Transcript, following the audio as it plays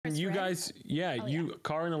And you guys, you,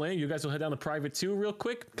 Cara and Elaina, you guys will head down to private 2 real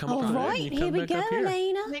quick. Come All up right, and you here come we back go, up here.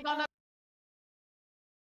 Elaina.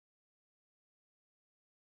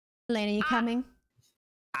 Elaina, you coming?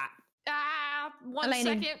 One Elaina.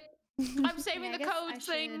 second. I'm saving Yeah, I the guess code I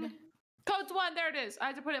thing. should- Code's 1, there it is. I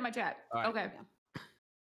had to put it in my chat. All right. Okay.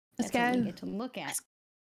 Let's That's what we go. get to look at.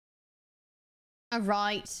 All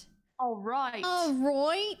right. All right. All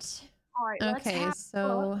right. All right. Let's Okay, have a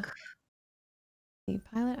so look. the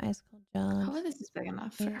pilot ice cold jump. Hopefully this is big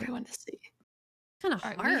enough for Yeah. everyone to see. Kind of All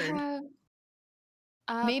right, hard. we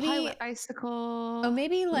have Maybe- pilot icicle. Oh,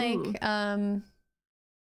 maybe like Ooh.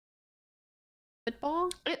 football.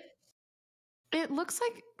 It looks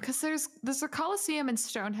like because there's a Coliseum in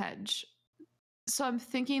Stonehenge, so I'm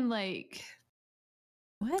thinking like.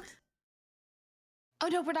 What? Oh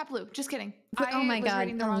no, we're not blue. Just kidding. Oh my was God,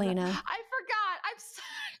 reading the wrong- Elaina. I forgot. I'm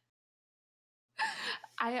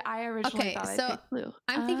sorry. I originally Okay, thought I so picked blue.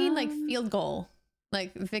 I'm thinking like field goal,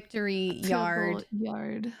 like victory field yard. goal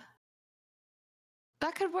yard.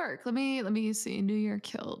 That could work. Let me see. New Year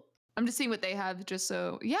killed. I'm just seeing what they have. Just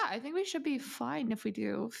so I think we should be fine if we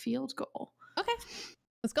do field goal. Okay,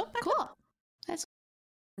 let's go back. Cool.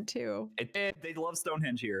 Too. They love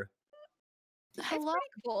Stonehenge here. Hello.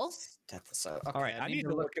 Cool. All right, I need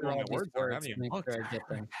to look at all these words to make sure I get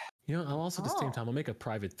them. You know, I'll also at the same time, I'll make a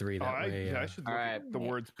private 3 that way. I should look All at right. the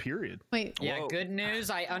words period. Wait, Yeah, Whoa. good news.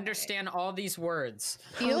 I understand all these words.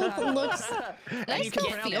 field looks. Did I And you can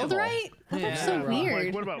spell pronounce field them all. right? That looks Yeah, so right. weird.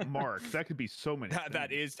 Like, what about mark? That could be so many. That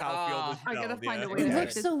things. is how field is I gotta spelled, find a yeah. way It to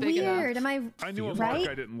looks this so big enough. weird. Am I? I knew a right? mark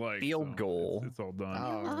I didn't like. Field so goal. It's all done.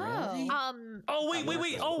 Oh. Oh,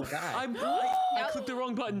 wait. Oh, forgot. I clicked the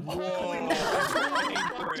wrong button.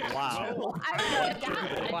 Wow.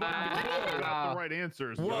 Got the right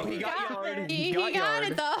answers. Whoa, Joe. he got yard. He got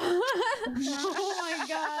it though. Oh my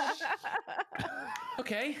god.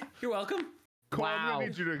 Okay, you're welcome. Cole, I'm Wow. gonna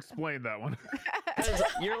need you to explain that one.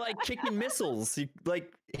 You're like kicking missiles. You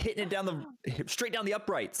like hitting it straight down the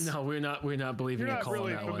uprights. No, we're not believing You're in not Cole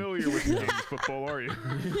really on that one. familiar with the game of football, are you?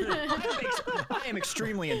 I am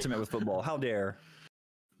extremely intimate with football. How dare?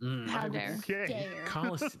 How dare. Okay.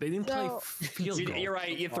 They didn't play So- field goal. You're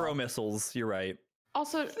right. You throw missiles. You're right.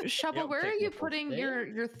 Also, Shubble, Yep, where are take you the putting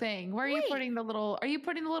first your thing? Where are you Wait. putting the little? Are you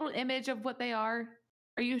putting the little image of what they are?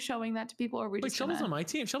 Are you showing that to people, or are we Wait, just Shovel's gonna... on my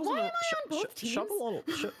team. Shovel's Why on am I on both teams?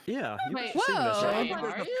 Yeah. Wait, Whoa. Are you?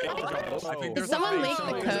 Did There's someone a leak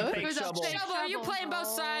fake the Shovel. code? There's a fake Shubble, are you playing both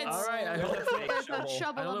sides? All right, I hope There's a I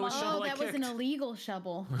Shubble don't know what among Shubble Oh, I that was an kicked. illegal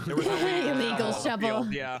shovel. Illegal shovel.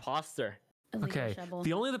 Yeah. Imposter. Illegal Okay, shovel.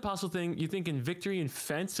 the only other possible thing you think in victory and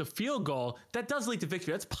fence, so field goal, that does lead to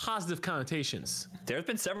victory. That's positive connotations. There's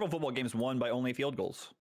been several football games won by only field goals.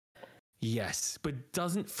 Yes, but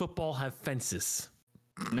doesn't football have fences?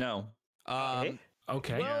 No.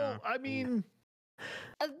 Okay. Well, I mean,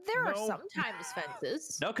 There are No. sometimes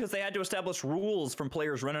fences. No, because they had to establish rules from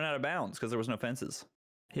players running out of bounds because there was no fences.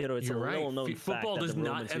 You know, it's You're a right. little known fact Football that does the not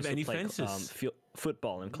Romans have used to any play, fences.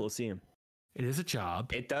 Football in Colosseum. It is a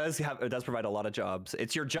job. It does provide a lot of jobs.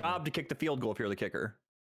 It's your job to kick the field goal if you're the kicker.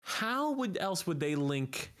 How else would they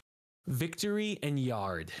link victory and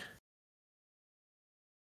yard?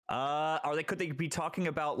 Could they be talking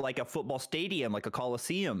about like a football stadium, like a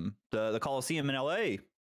Coliseum, the Coliseum in LA?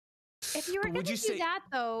 If you were But going would to you do say- that,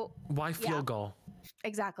 though, Why field goal?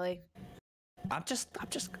 exactly. I'm just.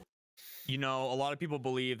 You know, a lot of people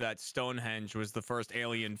believe that Stonehenge was the first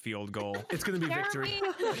alien field goal. It's going to be victory.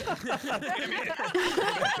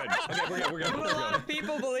 We're Do a lot of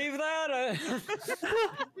people believe that?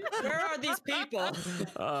 Where are these people?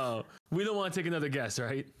 Oh, we don't want to take another guess,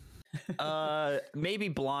 right? Maybe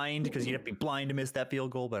blind because you'd have to be blind to miss that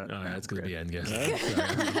field goal. But All right, that's going to be end guess.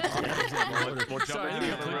 We'll jump Sorry, into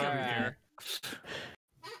the click other up round here.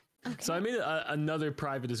 So I made another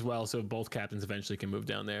private as well, so both captains eventually can move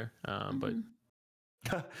down there. But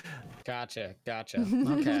Gotcha.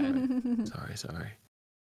 Okay. sorry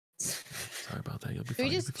about that. You'll be Are we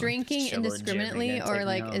fine. just drinking Shovel and indiscriminately, jamming and or taking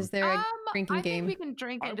like, out. is there a drinking I game? think we can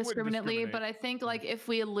drink I wouldn't indiscriminately, discriminate. but I think like if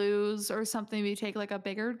we lose or something, we take like a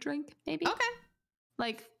bigger drink, maybe. Okay.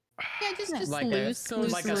 Like Yeah, just Like loose a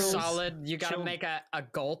rules. solid. You gotta Chill. make a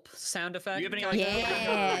gulp sound effect. Do you have any,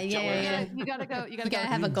 Yeah. you gotta go. You You gotta gotta go.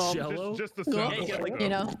 have a gulp. Jello? just the Well, sound. Yeah, like, You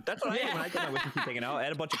know. that's what I did when I got my whiskey taken out. I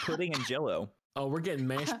had a bunch of pudding and Jello. Oh, we're getting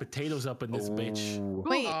mashed potatoes up in this bitch. Ooh.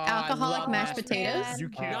 Wait, Oh, I alcoholic love mashed mashed potatoes? You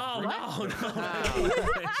can't. No.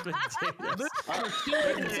 Mashed potatoes.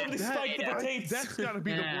 Somebody spiked the potatoes. That's got to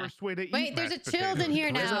be the worst way to eat. Wait, there's a mashed chilled in potatoes.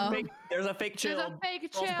 here now. There's a fake There's chill. a fake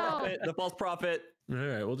False chill. prophet, the false prophet. All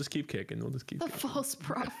right, we'll just keep kicking. We'll just keep The kicking. false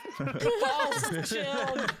prophet. False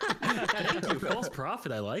Chilled. Thank you, false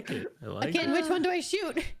prophet. I like it. I like Again, it. which one do I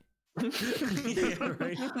shoot? Yeah,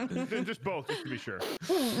 right. Just both, just to be sure.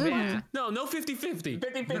 No, no 50-50.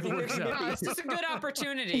 50-50. This is a good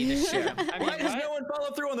opportunity to shoot. I mean, Why does what? no one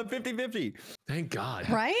follow through on the 50-50? Thank God.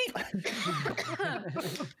 Right?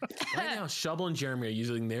 Right now, Shubble and Jeremy are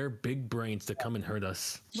using their big brains to come and hurt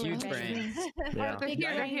us. Huge brain. Yeah. They're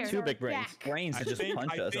here, they're here. Two big brains. Brains to just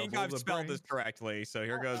punch us. think I've spelled this correctly, so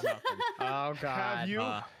here goes nothing. Oh God. Have you?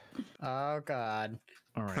 Oh God.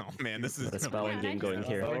 All right. Oh man, this is The spelling game going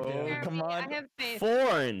here. Oh, come I on. have faith. 4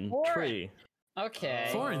 and 3. Okay.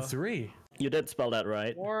 4 and 3. You did spell that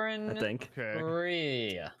right, 4 I and think. Okay.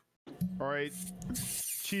 3. All right.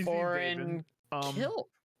 Cheesy 4 Davin. and kill.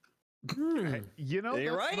 You know,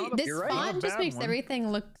 You're that's right. not a- This not a font just bad makes one.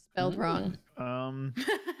 everything look spelled wrong. It Yeah,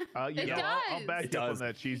 I'll does. back It you up on does.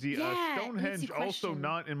 that, Cheesy. Yeah, Stonehenge, easy also question.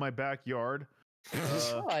 not in my backyard.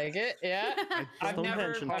 I like it. Yeah. I've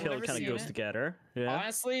never, Stonehenge and I've kill never kind of seen goes it. together. Yeah.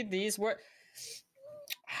 Honestly, these were.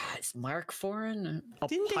 Is Mark foreign? A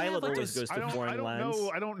Didn't they have, pilot like, always those- goes to foreign lands.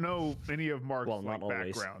 I don't know any of Mark's Well, not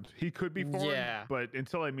always. background. He could be foreign, Yeah. but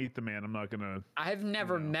until I meet the man, I'm not gonna. I've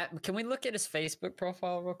never No. met. Can we look at his Facebook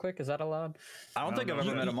profile real quick? Is that allowed? I don't think I've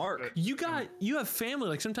ever met a Mark. You have family.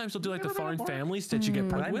 Like sometimes they'll do like the Never met a foreign Mark. families that you get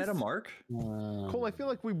Have put I with. met a Mark? Cole, I feel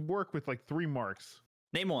like we work with like 3 Marks.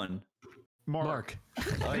 Name one. Mark.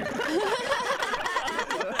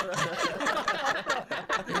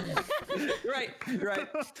 Right, right.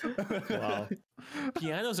 Wow.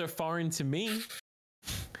 Pianos are foreign to me.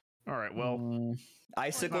 All right. Well,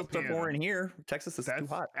 Icicles not are foreign here. Texas is too that's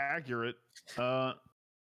hot. accurate.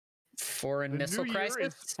 Foreign The missile new year is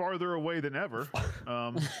crisis. farther away than ever.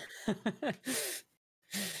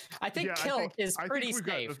 I think yeah, kill is I think pretty we've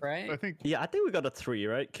got safe, a- right? I think. Yeah, I think we got a 3,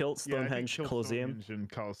 right? Kill, Yeah, I think Stonehenge, Kill Colosseum. Stonehenge and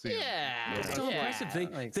Coliseum. Yeah. Still yeah, impressive. I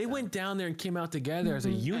think They so. went down there and came out together as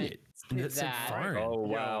a unit. do And that's like that. foreign. Oh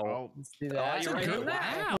Yeah, wow. I'll- Let's do that. That's a good.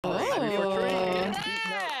 Wow. Wow. Oh.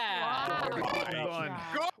 Yeah.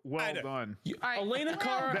 Well done. You, All right. Elena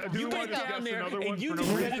Carr, Now, do you we get wanna discuss down there another one and you for do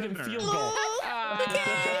no better reason, than or- field goal. Wow.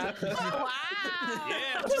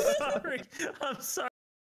 I'm sorry. I'm sorry.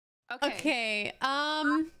 Okay.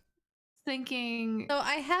 Okay. Thinking. So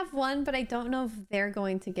I have one, but I don't know if they're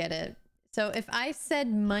going to get it. So if I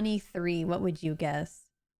said money 3, what would you guess?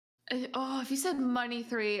 Oh, if you said money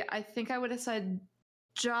 3, I think I would have said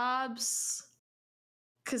Jobs.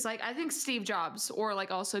 Because like I think Steve Jobs or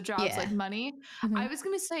like also Jobs Yeah. like money. Mhm. I was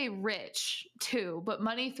gonna say rich too, but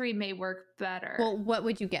money 3 may work better. Well, what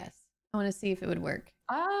would you guess? I want to see if it would work.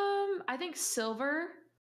 I think silver,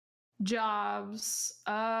 Jobs.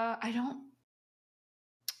 I don't.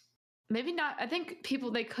 Maybe not. I think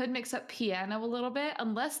people they could mix up piano a little bit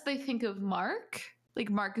unless they think of Mark, like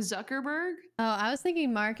Mark Zuckerberg. Oh, I was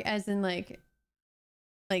thinking Mark as in like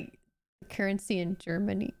currency in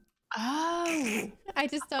Germany. Oh, I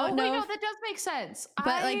just oh don't wait, know. no, if- that does make sense.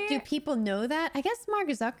 but like, do people know that? I guess Mark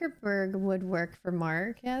Zuckerberg would work for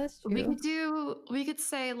Mark. Yeah, that's true. we could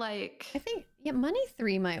say like I think money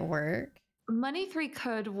 3 might work. money 3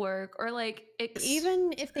 could work, or like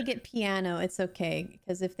Even if they get piano, it's okay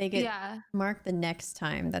because if they get yeah, Mark the next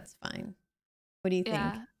time, that's fine. What do you think?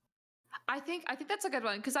 yeah. I think that's a good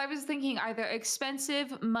one because I was thinking either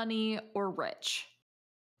expensive, money, or rich.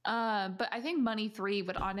 But I think money 3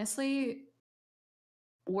 would honestly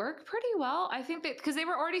work pretty well. I think that because they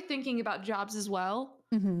were already thinking about Jobs as well.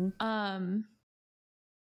 Mm-hmm.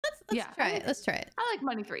 Let's Yeah, try it. Let's try it. I like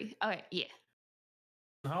money 3. Okay, yeah.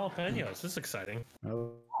 Jalapenos. This is exciting.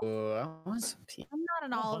 Oh, I want some pea- I'm not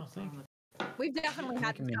an all. We've definitely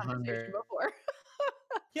had Making this me conversation hungry. before.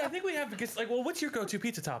 Yeah, I think we have because like, well, what's your go-to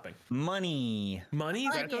pizza topping? Money. Money?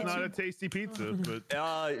 Is that That's not go-to? a tasty pizza, but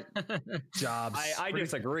Jobs. I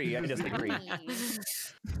disagree. I disagree.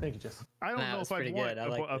 Thank you, Jess. I don't Nah, know that's if I'd pretty want good. I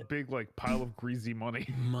like a it. big like pile of greasy money.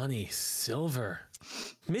 Money, silver.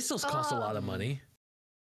 Missiles cost a lot of money.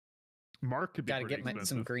 Mark could be Gotta pretty get some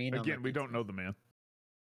expensive. green on Again, my we pizza. don't know the man.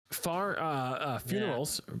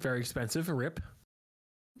 Funerals very expensive. Rip.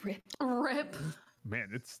 Rip. Man,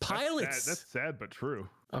 it's Pilots. That's sad but true.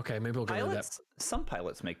 Okay, maybe we'll go with that. Pilots. Some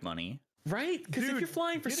pilots make money. Right? Because if Dude, you're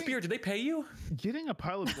flying for getting- Spirit, do they pay you? Getting a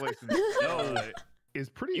pilot's license is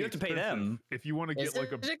pretty. You have to pay expensive them. if you want to Is get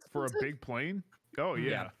like it for a expensive? big plane. Oh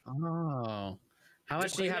yeah, Oh, how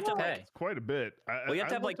much do you have to pay? it's quite a bit. Well, you have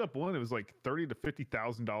to I have, looked like- up one. It was like $30,000 to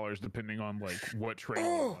 $50,000 depending on like what training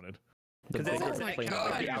you wanted. Because bigger it's the like plane, the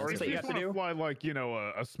 50 better. hours If that you have to wanna do. fly like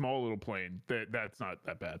a small little plane, that's not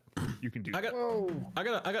that bad. You can do. I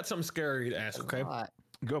that. got something scary to ask. Okay,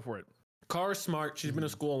 Go for it. Kara's smart. She's been in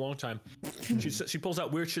school a long time. She pulls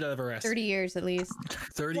out weird shit out of her ass. 30 years at least.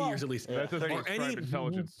 30 years at least. That doesn't Are describe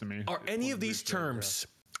intelligence to me. Are any of these terms,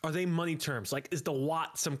 are they money terms? Like, is the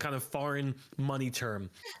watt some kind of foreign money term?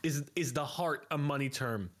 Is the heart a money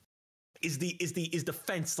term? Is the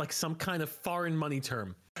fence like some kind of foreign money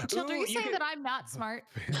term? Children, are you saying that I'm not smart?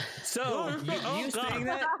 So you saying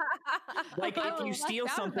that? Like if you steal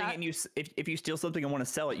something and if you steal something and want to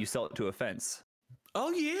sell it, you sell it to a fence.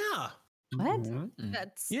 Oh yeah. What?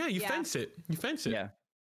 That's Yeah, you fence it. You fence it. Yeah.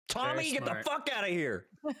 Tommy, get the fuck out of here.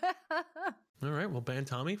 All right, we'll ban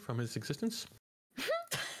Tommy from his existence.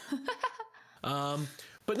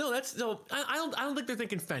 But no, that's no. I don't think they're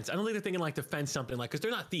thinking fence. I don't think they're thinking like to fence something like because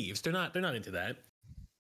they're not thieves. They're not into that.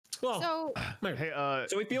 Well, so. Hey,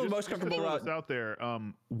 so we feel most comfortable throw this out there.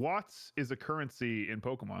 Watts is a currency in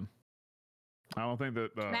Pokemon. I don't think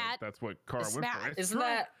that that's what Kara went for. Isn't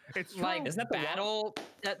that it's like Isn't that the battle?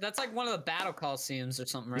 That's like one of the battle coliseums or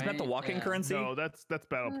something, right? Isn't that the walking currency? No, that's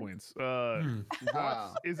battle points.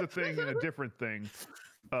 Watts is a thing and a different thing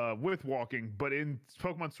with walking, but in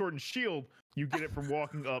Pokemon Sword and Shield, you get it from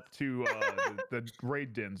walking up to the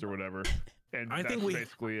raid dens or whatever. And I that's think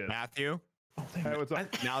basically it. Matthew, Hey, what's up?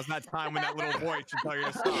 now's that time when that little voice should tell you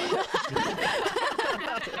to stop.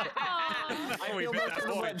 I feel most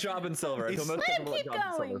comfortable at Job and Silver. I feel most comfortable at Job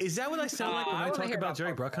and Silver. Is that what I sound like when I talk about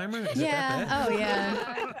Jerry Bruckheimer? Is Yeah. it that bad? Oh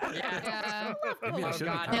yeah. Yeah. Maybe I should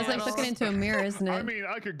God. have. Yeah, it's like looking into a mirror, isn't it? I mean,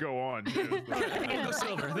 I could go on. We'll go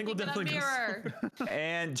silver. I think we'll Look in a definitely go mirror.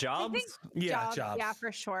 And Jobs? Yeah, Jobs. Yeah,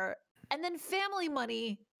 for sure. And then family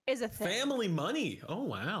money is a thing. Family money. Oh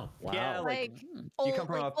wow. Yeah, Like you old, come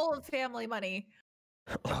from like old family money.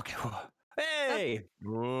 Okay. Hey!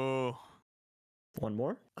 Ooh. One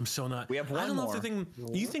more? I'm so not. We have I one don't know more. if the thing.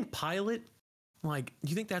 Do you think pilot? Like, do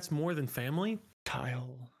you think that's more than family?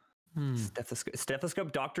 Kyle.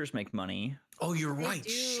 Stethoscope doctors make money. Oh, you're They right. do.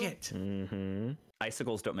 Shit. Mm-hmm.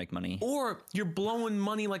 Icicles don't make money. Or you're blowing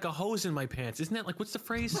money like a hose in my pants. Isn't that like what's the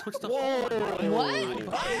phrase? What's the What? I'll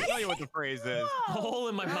tell you what the phrase is. hole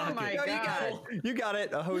in my pocket? my No, you got it. You got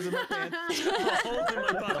it. A hose in my pants. Hole in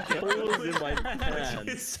my pocket. Holes in my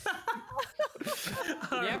pants.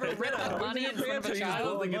 You ever rip the money in front of a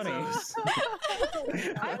child?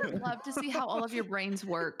 I would love to see how all of your brains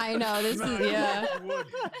work. I know this is yeah.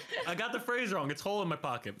 I got the phrase wrong. It's hole in my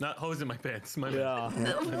pocket, not hose in my pants. My bad.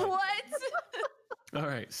 Yeah. What? All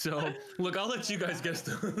right. So, look, I'll let you guys guess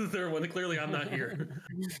the third one. Clearly, I'm not here.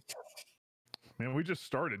 Man, we just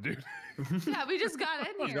started, dude. Yeah, we just got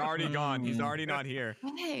in He's here. already gone. He's already not here.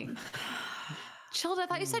 Dang. Chilled, I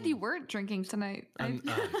thought you said you weren't drinking tonight. Yeah,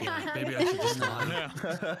 maybe I should just not.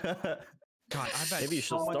 God, I bet Maybe you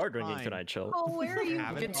should so much start drinking time. tonight, Chill. Oh, where are you?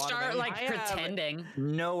 Haven't You could thought of start like anything. pretending.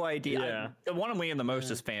 No idea. Yeah. The one I'm leaning the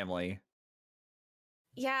most is family.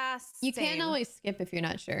 Yeah, You can't same. always skip if you're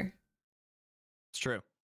not sure. It's true.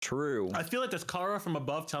 True. I feel like there's Kara from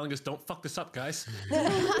above telling us, "Don't fuck this up, guys."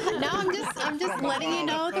 No, I'm just letting you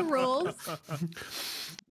know the rules. I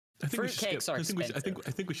think we should skip. Fruitcakes are I expensive.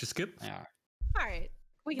 think we should skip. Yeah. All right.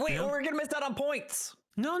 We can Wait, Yeah. we're gonna miss out on points.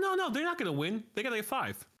 No, they're not gonna win. They gotta get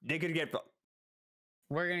 5. They could get.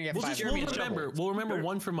 We're gonna get We'll 5 just remember. We'll remember They're-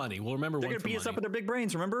 one for money. We'll remember They're one gonna for beat us up with money. their big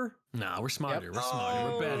brains. Remember? Nah, we're smarter. Yep. We're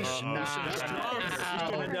smarter. We're better. We should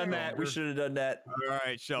have done that. We should have done that. All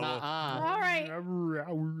right, Shovel. All right.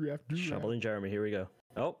 Shovel and Jeremy, here we go.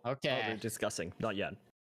 Oh, Okay. they're discussing. Not yet.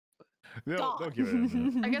 They'll give it a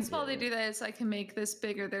minute. I guess while they do this, I can make this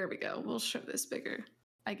bigger. There we go. We'll show this bigger,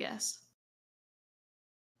 I guess.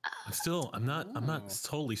 I'm not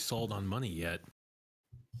totally sold on money yet.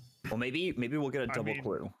 Well, maybe we'll get a I double mean-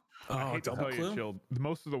 clue. I Oh, hate to double tell clue? you, Chill.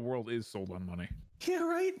 Most of the world is sold on money. Yeah,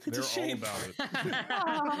 right. It's They're a shame.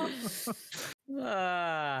 all about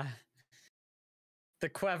it. The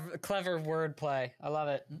clever wordplay. I love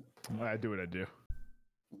it. I do what I do.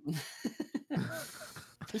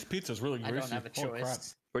 This pizza's really I greasy. don't have a Holy crap.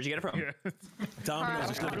 choice. Where'd you get it from? Yeah. Domino's. I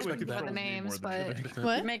I'm should have trying to expected think of that. other names, but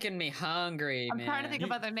What? You're making me hungry, I'm man. trying to think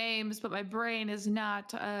of other names, but my brain is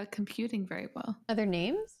not computing very well. Other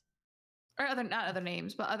names? Or not other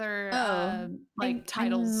names, but other Oh, like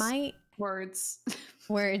titles, might words.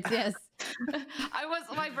 words. Yes.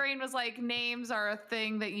 My brain was like, names are a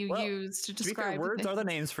thing that you Well, use to To be fair, describe. words things. are the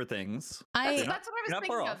names for things. That's I what I was you're not thinking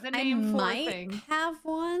far of. The I name for might thing. have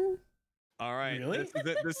one. All right. Really?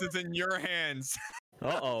 This is in your hands.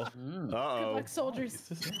 Uh-oh. Mm. Good Uh-oh. luck, soldiers.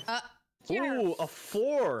 Ooh, a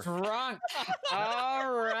 4. Drunk.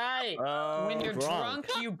 All right. Oh, When you're drunk,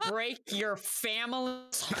 you break your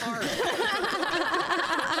family's heart.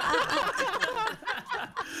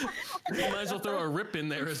 You might as well throw a rip in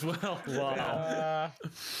there as well. Wow.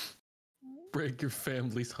 break your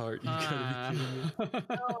family's heart. You gotta be kidding me.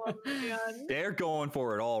 Oh man. They're going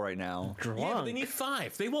for it all right now. Drunk. Yeah, but they need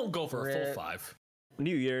 5. They won't go for a full 5.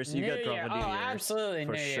 New Year's, you New get drunk Year. on New Oh, Year's. absolutely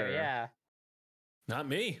for New sure. Year. Yeah. Not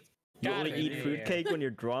me. You Gotta only be eat New Year. fruitcake when you're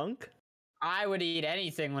drunk? I would eat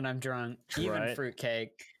anything when I'm drunk, even Right.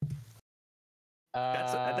 fruitcake.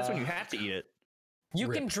 That's when you have to eat it. You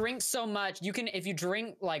can Rip. drink so much. You can if you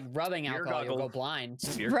drink like rubbing Beer alcohol, you'll go goggle. blind.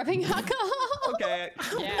 Rubbing alcohol. Okay.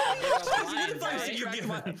 Yeah, you'll go blind, Advice right? you give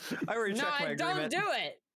me. I already No, checked my I don't agreement.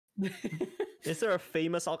 do it. Is there a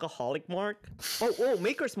famous alcoholic mark? Oh,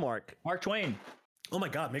 Maker's Mark. Mark Twain. Oh my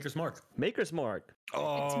God, Maker's Mark. Maker's Mark.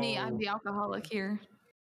 Oh. It's me. I'm the alcoholic here.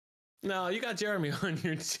 No, you got Jeremy on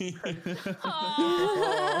your team.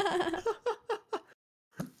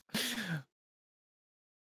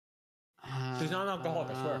 He's not an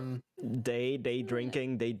alcoholic, I swear. Day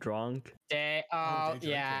drinking, day drunk. Day. Oh, Oh, day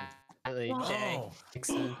yeah. Really, day. Oh, Makes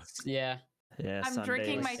sense. Yeah. Yeah, I'm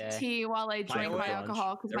drinking my Sundays. Okay. tea while I drink my Pilot.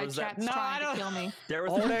 alcohol because There my was that- chat's No, I trying to don't- kill me. There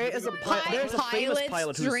was Oh, there is a there's a famous Pilot's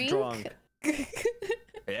pilot who's drink? drunk.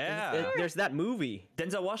 Yeah. There's that movie.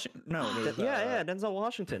 Denzel Washington. No. it was, Yeah, Denzel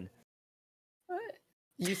Washington.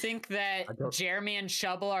 You think that Jeremy and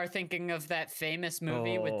Shubble are thinking of that famous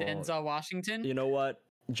movie with Oh. Denzel Washington? You know what?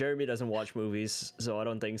 Jeremy doesn't watch movies, so I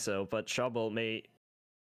don't think so. But Shubble may.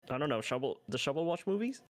 I don't know. Does Shubble watch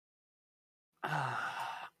movies?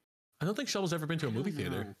 I don't think Shovel's ever been to a movie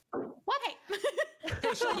theater. What?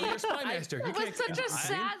 Hey, Shovel, you're Spy Master. You It was can't- such a I-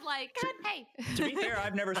 sad, like, hey. To be fair,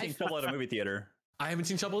 I've never seen Shovel at a movie theater. I haven't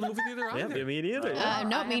seen Shovel in a movie theater Yeah, either. me neither.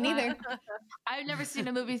 No, me neither. I've never seen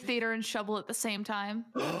a movie theater and Shubble at the same time.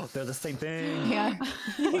 They're the same thing. Yeah.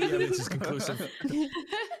 The evidence is conclusive.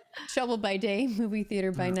 Shovel by day, movie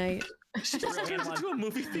theater by night. She just turns into a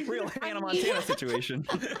movie theater. Real Hannah Montana situation.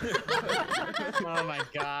 Oh my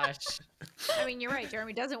gosh. I mean, you're right.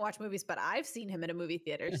 Jeremy doesn't watch movies, but I've seen him in a movie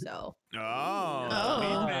theater. So Oh.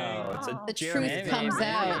 Oh. It's a The Jeremy truth thing. comes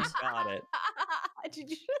out. Got it. did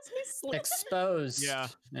you just say slip? Exposed. Yeah.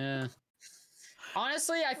 Yeah.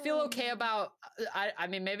 Honestly, I feel okay about. I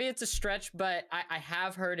mean, maybe it's a stretch, but I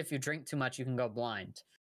have heard if you drink too much, you can go blind.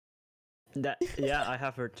 Yeah, I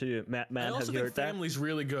have heard too. Man, I have also you think heard that? family's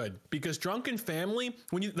really good because drunken family,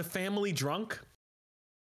 when you the family drunk.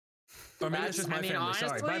 Or maybe that's just my family.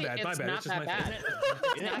 Sorry, my bad. My It's bad. not It's just that my bad.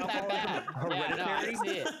 It's not that bad. Yeah, no, I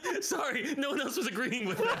see it. family. Sorry, no one else was agreeing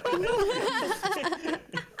with that.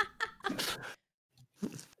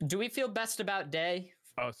 Do we feel best about day?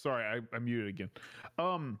 Oh, sorry, I muted again.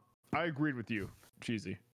 I agreed with you,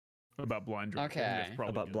 Cheesy, about blind drinking. I think that's Okay.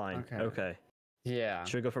 probably About good. blind. Okay. Okay. Yeah.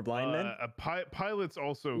 Should we go for blind then? Pilots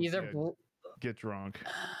also Either get drunk.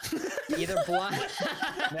 either blind,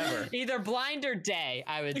 Never. either blind or day.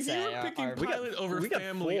 I would If say. you were picking are- pilot over we got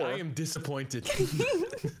family, 4. I am disappointed.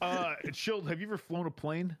 Shield, have you ever flown a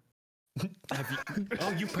plane?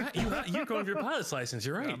 Oh, you're going for your pilot's license.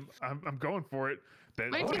 You're right. I'm going for it. That,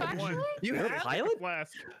 Wait, do you actually? You You're a have pilot?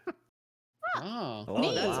 Flask. Oh. Oh,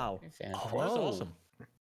 Neat. wow. Very fancy. Oh, that's Whoa. awesome.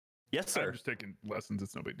 Yes, I'm sir. just taking lessons.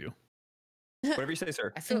 It's no big deal. Whatever you say,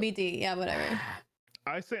 sir. I feel. MBD, yeah, whatever.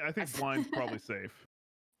 I think blind's probably safe.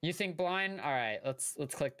 You think blind? All right, let's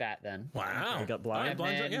click that then. Wow. We got blind. All right,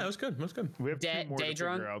 blind. And Yeah, that was good. That was good. We have Day- two more day to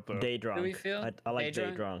drunk? figure out though. Day drunk. we feel? I like Day day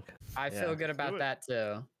drunk? drunk. I feel Yeah. good do about it. that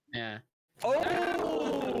too. Yeah. Oh, Yeah,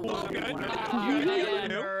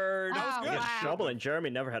 nerd. Oh, Yeah, wow. Shubble and Jeremy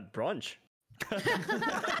never had brunch.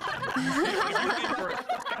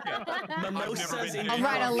 Mimosas in All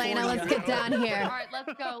right, Elaina, let's get down All here. right,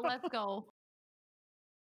 let's go. Let's go.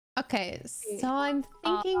 Okay, so I'm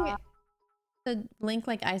thinking to link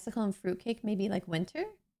like icicle and fruitcake, maybe like winter.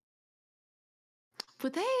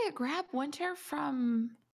 Would they grab winter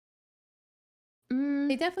from?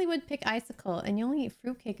 They definitely would pick icicle, and you only eat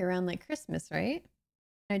fruitcake around like Christmas, right?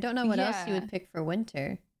 I don't know what else you Yeah. would pick for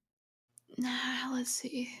winter. Nah, let's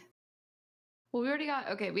see. Well, we already got.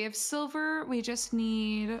 Okay, we have silver. We just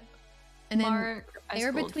need And then Mark. they were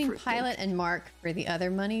icicle, between fruitcake. Pilot and Mark for the other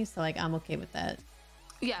money, so like I'm okay with that.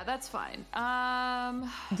 Yeah, that's fine.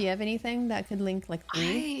 Do you have anything that could link like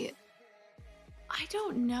 3? I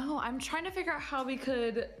don't know. I'm trying to figure out how we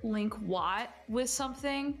could link Watt with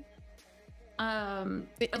something. But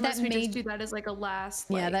Unless that we may- just do that as like a last.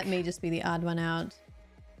 Yeah, like- that may just be the odd one out.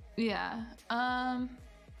 Yeah.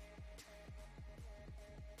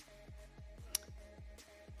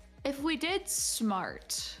 If we did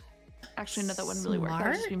smart, actually no, that wouldn't really work. That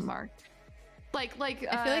would just be Smart? Mark. Like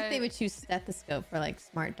I feel like they would choose stethoscope for like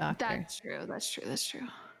smart doctor. That's true. That's true. That's true.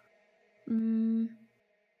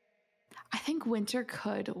 I think winter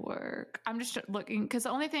could work. I'm just looking because the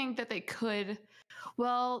only thing that they could.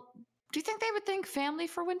 Well, do you think they would think family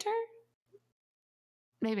for winter?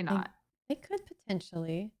 Maybe not. They could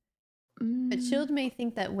potentially. But Chilled may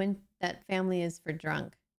think that that family is for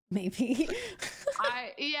drunk. Maybe.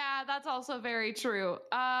 Yeah, that's also very true.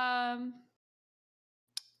 I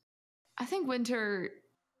think winter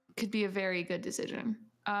could be a very good decision.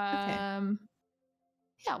 Yeah,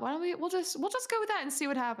 why don't we'll just go with that and see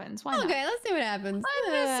what happens. Why not? Okay, let's see what happens.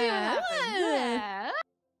 Let's see what happens. Yeah.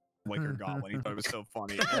 Liquor goblin. He thought it was so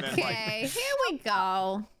funny. And then, Okay, here we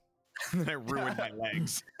go. and then I ruined my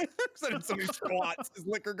legs. So then somebody squats his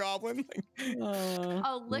liquor goblin.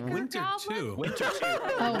 A liquor Winter goblin? too. Winter too.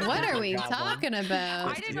 Oh, what are we talking about?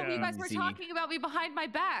 I didn't know you guys were Easy. talking about me behind my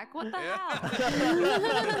back. What the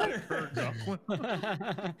hell?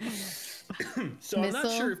 So I'm not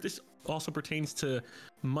Missile? sure if this also pertains to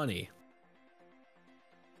money,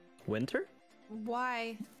 Winter?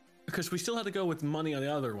 Why? because we still had to go with money on the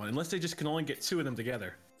other one, unless they just can only get 2 of them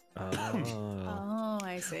together. Oh,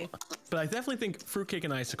 I see. But I definitely think fruitcake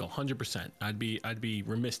and icicle, 100%. I'd be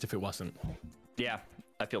remiss if it wasn't. Yeah,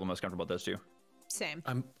 I feel the most comfortable with those two. Same.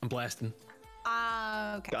 I'm blasting.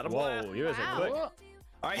 Okay. Got him. Whoa, you guys are quick. All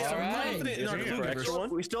right, So so I'm right. confident in Is our there clue an givers. extra one?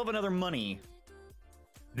 we still have another money.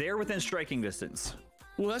 They're within striking distance.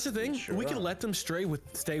 Well, that's the thing. Sure we can are. let them stay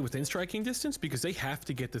within striking distance because they have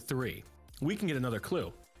to get the 3. We can get another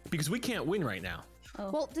clue because we can't win right now.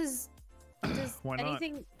 Well, does Why not?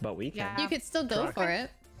 anything? But we can. Yeah. You could still go for it.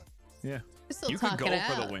 Yeah. Could still You talk could go it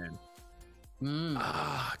for out. the win.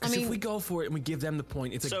 Because if we go for it and we give them the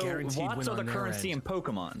point, it's so a guaranteed watts win are on the their currency end. in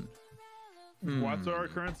Pokemon. What's our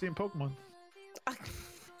currency in Pokemon?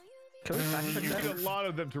 Can we fact check You that? need a lot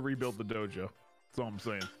of them to rebuild the dojo. That's all I'm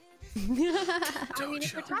saying. I mean,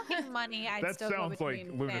 if we're talking money, I'd That still go sounds like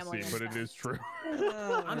between family lunacy, and but it friends. is true.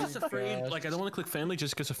 I'm just afraid, like I don't want to click family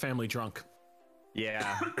just because of family drunk.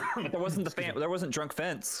 Yeah, but there wasn't there wasn't drunk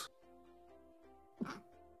fence.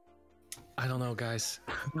 I don't know, guys.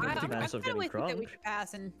 I'm Mass of kind of getting with you that we drunk. should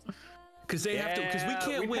pass and. Because they have to. Because we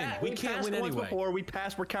can't win. We can't passed win once anyway. Before we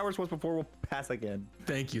passed, we're cowards once before. We'll pass again.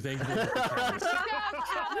 Thank you. Thank you.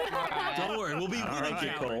 Don't worry. We'll be winning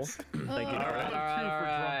right, cowards. Thank you. All right, All right, all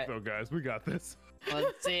right. though, guys. We got this.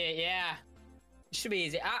 Let's see. Yeah, should be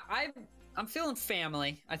easy. I'm feeling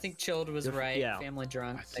family. I think Chilled was You're- right. yeah. Family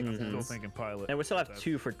drunk. I'm Makes still sense. thinking pilot. And we still have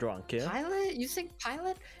 2 for drunk, yeah? Pilot? You think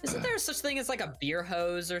pilot? Isn't there such thing as like a beer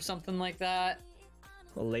hose or something like that?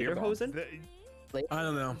 Later hosen? I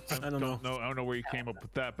don't know. I don't know. No, I don't know where you came up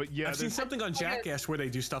with that, but yeah, I've seen there's- something on Jackass where they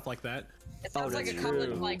do stuff like that. It sounds like a that's college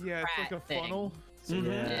true. like yeah, it's like a rat thing. funnel.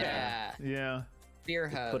 Yeah. Yeah. Beer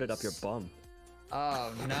hose. Put it up your bum.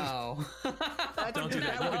 Oh no. Don't do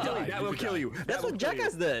that. That will kill you. That will kill you. That's what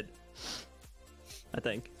Jackass did. I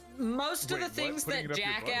think. Most of Wait, the what? things Putting that it up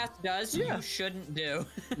your butt? Jackass does, you shouldn't do.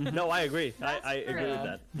 No, I agree. I That's agree with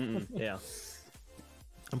true. that. Yeah.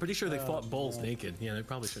 I'm pretty sure they fought bulls naked. Yeah, they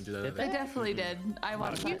probably shouldn't do that. They either. definitely did. I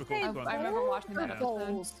watched that. typical fun. I remember watching that episode.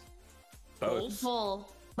 Bowls. Bulls? Bull,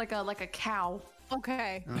 like a cow.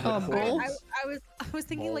 Okay. Oh, I, bulls? I was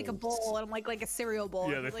thinking like a bowl, and I'm like a cereal bowl.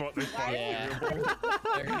 Yeah, and they I was fought. They fought. Yeah.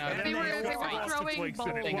 They're gonna They were Frosted throwing Flakes in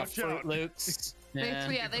it. bowls. thing of Watch Fruit out. Loops.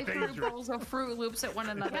 Yeah, they threw dangerous. bowls of Fruit Loops at one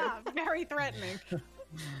another. Yeah, very threatening.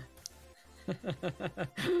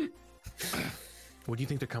 What do you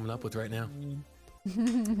think they're coming up with right now?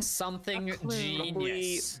 Something clue.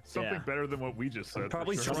 genius. Something Yeah. better than what we just said. for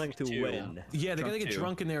Probably sure. Something to Two. win. Yeah, they're gonna Drunk get too.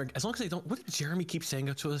 drunk in there. As long as they don't. What did Jeremy keep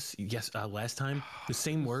saying to us? Yes, last time the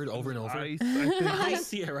same word over and over. Ice, I think.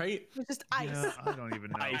 Ice, yeah, right. It was just ice. Yeah, I don't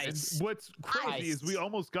even know. Ice. And what's crazy is we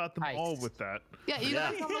almost got them all Ice. with that. Yeah, you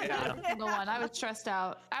Yeah. guys almost got every single one. I was stressed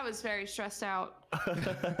out. I was very stressed out.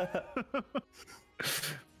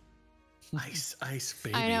 Ice, ice,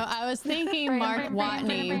 baby. I know. I was thinking Mark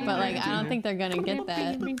Watney, but like I don't think they're gonna get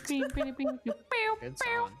that. Good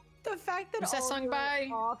song. The fact that Who's that all song of them by?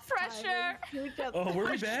 were off Fresher. timing to each other. Oh,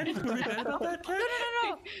 were we bad? Were we bad about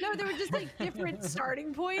that? No, they were just like different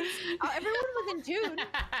starting points. Everyone was in tune.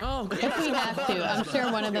 Oh, good. If we have to, I'm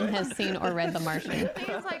sure one of them has seen or read The Martian. The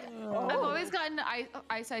thing is, like, I've always gotten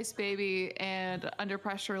Ice Ice Baby and Under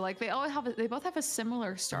Pressure. Like, they both have a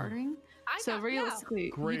similar starting. So realistically,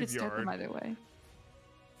 you could start them either way.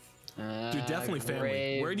 Dude, definitely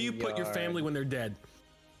family. Where do you put your family when they're dead?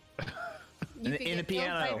 In the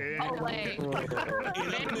piano. Oh, wait.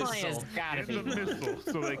 Family has gotta In the be. missile,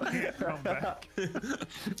 so they can't come back.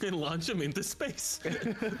 And launch them into space.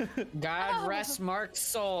 God rest Mark's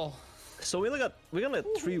soul. So we only got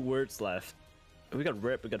 3 words left. We got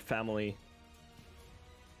rip. We got family.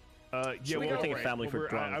 Yeah, we well, were thinking right, family well, for we're-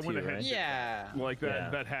 drunk I went too, ahead. right? Yeah. Like that. Yeah.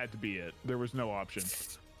 That had to be it. There was no option.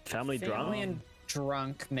 Family drunk. Family and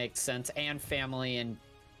drunk makes sense, and family and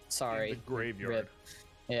sorry. The graveyard. Rip.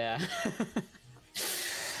 Yeah.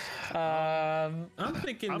 I'm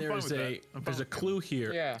thinking I'm fine there's with that. I'm there's fine a clue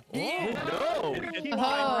here. Yeah. No. Oh.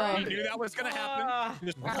 You knew that was gonna happen.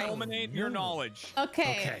 Just culminate your knowledge.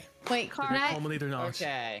 Okay. Wait, can I? Culminate their knowledge.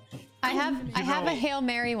 Okay. I have a Hail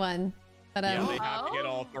Mary one, but Yeah, they have to get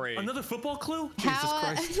all three. Another football clue? Jesus how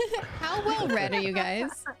Christ. how well read are you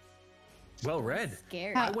guys? Well read.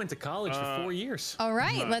 Scared. I went to college for 4 years. All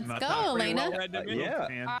right, let's not go, pretty Elaina. Yeah.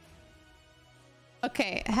 Man.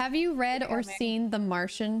 Okay, have you read or seen The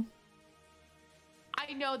Martian?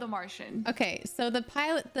 I know The Martian. Okay, so the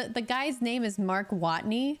pilot, the guy's name is Mark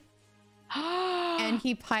Watney, and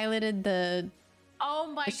he piloted the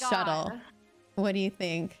Oh my god. shuttle. What do you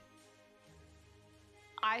think?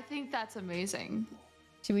 I think that's amazing.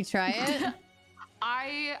 Should we try it?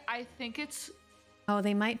 I think it's Oh,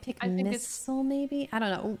 they might pick I think it's- missile, maybe. I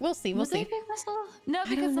don't know. We'll see. We'll was it see. a big missile? No, I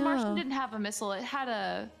because don't The Martian know. didn't have a missile. It had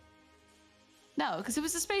a No, because it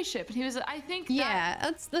was a spaceship and he was I think that, Yeah,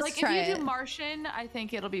 let's like try if you it. do Martian, I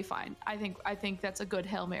think it'll be fine. I think that's a good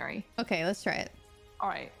Hail Mary. Okay, let's try it. All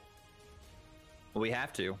right. We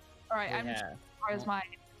have to. All right, I'm just as far as mine.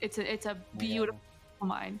 It's a beautiful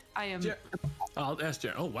mind. I am I'll ask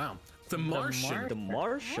you. Oh, wow. The Martian. The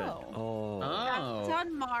Martian. Oh. That's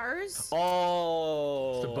on Mars.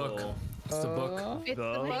 Oh. It's the book. It's the book. It's the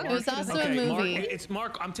book. It was also a Okay, movie. It's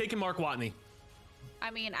Mark. I'm taking Mark Watney.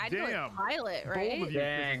 I mean, I'd go Damn. with pilot, Bold right? of you,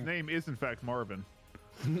 'cause his name is in fact Marvin.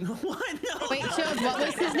 What? No. Wait, Chilled, what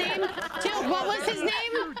was his name? Chilled, what was his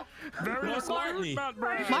name? Mark Watney.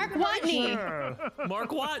 Mark Watney. Mark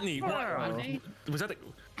Watney. What? Was that the?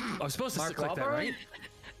 I was supposed to click that, right?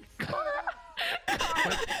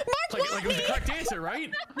 Like it was the correct answer, right?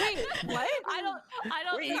 Wait, what? I don't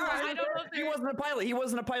Wait, I don't know if he wasn't a pilot. He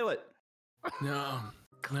wasn't a pilot. No.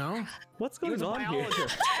 No. What's going on here? The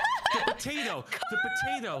potato. The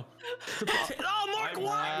potato. The potato. Oh, Mark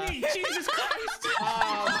Watney! Jesus Christ!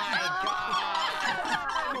 Oh my god!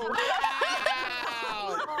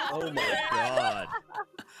 Oh my god.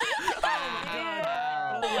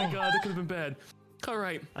 Oh my god, that could have been bad. All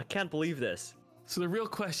right. I can't believe this. So the real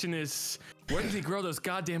question is, where did he grow those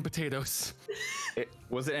goddamn potatoes?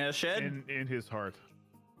 Was it in a shed? In his heart.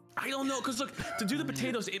 I don't know, because look, to do the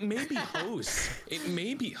potatoes, it may be hose. It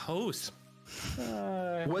may be hose.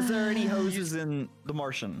 Was there any hoses in The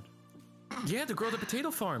Martian? Yeah, to grow the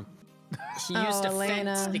potato farm. He used a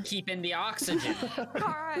fence Elaina. to keep in the oxygen.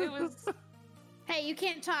 Cara, it was Hey, you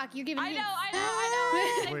can't talk. You're giving I hints.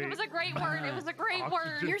 know. Wait. It was a great word. It was a great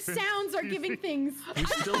word. Oxygen. Your sounds are giving things. We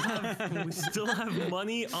still have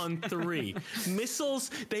money on 3 missiles.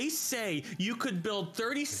 They say you could build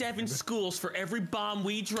 37 schools for every bomb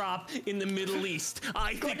we drop in the Middle East.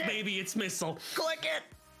 I think maybe it's missile. Click it.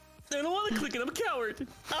 I don't want to click it. I'm a coward.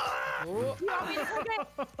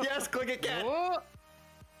 Yes, click it, cat.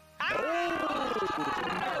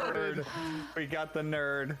 Nerd. We got the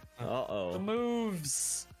nerd. Uh-oh.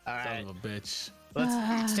 Moves. All Son right, of a bitch.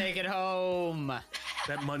 let's take it home.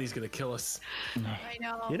 That money's gonna kill us. I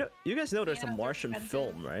know. You guys know there's a Yeah, Martian expensive.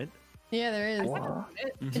 film, right? Yeah, there is.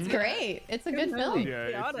 It's great. It's a good film.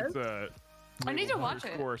 Yeah, it's I need to watch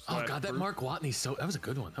it. Oh god, that Mark Watney. That was a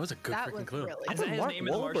good one. That was a good That freaking was clue. really I Is that thought his Mark name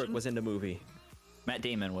in The Wahlberg Martian? was in the movie. Matt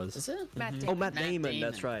Damon was. Is it? Matt Oh, Matt Matt Damon. Damon.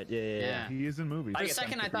 That's right. Yeah. He is in movies. For a guess I'm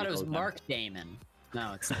second, I thought it was confused now. Mark Damon.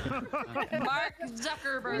 No, it's not. Okay. Mark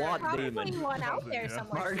Zuckerberg. What probably Damon? one out there Yeah.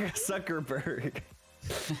 somewhere. Mark Zuckerberg.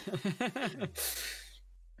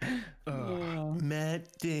 Matt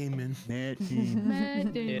Damon.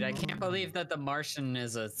 Dude, I can't believe that The Martian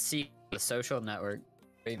is a sequel to Social Network.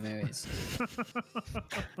 Great movies.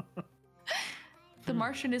 The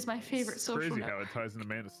Martian is my favorite It's social crazy network. how it ties into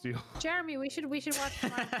Man of Steel. Jeremy, we should watch.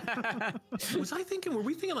 Were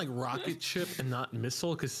we thinking like rocket ship and not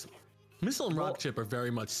missile? Because missile and rocket ship are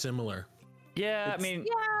very much similar. Yeah, I mean,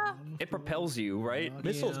 it propels you, right?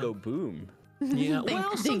 Missiles Yeah. go boom. Yeah.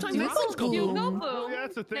 Well, they sometimes do rockets go You boom. go boom. Well, yeah,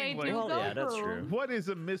 that's the thing. They Like, do Well, go yeah, that's boom. true. what is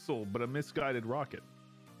a missile but a misguided rocket?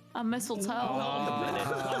 A mistletoe.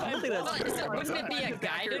 I don't think that's true. Wouldn't it be a guided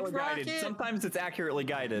Accurately rocket? Sometimes it's accurately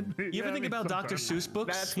guided. You ever think about Dr. Seuss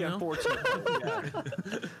books? That's you the know?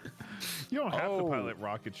 unfortunate. You don't have to Oh. pilot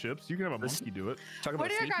rocket ships. You can have a monkey do it. Talk What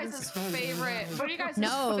about are your sneakers. guys' favorite? What are you guys'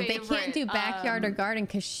 No, favorite? they can't do backyard or garden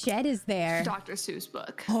because Shed is there. Dr. Seuss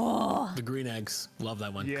book. Oh, The Green Eggs. Love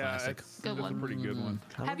that one. Yeah, Classic. Good that's a one. pretty good one.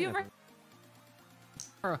 Have you ever?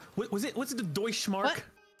 Was it the Deutschmark? What?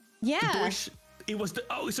 yeah. Deutsch. It was the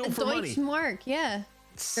so A for money. Deutschmark, yeah.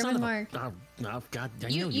 Son German of a- mark. Oh, God, I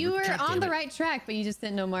You know you were God on damn the it. right track, but you just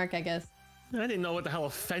didn't know Mark, I guess. I didn't know what the hell a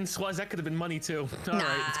fence was. That could have been money too. All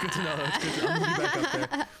right, it's good to know. It's good to, I'm gonna be back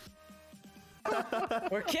up there.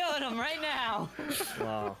 We're killing him right now.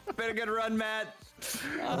 Wow. Been a good run, Matt.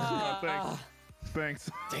 Thanks.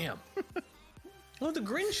 Damn. Oh, the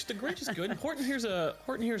Grinch is good. Horton here's a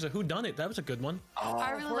whodunit. That was a good one.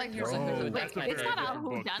 I really like Here's a Wait, that's a it's very not a different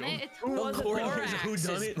book, whodunit. It's Horton here's a Lorax is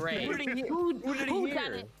whodunit. great. Who did he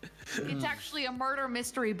hear? It's actually a murder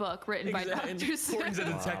mystery book written by Exactly. Dr. Seuss. Horton's a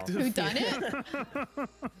detective. Who done it?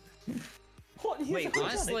 Wait,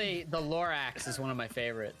 honestly, the Lorax is one of my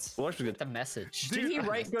favorites. Lorax was good. The message. Did he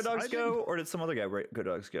write Good Dogs Go, or did some other guy write Good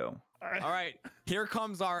Dogs Go? All right, here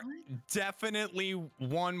comes our definitely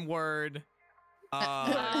one word.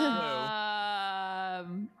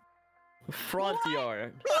 Front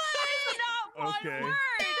yard. Okay.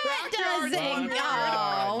 Doesn't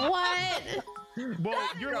go. What? Well,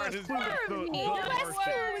 your last clue was the Martian.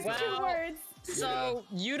 was 2 words. So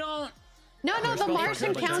you don't. No, the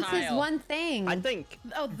Martian Like a counts as tile. one thing. I think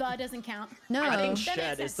Oh, the doesn't count. No. I think That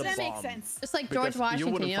shed makes is the sense. That bomb. makes sense. Just like Because George you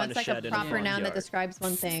Washington, wouldn't you know, find it's a like shed a in a proper front noun that yard. describes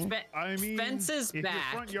one thing. I mean, Fence is if your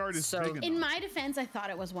back, front yard is so- big enough. In my defense, I thought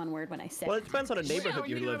it was 1 word when I said Well, it. it depends on the neighborhood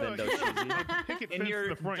you live in, though, You Cheesy. have a picket fence in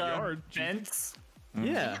the front yard. Fence.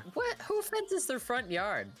 Yeah. What? Who fences their front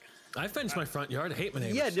yard? I fence my front yard. I hate my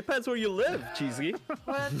neighbors. Yeah, it depends where you live, Cheesy.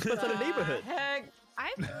 Depends on the neighborhood. Heck,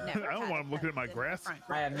 I've never. I don't had want him a looking at my fence in the grass. front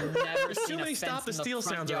I have never There's seen too a many fence stop in and the steal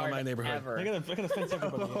front sounds around yard my neighborhood. ever. I'm gonna fence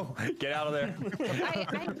everybody. Get out of there. I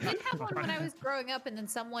did have one when I was growing up, and then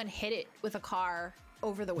someone hit it with a car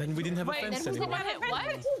over the window. Then we didn't have a Wait, fence then who anymore. had it?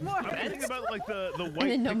 What? I'm thinking about like the then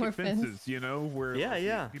white no picket more fence. fences, you know, where Yeah, like,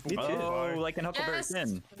 yeah, people me go too. by. Oh, like in Huckleberry Yes.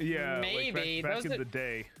 Finn. Yeah, Maybe. like back Those in are- the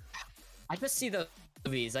day. I just see the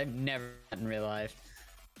movies. I've never met in real life.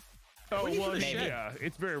 Oh Where do you well, put a shed? yeah,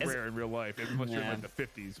 it's very rare in real life, unless you're in Yeah. like the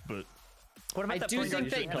 50s. But What about I that do front yard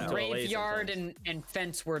think you should that come to? graveyard and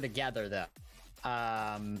fence were together though.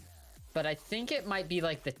 But I think it might be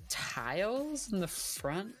like the tiles in the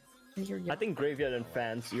front. of your I yard. think graveyard and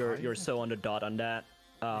fence, you're so on the dot on that.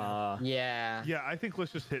 Yeah. yeah, I think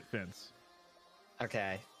let's just hit fence.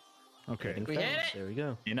 Okay. Okay. hitting We fence. hit it. There we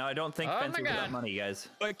go. You know, I don't think Oh fence my is about God. money, guys.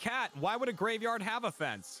 But Kat, why would a graveyard have a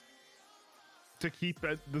fence? To keep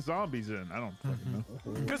the zombies in. I don't fucking know.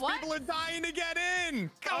 Because What? people are dying to get in.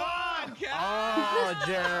 Come on, Kat. Oh,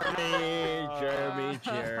 Jeremy.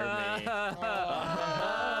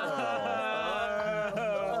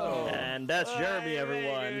 And that's Jeremy,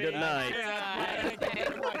 everyone. Good night.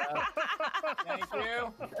 Thank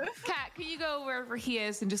you. Kat, can you go wherever he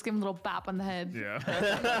is and just give him a little bap on the head? Yeah.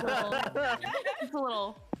 Just a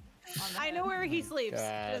little. I know where he sleeps.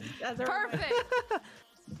 God. Just as a Perfect.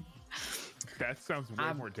 That sounds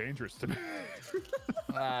way more dangerous to me.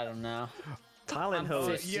 I don't know. Thailand I'm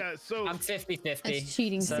host. Yeah, so I'm 50-50. That's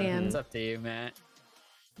cheating, so Sam. It's up to you, Matt.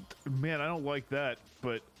 man, I don't like that,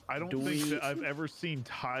 but I don't Do think we- that I've ever seen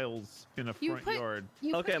tiles in a You front put- yard.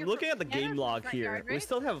 You Okay, put I'm your looking at the banana game in the log front here. yard, We right?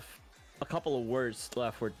 still have a couple of words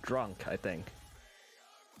left for drunk, I think.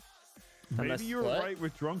 Maybe Unless- you were what? right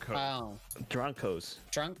with drunk host. Oh, Drunkos.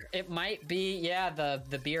 drunk. It might be. Yeah,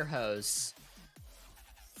 the beer hose.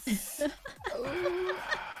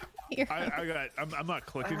 I'm not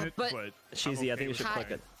clicking it, But- but Cheesy, I'm I think you with should my- click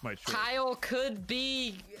it. My choice. Tile could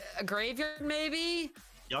be a graveyard, maybe.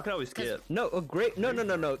 Y'all can always skip. No,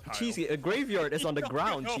 no. Cheesy, a graveyard is on the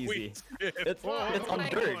ground, No, Cheesy. we- It's Whoa, on hold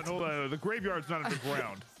dirt. hold on. The graveyard's not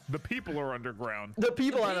underground. The people are underground. The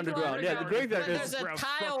people are People underground. Yeah, the graveyard But is. there's a ground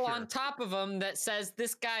tile structure. on top of them that says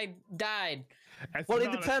this guy died. That's Well, it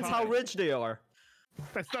not a depends how tile. rich they are.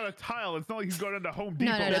 That's not a tile. It's not like you go down to Home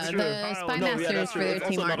Depot. No, no, and no. get a The tile Spy and- No, yeah, Masters that's for true. their It's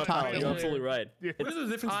team also are not a tile. tile. You're absolutely right. Yeah. What is the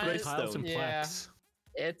difference between Honest- tiles and yeah. plaques?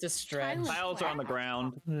 It's a stretch. Tiles are on the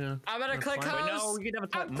ground. Yeah. I'm gonna click fine. But no, hose. we could have a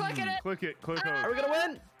tile. I'm clicking it. Click it. Click Are host. we gonna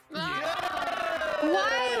win?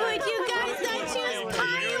 Why would you guys not choose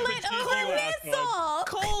pilot over missile?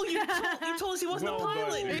 Cole, you told us he wasn't Well a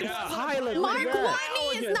pilot. done. Yeah. Pilot. Mark look at that.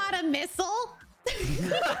 Watney is not a missile.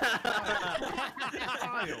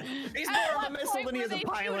 He's more of a missile than he is a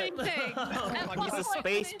pilot. He's a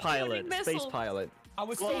space pilot. Space pilot. I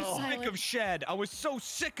was so sick of Shed. I was so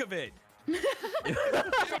sick of it.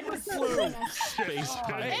 Space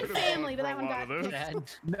pilot. And family, but that one got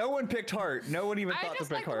No one picked heart. No one even I thought to just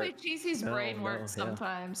pick like the way heart. JC's brain no, works yeah.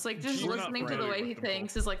 sometimes. Like just We're not listening to the way friendly he with them.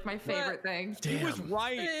 thinks is like my favorite thing. He was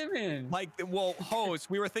right. Damn. Like, well, hose.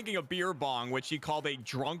 We were thinking a beer bong, which he called a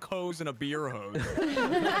drunk hose and a beer hose.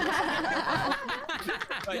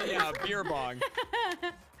 But yeah, beer bong.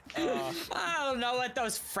 I don't know what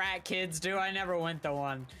those frat kids do. I never went to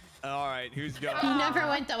one. All right, who's going? You never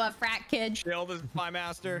went to a frat kid. Chill, the spy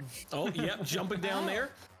master. Oh, yep, jumping down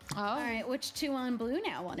there. All right, which two on blue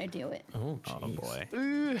now want to do it? Oh, boy.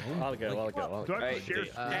 I'll go. Do I have to share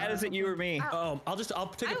screen? Dad, is it you or me? I'll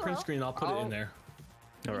take a print screen and I'll put it in there.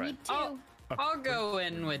 All right. Need two. I'll go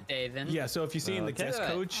in with Davin. Yeah, so if you see in the guest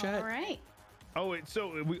code chat. All right. Oh wait,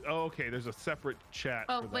 so okay. There's a separate chat.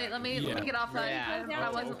 Oh for wait, that. let me get off that. Yeah.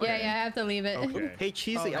 That wasn't Yeah, I have to leave it. Okay. Hey,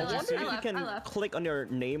 Cheesy, I I wonder if you left. can click on your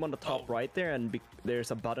name on the top right there, and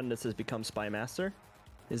there's a button that says Become Spy Master.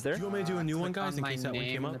 Is there? Do you want me to do a new one, Click guys, on in my case that one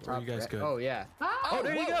name came in up? the Or you top guys right. good? Oh yeah. Oh,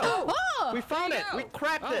 there you go. Oh, We found it. We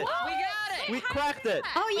cracked it. We got it. We cracked it.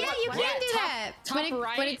 oh yeah, you can do that. Top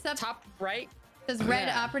right. When it's up, Top right. says red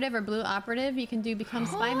operative or blue operative, you can do Become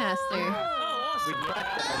Spy Master. We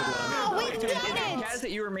cracked it. Oh, we did Cat, it! is it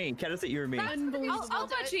you or me? Cat, is it you or me? Unbelievable. I'll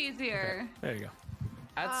much easier. There you go.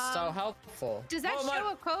 That's so helpful. Does that show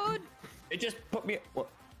a code? It just put me. What?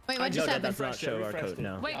 Wait, what No, just that happened? does not show our code.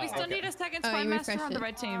 No. Wait, we still need a second Oh, spy you master refreshed on the it.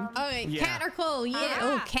 red team. Oh, wait, Yeah. Cat or Cole? Yeah.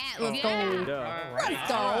 Oh, Cat, let's go. Yeah.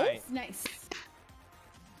 Let's go. Nice.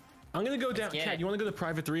 I'm gonna go down. get Cat, it. you want to go to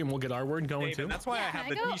private 3 and we'll get our word going David, too? that's why I have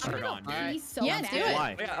the T-shirt on, dude. Alright. So Yeah, mad. do it.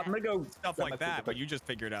 Why? Yeah, I'm gonna go. Stuff like that, but you just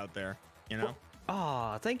figured out there, you know?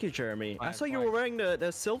 Oh, thank you, Jeremy. I Fine, saw you fine. were wearing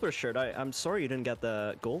the silver shirt. I'm sorry you didn't get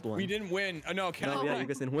the gold one. We didn't win. No, Cal. No, yeah, you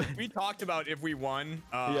guys didn't win. We talked about if we won.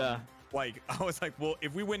 Yeah. Like, I was like, well,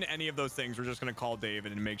 if we win any of those things, we're just going to call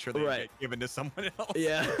David and make sure they Right. get given to someone else.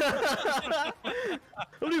 Yeah.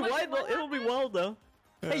 It'll be wild. It'll be wild though.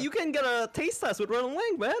 Hey, you can get a taste test with Red and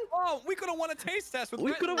Lang, man. Oh, we could have won a taste test with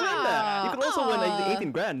We Red- could have won that. You could also win like, the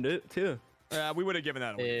 18 grand too. Yeah, we would have given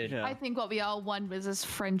that away. Dude. Yeah. I think what we all won was this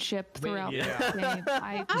friendship throughout yeah. the game.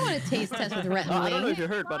 I want a taste test with Rhett and I don't know Link. if you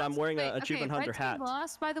heard, but I'm wearing Wait, a Achievement okay, Hunter red team hat.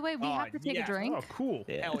 lost, by the way. We Oh, have to take yes. a drink. Oh, cool.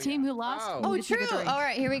 Yeah. The team who lost. Oh. we Oh, need to take true. a drink. All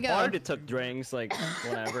right, here we I go. already took drinks, like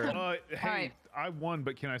whatever. Hey, right. I won,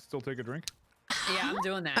 but can I still take a drink? Yeah, I'm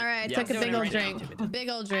doing that. All right, Yeah, took a I'm big doing old it right now. drink. Big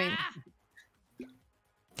old drink.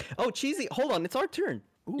 Oh, Cheesy, hold on, it's our turn.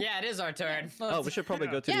 Yeah, it is our turn. Oh, we should probably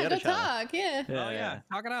go to Yeah, the go other channel. talk. Yeah. Oh, yeah.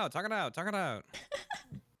 Talk it out. Talk it out. Talk it out.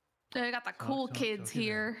 I got the cool kids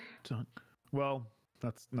here. Well,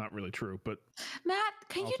 that's not really true, but Matt,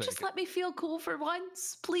 can I'll you take just it. let me feel cool for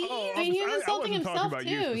once, please? Oh, I mean, he I was insulting wasn't talking himself about too.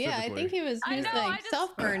 you Yeah, I think he was, I know, I like just-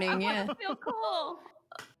 self-burning. I Yeah. want to feel cool.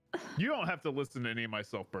 you don't have to listen to any of my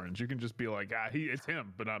self burns. You can just be like, it's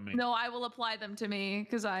him, but not me. No, I will apply them to me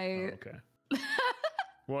because I. Oh, okay.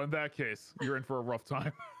 Well, in that case, you're in for a rough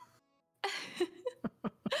time.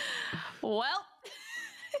 Well.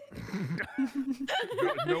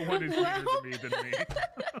 No one is meaner to me than me.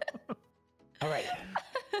 All right.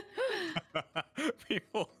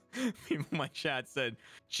 people in my chat said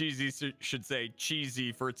Cheesy should say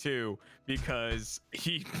cheesy for 2 because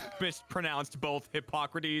he mispronounced both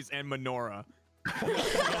Hippocrates and menorah.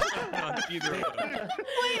 Either of them.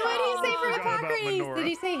 Wait, what did he say for forgot about Hippocrates? menorah. Did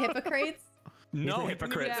he say hypocrites? No,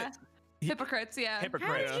 hypocrites. Yeah. Hypocrites, yeah. How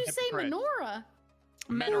Hypocrite. did you say Hypocrite. menorah?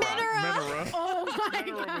 Menora. Oh my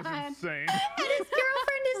Menora was god. insane. And his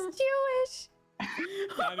girlfriend is Jewish.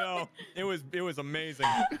 I know. It was amazing.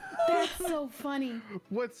 That's so funny.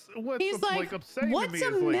 What's He's like, upsetting to what's me a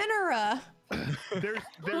is like menorah? there's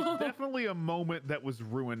definitely a moment that was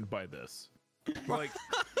ruined by this. Like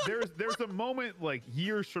there's a moment like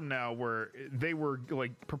years from now where they were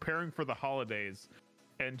like preparing for the holidays,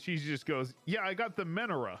 and she just goes, "Yeah, I got the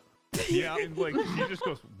menorah." Yeah. And like she just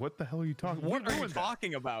goes, "What the hell are you talking? What We are you ruined that.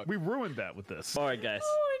 talking about? We ruined that with this." All right, guys.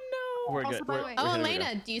 Oh We're Also, good. by the We're, way- we're Oh, here, we're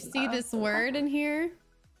Elena, good. do you see this word in here?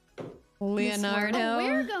 Oh, Leonardo.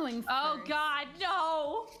 we're going Oh first. God,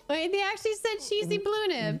 no! Wait, they actually said cheesy blue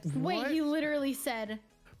nibs. Wait, What? he literally said.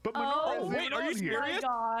 But Oh, Menora's wait, in are you on here. serious?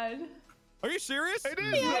 God! Are you serious? It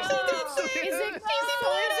is. He actually did say Is it cheesy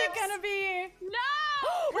blue? Is it gonna be? No!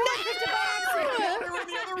 They were in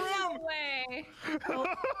the other room. No way!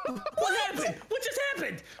 What happened? What just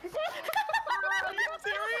happened? Are you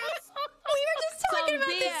serious? We were just talking Some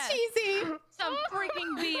about this BS. cheesy. Some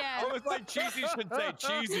freaking I BS! was like, cheesy should say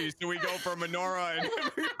cheesy, so we go for menorah and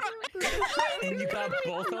And you got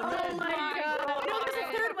both on that? Oh my god. No, there's a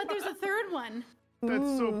third one. There's a third one.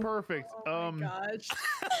 That's so perfect. no,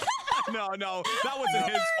 that wasn't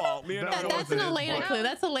his fault. Leonardo That's wasn't an his Elena fault. clue.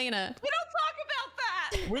 That's Elena. We don't talk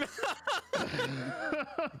about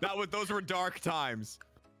that! Those were dark times.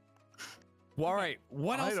 Well, all right,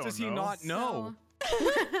 what I else don't does he know. not know?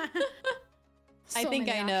 I So think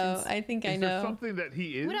many I know. options. I think I Is there know. something that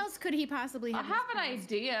he is? What else could he possibly I have? have an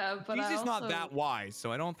idea, but He's I just not also- that wise,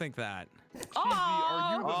 so I don't think that. Oh!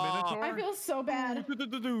 Are you the Oh. Minotaur? I feel so bad.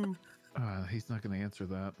 He's not going to answer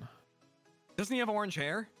that. Doesn't he have orange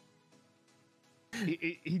hair?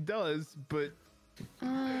 He does, but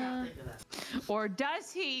Or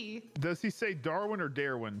does he? Does he say Darwin or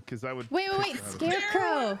Darwin? Because I would. Wait.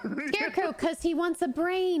 Scarecrow. Scarecrow, because he wants a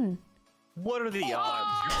brain. What are the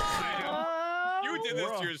odds? You did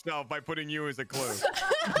this to yourself by putting you as a clue.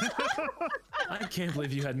 I can't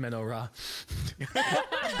believe you had Menorah.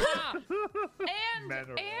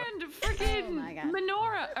 and freaking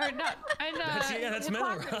menorah or not? And that's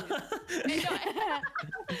Menorah. No,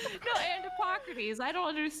 and Hippocrates. I don't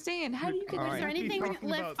understand. How do you get? Is there anything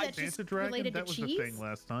left that's Santa just Dragon? related That to was cheese? the thing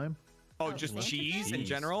last time. Oh, just cheese in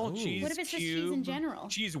general? Ooh. Cheese What if it's just cube, cheese in general?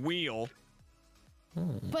 cheese wheel.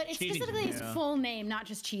 But it's Cheesy. specifically his full name, not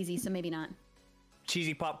just cheesy, so maybe not.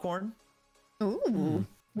 Cheesy popcorn. Ooh.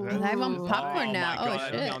 I want popcorn Oh now. my God, Oh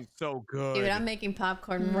that shit. sounds so good. Dude, I'm making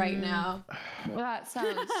popcorn right now. That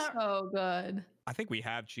sounds so good. I think we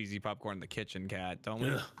have cheesy popcorn in the kitchen, Cat, don't we?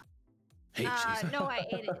 Ugh. Hate cheese. No, I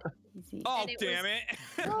ate it. Oh, And it damn was-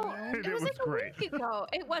 it. Well, It it was was like great. a week ago.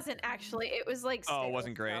 It wasn't actually. It was like. Oh, it stale,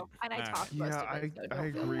 wasn't great. so- and I Alright. talked most Yeah, of it. so I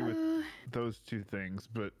don't feel agree bad. with those two things,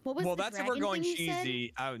 but What was Well, the that's if we're dragon going thing you said?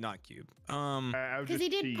 cheesy. Oh, not cube. Because he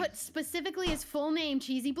did put specifically his full name,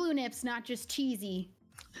 Cheesy Blue Nips, not just Cheesy.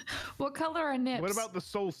 What color are nips? What about the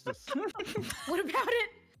solstice? What about it?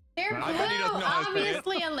 They're I blue. bet he doesn't know how to say it.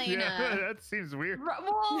 Obviously, Elaina. Yeah, that seems weird.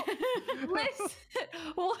 Well, listen.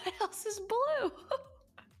 What else is blue?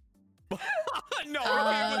 No, we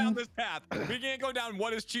can't go down this path. We can't go down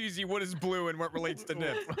what is cheesy, what is blue, and what relates to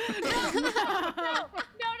nip. No.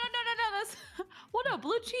 That's no.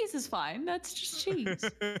 Blue cheese is fine. That's just cheese.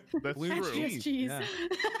 That's Blue true. cheese. Just cheese. yeah.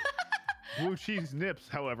 Blue cheese nips,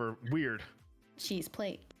 however, weird. Cheese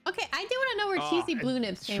plate. Okay, I do want to know where Cheesy Blue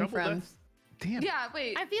Nips came Shubble, from. that's- Damn. Yeah.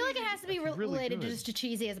 Wait. I feel like it has to be That's really related good. just to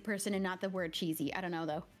Cheesy as a person and not the word cheesy. I don't know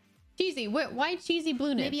though. Cheesy. Why Cheesy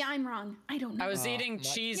Blue Nips? Maybe I'm wrong. I don't know. I was eating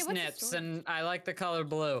cheese Yeah, what's the nips, story? and I like the color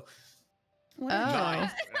blue. What Oh.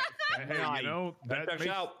 are Hey, you know, that Check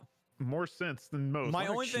makes out. more sense than most. My What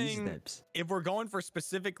are only cheese thing, nips? if we're going for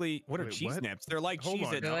specifically, what are Wait, cheese what? nips? They're like Hold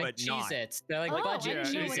on Cheez-Its, They're now. like but not. Cheez-Its. They're like Oh, I budget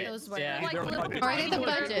didn't know what Cheez-Its. those were. Yeah. Like They're little budget. Are they the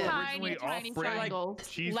budget? tiny Originally triangles. off-brand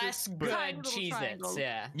Cheez-Its, Less but- good Tiny little Cheez-Its. triangles.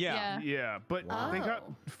 Yeah. Yeah. Yeah, but they got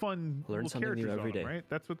fun Learn little something new characters every on them, day. right?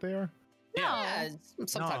 That's what they are. Yeah.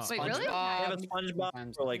 Sometimes Wait, really? Yeah, but SpongeBob.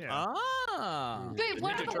 SpongeBob or like Yeah. Ah. Wait,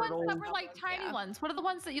 what are Ninja the ones that Turtles. were like tiny Yeah. ones? What are the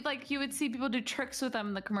ones that you would see people do tricks with them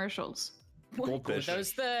in the commercials? goldfish.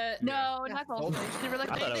 Those the No, not goldfish. They were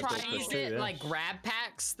like I thought it was little goldfish Cheez too, triangles. It yeah. like grab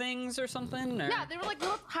packs things or something? Or? Yeah, they were like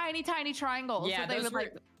little tiny triangles. Yeah, that they those would were-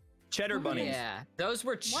 like. Cheddar bunnies. Yeah, those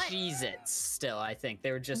were Cheez-Its still, I think.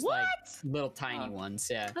 They were just like little tiny ones,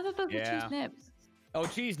 yeah. I thought those were Yeah. cheese nips. Oh,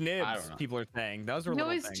 cheese I don't nibs, know. people are saying. Those were You little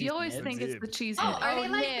always, things. you always Nibs. think it's the cheese Oh, nib. are they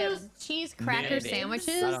like nib. those cheese cracker Nibs.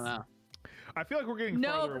 sandwiches? I don't know. I feel like we're getting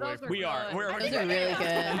No, farther but away those from are We are. good. We're Those are really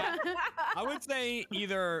good. I would say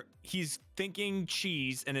either he's thinking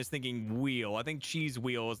cheese and is thinking wheel. I think cheese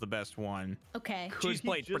wheel is the best one. Okay. Cheese he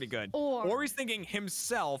plate's pretty just- good. Or- he's thinking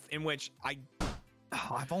himself, in which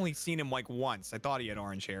I've only seen him like once. I thought he had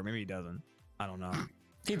orange hair. Maybe he doesn't. I don't know.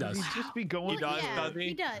 He does. Could he just be going? does, yeah, does he?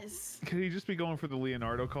 He does. Could he just be going for the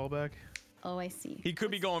Leonardo callback? Oh, I see. He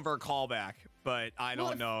could be going for a callback, but I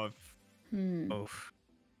don't know if. Hmm. Oof.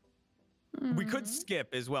 We could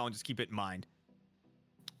skip as well and just keep it in mind.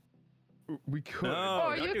 We could. No,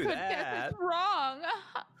 Or don't you do could that. get it wrong.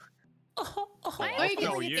 I Or you feel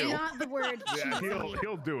can like you. it's not the word Yeah, cheesy.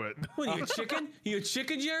 he'll do it. What are you, a chicken? You a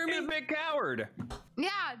chicken, He's a Jeremy? big coward. Yeah,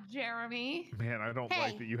 Jeremy. Man, I don't Hey.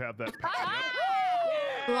 like that you have that.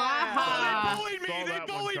 Wow. They bullied me. Saw They that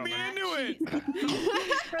one bullied me coming. into it.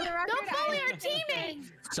 For the record, Don't bully our teammates.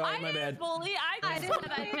 Sorry, I my didn't bad. bully. I just said I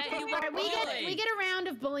bet you All right, were we get a round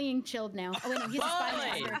of bullying Chilled now. Oh wait, no, he's a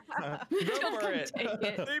spy master. Go for it. Take it.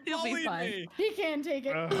 They He'll be bullied fine. me. He can take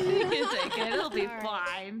it. He can take it. It'll be All right.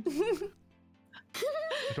 fine.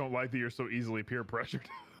 I don't like that you're so easily peer pressured.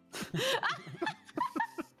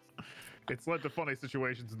 It's led to funny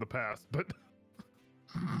situations in the past, but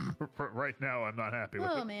right now I'm not happy with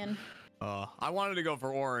Oh it. man, I wanted to go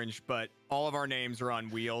for orange, but all of our names are on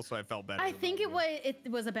wheel, so I felt better. I think it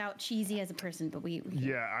was about cheesy as a person, but we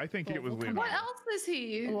Yeah, I think it was We'll come Leonardo. What else is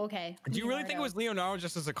he? Oh, okay. Do you really think it was Leonardo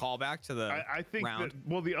just as a callback to the I think round? that,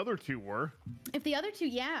 well, the other two were. If the other two,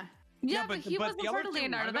 yeah. Yeah, Yeah, but but- he but wasn't the part other of two-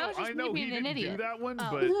 Leonardo. That was I just know me he being an didn't idiot. do that one, Oh.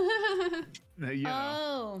 but you know,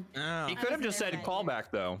 Oh. Oh. He could have was just said right. callback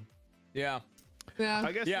though. Yeah. Yeah.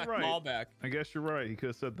 I guess Yeah, you're right. callback. I guess you're right. He could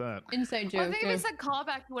have said that. Inside Well, I joke. think if yeah. he said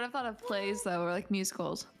callback, you would have thought of plays though, or like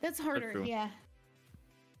musicals. That's harder. true. Yeah.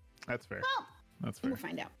 That's fair. Well, That's fair. we'll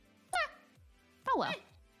find out. Oh well.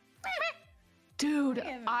 Dude,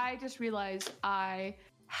 Yeah. I just realized I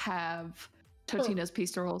have Totino's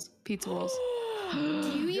pizza rolls. Do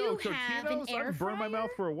you Yo, have an Totino's, air I've burned my fryer? mouth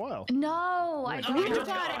for a while. No, I You don't.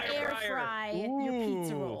 gotta air fry your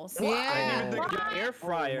pizza rolls. Yeah. The air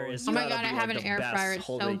fryer is. Oh my gotta God, be, I have like, an the air best fryer. It's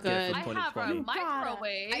so holiday gift good. of I have a 2020.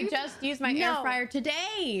 microwave. I just used my air No. fryer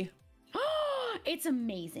today. It's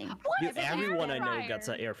amazing. Dude, everyone I know gets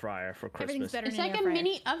an air fryer for Everything's Christmas. better It's than an like air a fryer.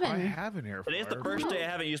 mini I oven. have an air fryer. Today's the first day I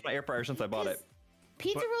haven't used my air fryer since I bought it.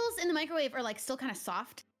 Pizza But- rolls in the microwave are like still kind of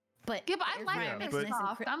soft, but Yeah, but I air like fryer it makes but- it nice and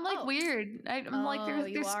soft. cri- I'm like Oh. weird. I'm like they're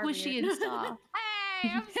you are squishy weird. and soft. Hey,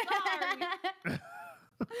 I'm sorry.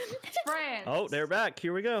 France. Oh, they're back.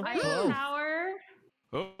 Here we go. Eiffel Tower.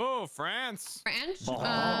 Oh, France. French.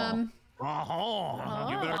 Oh.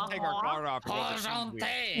 You better take our card off.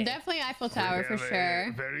 Definitely Eiffel We Tower for have a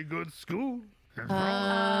sure. Very good school.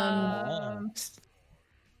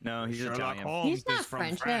 No, he's Sherlock Italian. Holmes He's not is from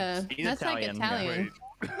French. France. He's That's Italian. like Italian.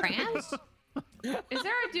 France? Is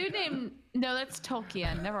there a dude named? No, that's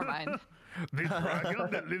Tolkien. Never mind. The dragon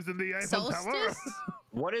that lives in the Eiffel Tower. Solstice?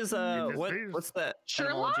 What is Yes, what? please. What's that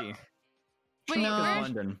Sherlock? analogy? Wait, No. where's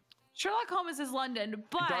London. Sherlock Holmes is London,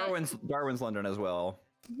 but Darwin's London as well.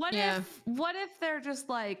 what Yeah. if they're just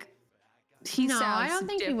like he No, I sounds don't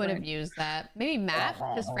think he would have different. used that. Maybe map,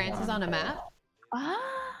 because France is on a map. Ah,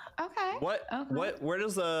 okay. What? Okay. What? Where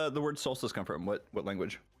does the word solstice come from? What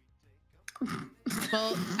language?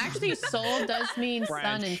 Well, actually, soul does mean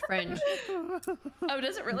sun in French, Oh,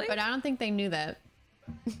 does it really? but I don't think they knew that.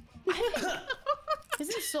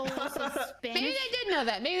 Isn't soul also Spanish? Maybe they did know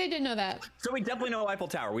that. Maybe they did know that. So we definitely know Eiffel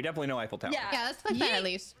Tower. We definitely know Eiffel Tower. Yeah. Yeah, let's click that at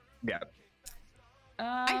least. Yeah.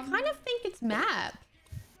 I kind of think it's map.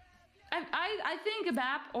 I think a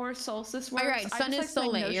map or solstice works. All right, I sun just is like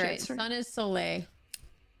soleil. no You're right. shits for- Sun is soleil.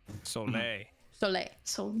 Soleil. Soleil.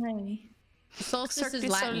 Soleil. Solstice Cirque is du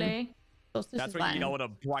Latin. Soleil. Solstice That's is what you Latin. yell at a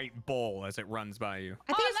bright bull as it runs by you.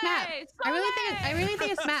 I think it's map. Soleil, I really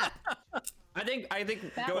think it's map. I think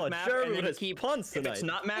go Oh, with map, Jeremy and then with his puns if tonight. it's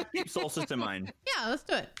not map, keep solstice in mind. Yeah, let's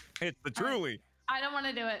do it. It's the truly. I don't want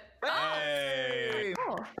to do it. Hey.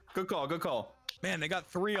 Oh. Good call. Good call. Man, they got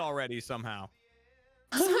 3 already somehow.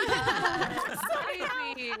 That's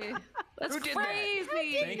crazy. That's Who did that?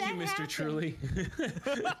 crazy. Thank you, Mr. Truly.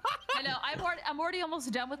 I know. I'm already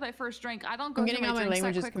almost done with my first drink. I don't go I'm through getting my all my drinks that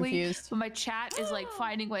languages quickly, confused. but my chat is like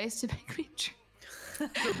finding ways to make me drink.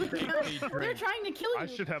 They're trying to kill you. I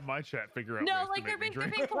should have my chat figure out. No, ways like to they're make being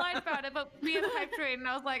me drink. polite about it, but me and the pipe train, and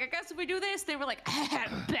I was like, I guess if we do this, they were like,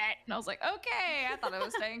 bet, and I was like, okay. I thought I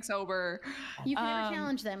was staying sober. You can never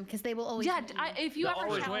challenge them because they will always. Yeah, win. if you They'll ever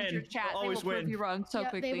always challenge win. your chat, They'll they will always prove win. you wrong so Yep,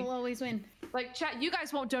 quickly. they will always win. Like chat, you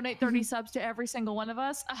guys won't donate 30 subs to every single one of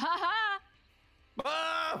us. Ah!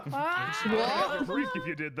 I'd have a freak if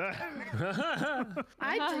you did that.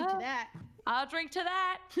 I'd drink to that. I'll drink to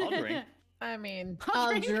that. I'll drink. I mean,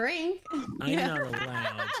 I'll drink. I'm not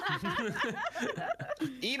allowed.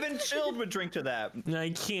 Even chilled would drink to that. I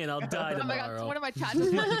can't. I'll die Oh my god, tomorrow. one of my chats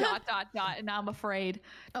is like dot, and now I'm afraid.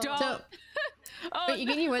 Don't. So, Oh, wait, you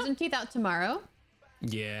getting your wisdom teeth out tomorrow?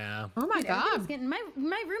 Yeah. Oh my Everything's god. getting-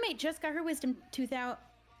 my roommate just got her wisdom tooth out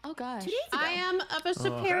oh gosh. 2 days ago. I am of a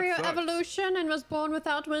superior sucks. evolution and was born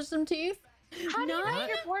without wisdom teeth. How do you know if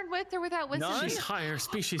you're born with or without wisdom? None? She's higher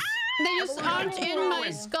species. They just aren't in my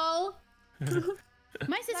skull.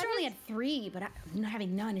 My sister only had 3, but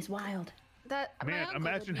having none is wild. that my Man, uncle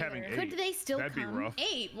imagine would having neither. 8. Could they still That'd be come? rough.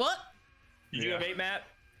 8. What? Did you have 8, Matt?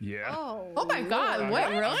 Yeah. Oh my god. I Wait,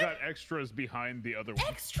 got- I really? got extras behind the other one.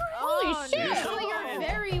 Extra. Holy Oh, shit. So you're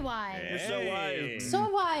very wise. You're so wise. So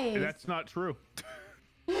wise. That's not true.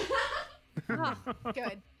 Oh,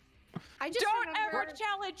 good. I just Don't remember, ever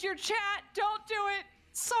challenge your chat. Don't do it.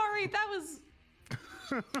 Sorry, that was.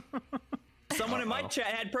 Someone in my chat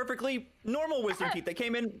had perfectly normal wisdom teeth that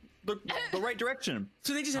came in the right direction.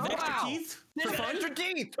 So they just have extra wow. teeth For extra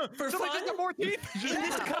teeth. for Somebody fun just got more teeth. in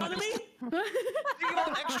this economy? Think of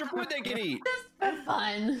all the extra food they can eat. For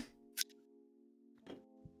fun.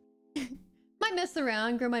 Might mess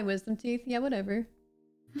around, grow my wisdom teeth. Yeah, whatever.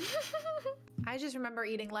 I just remember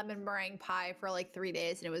eating lemon meringue pie for like 3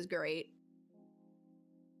 days and it was great.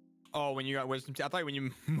 Oh, when you got wisdom teeth. I thought when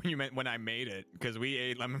you meant when I made it, because we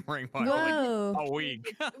ate lemon meringue pie Whoa. for like a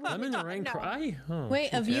week. Lemon meringue No. pie? Huh. Wait,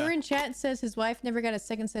 a viewer Yeah. in chat says his wife never got a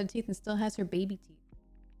second set of teeth and still has her baby teeth.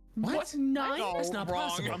 What? None? That's not wrong.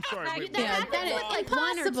 possible. I'm sorry. Wait, Yeah, That that is happens with like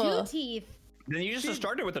 1 or impossible. 2 teeth. Then you just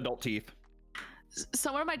started with adult teeth.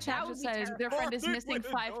 Someone in my chat would just be says terrible. their friend is Or missing with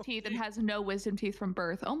 5 adult teeth and has no wisdom teeth from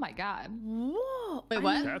birth. Oh my god. Whoa. Wait,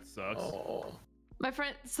 what? that sucks. My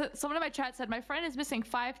friend, someone in my chat said my friend is missing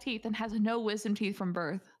 5 teeth and has no wisdom teeth from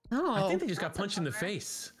birth. Oh. I think they just got punched in the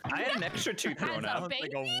face. I had an extra tooth growing Sounds up,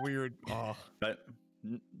 like a weird. Oh. but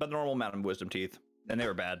the normal amount of wisdom teeth, and they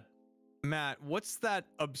were bad. Matt, what's that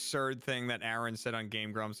absurd thing that Aaron said on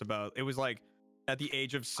Game Grumps about? It was like, at the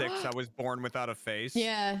age of 6, I was born without a face.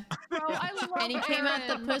 Yeah. Bro, I love And he came out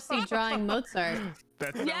the pussy drawing Mozart.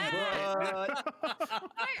 That's I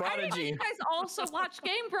didn't know you guys also watch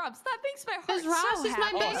Game Grumps. That makes my heart Because Ross so is my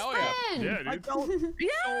happy. best friend. Yeah, I dude. felt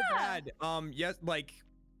so bad. Yes, like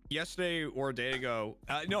yesterday or a day ago.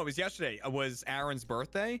 No, it was yesterday. It was Aaron's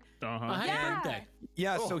birthday. Happy birthday.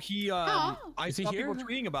 Yeah, so he I saw people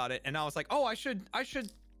tweeting about it, and I was like, oh, I should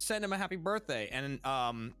send him a happy birthday. And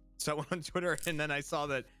so I went on Twitter, and then I saw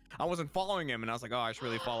that I wasn't following him, and I was like, oh, I should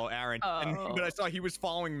really follow Aaron. But I saw he was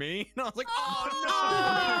following me, and I was like, oh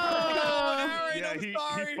no! Yeah,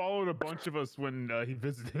 Aaron, he followed a bunch of us when he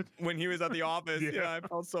visited. When he was at the office. Yeah, I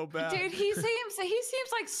felt so bad. Dude, he seems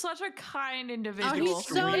like such a kind individual. Oh, he's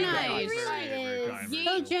so nice. He really is.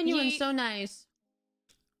 So genuine, so nice.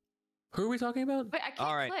 Who are we talking about? Wait, I can't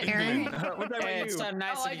All right, click. Aaron. Hey, it's so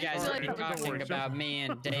nice Oh, of I you guys just to feel be like talking about me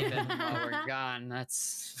and David while we're gone.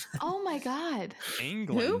 That's Oh my god.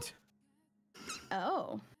 England.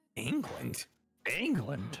 Oh. England.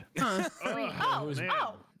 Huh.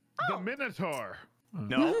 The Minotaur.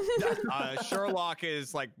 No, Sherlock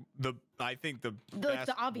is like I think the best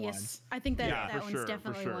The obvious. I think that Yeah, that for one's sure, for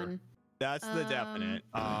definitely sure. one. That's the definite.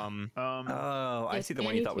 Oh, I Yes, see the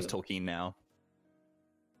one you me thought was too. Tolkien now.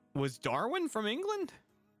 Was Darwin from England?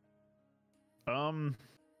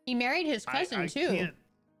 He married his cousin, too.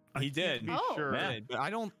 He did. Be Oh. sure. Yeah, but I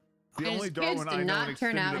don't. The And only his kids Darwin did I know not an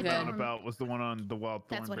turn out extended amount good. about was the one on the wild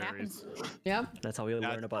That's what thornberries. happens. Yep. That's how we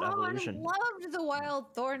learn about Oh, evolution. I loved the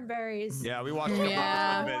wild thornberries. Yeah, we watched a couple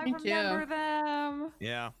Yeah. episodes of I it. Me too. remember them.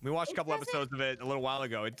 Yeah, we watched a couple episodes of it a little while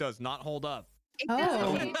ago. It does not hold up. It Oh.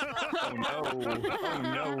 doesn't- Oh no! Oh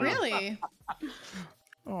no! Really?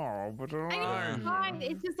 Oh, but I mean, it's fine.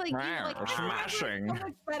 It's just like, Smashing. so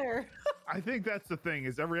much better. I think that's the thing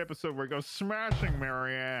is every episode where it goes smashing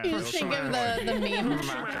Marianne. You just think of the meme.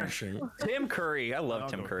 Smashing. Tim Curry. I love I'll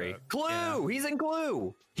Tim go with Curry. that. Clue. He's in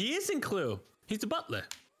Clue. He is in Clue. He's the butler.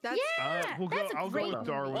 That's, I'll go with Darwin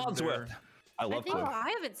there. Wadsworth. I love oh, Clue.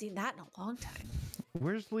 I haven't seen that in a long time.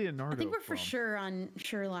 Where's Leonardo I think we're for from? sure on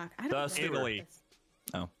Sherlock. I The don't know. Italy.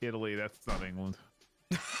 Italy. That's not England.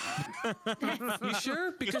 You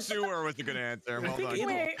sure? Because Sewer was a good answer. Well done.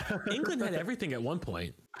 England had everything at one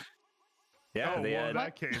point. Yeah, Oh, they well, had, in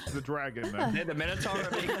that case, the dragon they then. had the Minotaur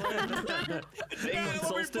of England. England We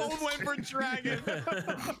solstice. both went for dragon.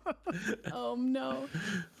 Oh no.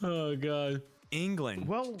 Oh god. England.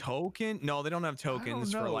 Well- token? No, they don't have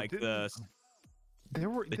tokens for know, like didn't- There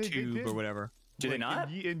were the they tube did, or whatever. Do they like,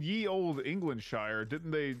 not? in ye old Englandshire?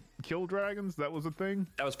 Didn't they kill dragons? That was a thing.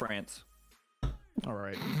 That was France. All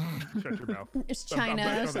right, shut your mouth. It's China.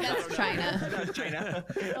 That's China. China.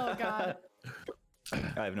 Oh god.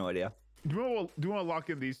 I have no idea. Do you want to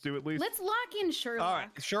lock in these two at least? Let's lock in Sherlock. All right,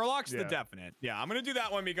 Sherlock's the Yeah. definite. Yeah, I'm gonna do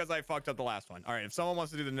that one because I fucked up the last one. All right, if someone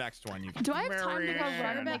wants to do the next one, you can. Do I have time to go run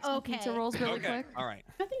Marianne. and make some Okay. pizza rolls really Okay. quick? All right.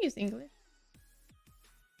 I think he's English.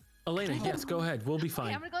 Elena, yes, go ahead. We'll be Okay,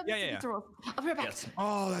 fine. I'm gonna go make Yeah, some yeah, pizza rolls. I'll be right back. Yes.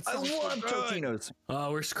 Oh, that's I love Totino's.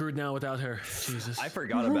 Oh, we're screwed now without her. Jesus. I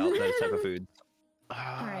forgot about those type of food. All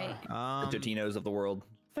right. The Totino's of the world.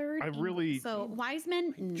 Third. I England. really- So wise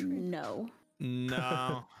men, no.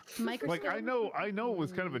 No. Like I know it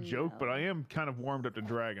was kind of a joke, but I am kind of warmed up to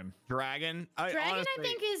dragon. Dragon. Dragon, Honestly, I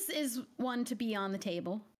think is one to be on the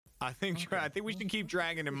table. I think we should keep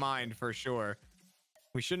dragon in mind for sure.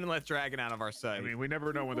 We shouldn't let dragon out of our sight. I mean, we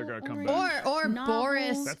never know when they're gonna come back. Or Novel.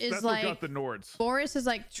 Boris That's is what like got the Nords. Boris is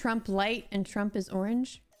like Trump light and Trump is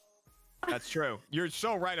orange. That's true. You're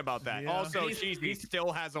so right about that. Yeah. Also, Cheesy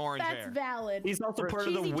still has orange That's hair. valid. He's also part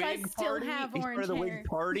of the Cheesy does Whig still party. have He's part orange of the hair. Whig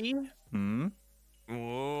party. Hmm.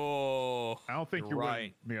 Whoa. I don't think You're you're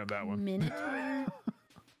right. with me on that one. Minotaur.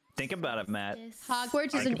 Think about it, Matt.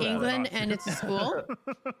 Hogwarts is Think in about it. England and it's a school.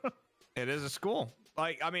 It is a school.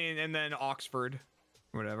 Like, I mean, and then Oxford,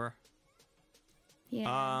 whatever.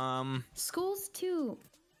 Yeah. Schools too.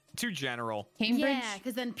 Too general. Cambridge. Yeah,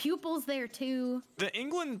 because then pupils there too.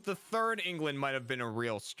 The third England might have been a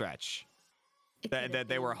real stretch that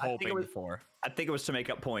they were hoping for. I think it was to make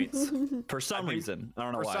up points for some reason. I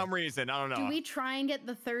don't know For why. some reason, I don't know. Do we try and get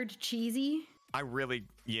the third cheesy? I really,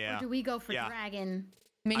 yeah. Or do we go for Yeah. dragon?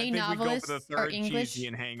 I Many think we go for novelists the are third English. cheesy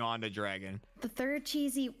and hang on to dragon. The third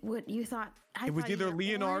cheesy, what you thought? It was either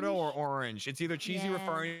Leonardo orange. or orange. It's either cheesy Yeah.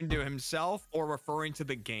 referring to himself or referring to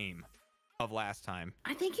the game of last time.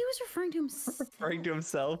 I think he was referring to himself. Referring to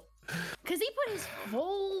himself. Because he put his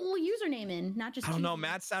full username in, not just I don't know. cheesy.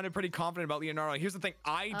 Matt sounded pretty confident about Leonardo. Here's the thing.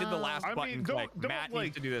 I did the last I mean, button don't- click. don't, Matt like-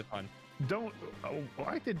 needs to do this one. Don't. Oh, well,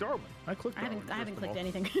 I did Darwin. I clicked. I haven't Darwin, clicked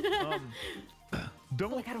first of anything. all.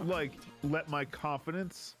 don't like let my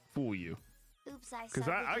confidence fool you. Oops, I Because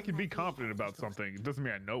I can be confident about something. It doesn't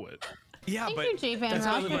mean I know it. Yeah, thank but you, J Van that's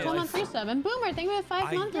Ross, how I for live my 12 life. month resub. Boomer, thank you for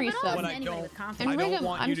 5 month resub. But I don't Rhythm,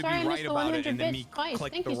 want I'm you to sorry I be missed right the about it 100 and then bits me twice.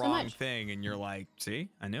 click Thank the you so wrong much. thing and you're like, see,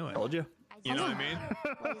 I knew it. Told you. You know what I mean?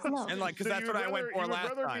 And like, because So that's you what would I went rather- for you would last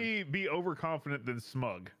rather time. be overconfident than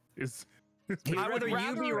smug. I would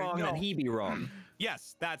rather you be wrong than he be wrong.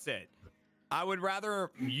 Yes, that's it. I would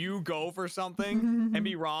rather you go for something and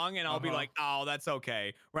be wrong, and I'll be like, oh, that's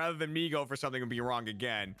okay, rather than me go for something and be wrong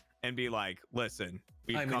again and be like, listen,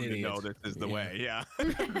 we've I'm an come to idiot. know this is the way. Yeah.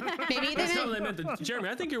 Maybe That's they not what I meant, meant. Jeremy,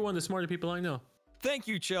 I think you're one of the smarter people I know. Thank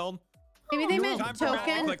you, Chilled. maybe they meant Time for me to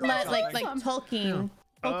token, click like on something. Tolkien.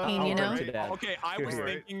 Tolkien, you know? Okay, I was Right.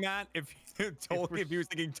 thinking that if he was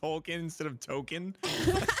thinking Tolkien instead of token.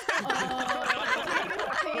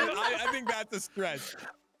 I think that's a stretch.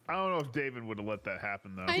 I don't know if David would have let that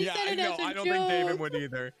happen though. Yeah, I know. I don't think David would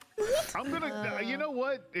either. I'm gonna. You know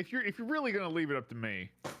what? If you're really gonna leave it up to me,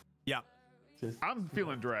 yeah, I'm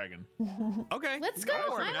feeling dragon. Okay, Let's go.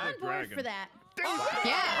 I I'm on board dragon. for that. Yeah,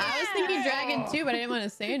 I was thinking dragon too, but I didn't want to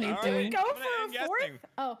say anything. right. Go I'm for gonna a end fourth? guessing.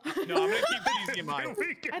 Oh. No, I'm gonna keep cheesy in mind.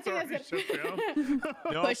 I think that's shut down.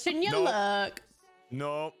 Nope, Pushing your nope, luck.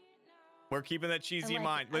 Nope. We're keeping that cheesy in like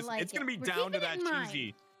mind. it, I Listen, like it's gonna it. be We're down to keeping that it in mind.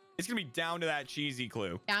 cheesy. It's gonna be down to that cheesy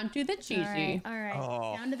clue. Down to the cheesy. All right.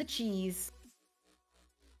 Oh. Down to the cheese.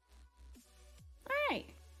 All right.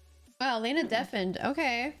 Well, Elaina deafened.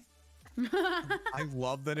 Okay. I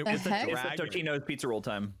love that it The was a heck? It's the dragon. Totino's pizza roll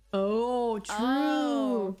time. Oh, true.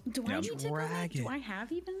 Oh. Do I Yeah. need to go? Dragon. Do I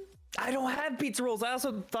have even? I don't have pizza rolls. I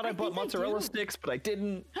also thought I bought think I mozzarella do. sticks, but I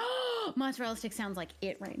didn't. Mozzarella stick sounds like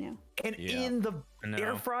it right now. And Yeah. in the I know.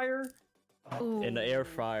 air fryer. Ooh. In the air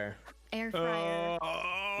fryer. Air fryer.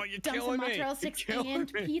 Oh, you're Dump some killing me. mozzarella You're sticks killing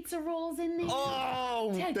and me. pizza rolls in there.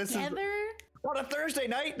 Oh, this is Together on a Thursday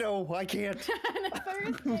night. No, I can't. on a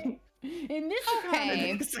Thursday. In this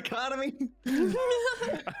Okay. This economy.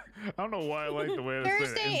 I don't know why I like the way I said it.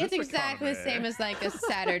 Thursday In is this exactly the economy. same as like a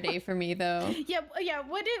Saturday for me, though. Yeah.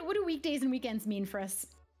 What do weekdays and weekends mean for us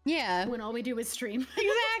Yeah. when all we do is stream?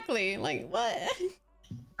 Exactly. Like what?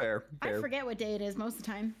 Fair. I forget what day it is most of the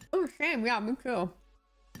time. Oh, shame. Yeah, me too.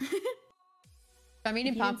 I'm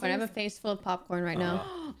eating Cancers. popcorn. I have a face full of popcorn right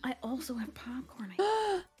now. I also have popcorn.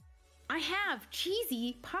 I have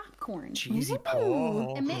cheesy popcorn. Cheesy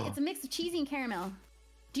Ooh. It's a mix of cheesy and caramel.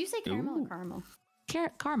 Do you say caramel or caramel?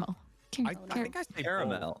 Caramel. I think I say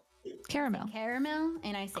Caramel. Caramel. Caramel,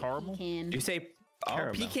 and I say Caramel? pecan. Do you say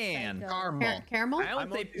Caramel. pecan? Caramel? I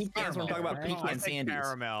only say pecans when I'm talking about I pecan say sandies.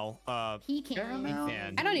 caramel. Pecan.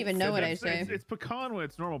 Pecan. I don't even know what I It's- say. It's pecan when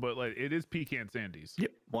it's normal, but like it is pecan sandies.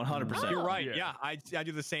 Yep, 100%. You're right. Yeah. Yeah, I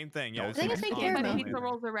do the same thing. Yeah, I think I say My caramel. pizza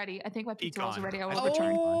rolls are ready. I think my pizza rolls are ready. I will Pecan.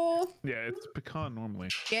 return. Oh, Yeah, it's pecan normally.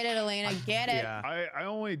 get it, Elena. Get it. Yeah. I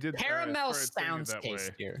only did Caramel started saying it sounds that way.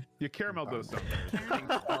 tastier. Yeah, caramel does sound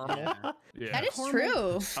better. Yeah. That is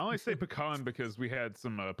true. I only say pecan because we had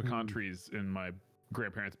some pecan trees in my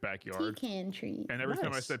grandparents' backyard. Pecan tree. And every time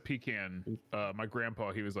I Nice. said pecan, my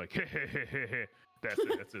grandpa, he was like, hey, hey, hey, hey, hey.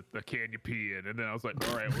 That's it. The can you pee in? And then I was like,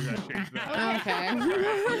 all right, we gotta change that.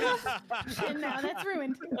 Okay. And now that's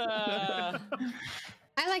ruined.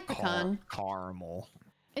 I like pecan. Caramel.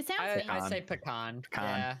 It sounds I fancy. say pecan. Pecan.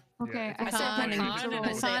 Yeah. Okay, Yeah, I said Pecan my and, pizza and I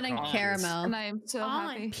rolls, say pecan and ants. caramel. and I am so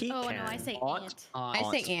happy. Oh, no, I say Aunt. ant. I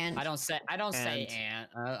say ant. I don't say Ant.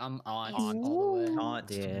 ant. I'm on Ant. all the way.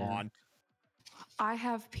 Aunt. Yeah. I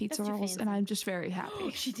have pizza That's too rolls, and fancy. I'm just very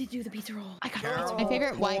happy. She did do the pizza roll. I got My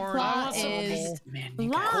favorite white claw is Man, You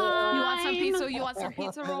want some pizza? You want some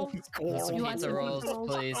pizza rolls? Some You want pizza some rolls, pizza rolls?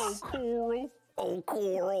 please. Coral. Oh,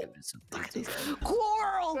 coral.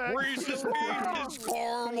 Coral. Reese's Pieces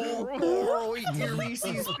caramel. Coral. Eat your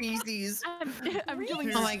Reese's Pieces. I'm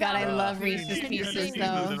doing. Oh my god, I love Reese's Reese's Pieces Pieces is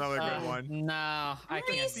though. another good one. No, I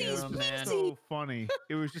can't do them, man. So funny.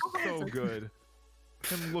 It was just so good.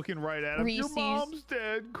 Him looking right at him. Reese's. Your mom's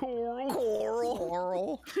dead, Coral.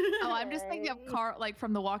 Coral. Oh, I'm just thinking of Carl, like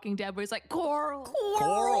from The Walking Dead, where he's like Coral.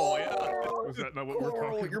 Coral, yeah. Was that not what we're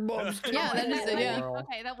Coral. talking Your mom's dead. Yeah, that is it. Yeah.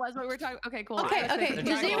 Okay, that was what we were talking. Okay, cool. Okay, I was okay. thinking-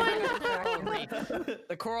 Does anyone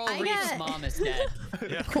The coral I reef's got- mom is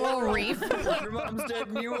dead. coral reef? Your mom's dead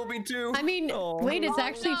and you will be too. I mean, wait, it's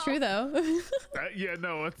actually true though. Yeah,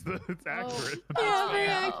 no, it's accurate. Yeah, very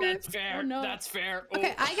accurate. That's fair. Oh, no. That's fair.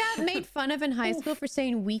 Okay, I got made fun of in high school for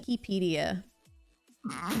saying Wikipedia.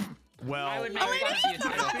 Well, I would make fun of you too.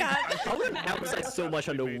 I would emphasize so much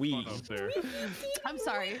on the Made we. fun of there. I'm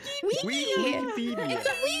sorry. Wiki. It's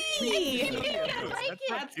a wiki.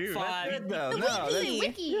 That's so cute. Fun. Good though. No, that's Wiki.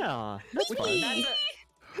 Wiki. Yeah, that's fine. Wiki.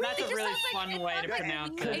 That's a really fun way to pronounce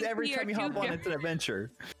it. Because every time you hop on, it's an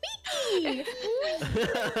adventure.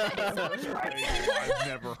 I've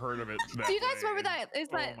never heard of it. Do you guys remember that? Is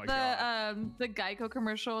that the Geico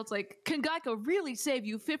commercial? It's like, can Geico really save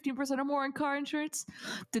you 15% or more in car insurance?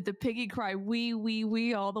 Did the piggy cry wee wee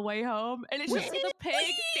wee all the way home? And it's just the pig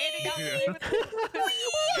standing up.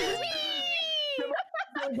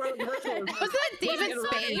 Was that David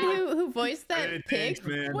Spade who voiced that pig?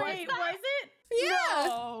 Wait, was it? Yeah.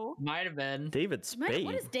 No. Might have been. David Spade.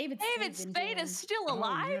 What is David Spade? David Spade is still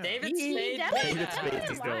alive. yeah. David Spade. David Spade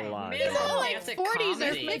is still alive. He's all like 40s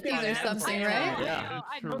or 50s or something, right? Yeah.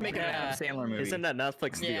 We'll make an Adam Sandler movie. Isn't that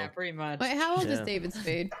Netflix deal? Yeah, pretty much. Wait, how old is Yeah. David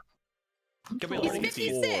Spade? He's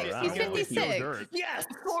 56. He's 56. Yes.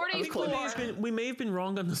 44. We may have been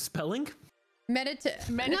wrong on the spelling. Mediterranean.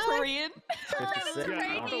 Mediterranean.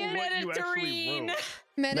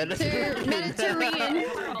 Mediterranean.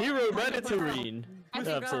 He wrote Mediterranean.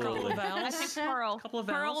 Absolutely. I think Pearl. Couple of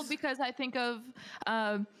Pearl vowels. because I think of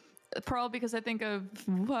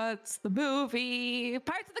what's the movie?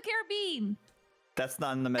 Pirates of the Caribbean. That's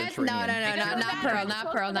not in the No, Mediterranean. not Pearl,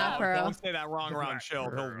 not Pearl, not Pearl. Don't say that wrong around Chill.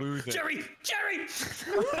 He'll lose it. Jerry!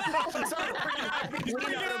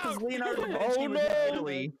 Leonardo da Vinci was in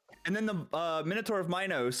Italy, and then the Minotaur of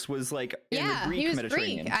Minos was like in the Greek he was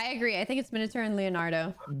Mediterranean. Greek. I agree. I think it's Minotaur and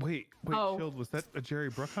Leonardo. Wait, Chilled, was that a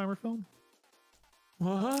Jerry Bruckheimer film?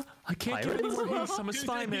 What? I can't get any more hints. I'm a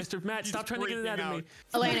spy master. Matt, stop trying to get it out of me.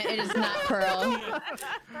 Elena, it is not Pearl.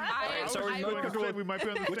 So we're most comfortable We might be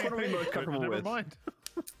on the Which same one are we page, most but comfortable never with? mind.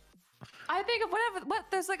 I think of what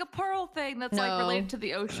there's like a pearl thing that's like No. related to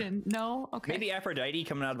the ocean. No? Okay. Maybe Aphrodite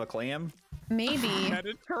coming out of a clam. Maybe.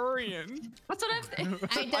 Mediterranean. That's what I'm saying.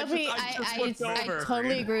 I definitely, I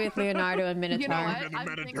totally agree with Leonardo and Minotaur. You know what? the I'm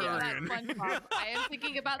thinking about SpongeBob. I am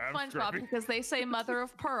thinking about SpongeBob because they say mother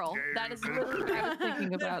of pearl. That is literally what I was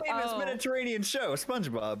thinking about. Famous Mediterranean show,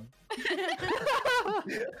 SpongeBob. Hey,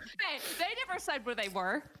 they never said where they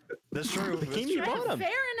were. That's true. Bikini Bottom. Fair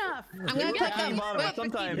enough. I'm gonna click them. Bottom, Wait,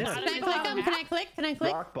 sometimes. Can I click them? Can I click? Can I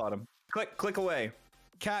click? Rock bottom. Click away.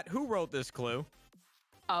 Kat, who wrote this clue?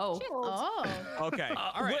 Oh. Oh. Okay.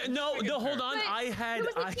 All right. No, hold on. But I had.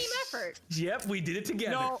 it was a team effort. Yep, we did it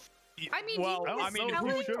together. No. I mean, Well, do you I mean, spell who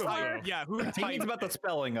it should've or- known? Yeah, who He means typed about the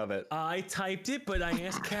spelling of it. I typed it, but I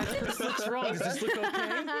asked Kat if this looks wrong. Does this look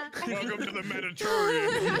okay? Welcome to the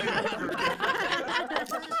Mediterranean.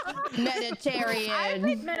 Mediterranean.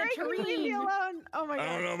 Leave me alone. Oh my I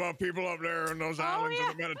don't god. know about people up there in those islands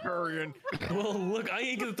of the Mediterranean. Well, look, I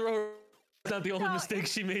ain't gonna throw her. That's not the only mistake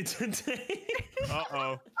she made today.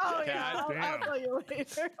 Uh-oh. Oh yeah. I'll Damn. tell you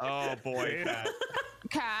later. Oh boy, Kat.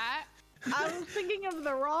 Cat. I was thinking of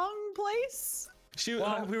the wrong place. We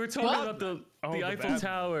were talking about the the Eiffel bad-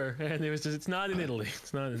 Tower, and it was just, it's not in Italy.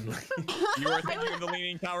 It's not in Italy. You were thinking of the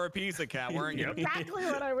Leaning Tower of Pisa, Kat, weren't you? Exactly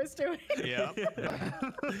what I was doing. Yeah.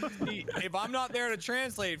 See, if I'm not there to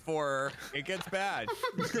translate for her, it gets bad.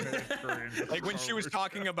 Like when she was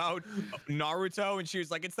talking about Naruto, and she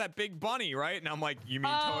was like, "It's that big bunny, right?" And I'm like, "You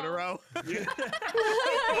mean Totoro?" You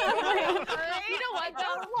know what?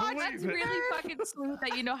 That's really fucking sweet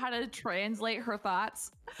that you know how to translate her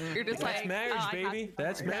thoughts. You're just That's like marriage, oh, I baby.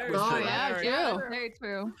 That's marriage. Oh, baby. yeah, true. That's very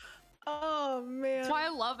true. Oh man. That's why I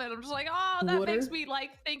love it. I'm just like, oh, that makes me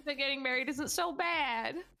like think that getting married isn't so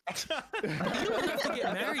bad. You don't have to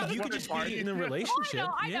get married. You could just be in a relationship.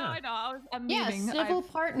 I know. I'm Yeah, moving. civil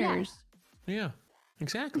partners. Yeah,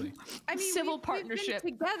 exactly. I mean, Civil we've partnership.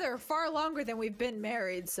 been together far longer than we've been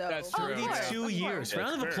married. So That's true. 32 years.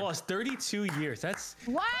 Round of fair. applause. 32 years. That's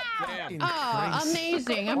Wow. fucking Oh, crazy.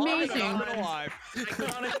 amazing, amazing. I'm alive.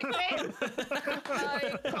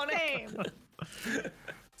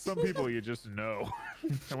 Some people you just know.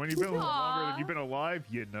 And when you've been longer than you've been alive,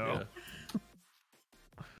 you know.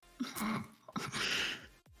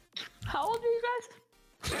 How old are you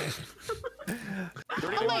guys?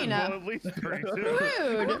 Elena. Well, at least 32.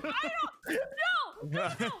 Rude.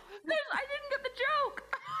 No, I didn't get the joke.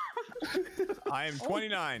 I am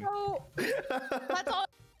 29. So, that's all.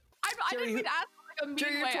 I didn't mean to ask like a mean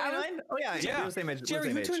Jerry, you're way. I was 29? Oh yeah, Yeah. we're the same age.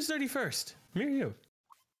 Jerry, who turns 31st? Me or you?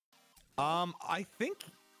 I think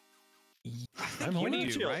I'm When do older. you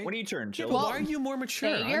chill? right? When do you turn? Chill. Well, Why are you more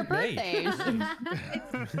mature? Say your I'm May. birthdays.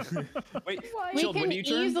 Wait, We Chill, can when do you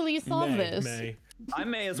turn? easily solve May, this. May.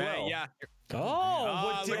 I'm May as well. May, yeah. Oh,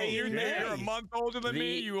 what look day at you in there. You're a May? month older than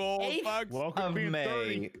me, The you old 8th fuck. Welcome to Of being May.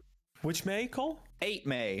 30. Which May, Cole? 8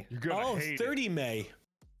 May. You're gonna Oh, hate 30 May.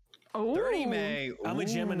 30 May. I'm a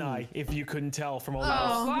Gemini, if you couldn't tell from all that.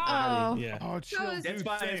 Oh. Yeah. Oh, chill. It's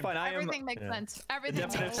fine. It's fine. Everything makes sense. Everything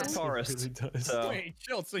makes Definite sense. Taurus. So. Wait,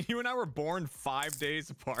 chill. So you and I were born 5 days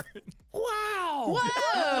apart. Wow!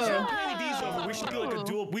 Whoa! These over. We should do like a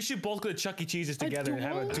duel. We should both go to Chuck E. Cheese's together and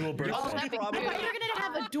have a dual birthday. You're gonna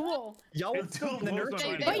have a duel. Y'all would still in the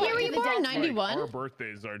nursery. What year were you born? 91? Our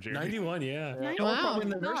birthdays are, Jamie. 91, yeah. Y'all were probably in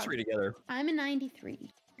the nursery together. I'm a 93.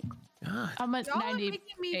 I'm at Y'all are making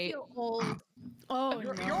me 98. feel old. Oh,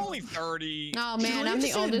 You're no. only 30. Oh man, I'm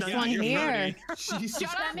the oldest one here.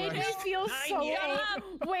 That made me feel so old.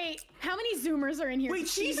 Wait, how many Zoomers are in here? Wait,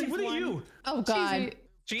 Cheesy, what are you? Oh god.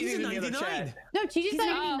 Cheesy's in the other 99. chat. No, Cheesy's like,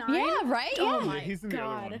 99? yeah, right? Oh Yeah. my he's in the other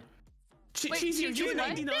one. god. Cheesy, are you a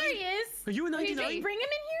 99? There he is. Are you a Did 99? you bring him in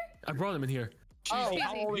here? I brought him in here. Oh,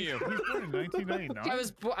 how old are you? He's born in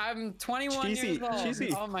 1999. I'm 21 Cheesy, years old.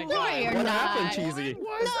 Cheesy. Oh my No, god. you're What not. happened, Cheesy?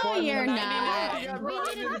 No, you're not.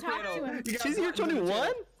 We didn't talk to him. Cheesy, you're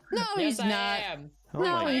 21? No, he's Yes, I not. am.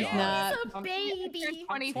 No, he's not. He's a baby.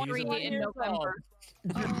 23 in November.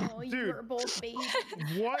 Oh, you Dude. were both babies.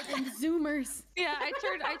 What? And Zoomers. Yeah, I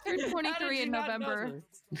turned 23 in November.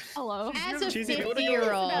 Hello. As a Cheesy, you wanna go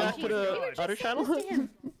 50-year-old. back to the other channel?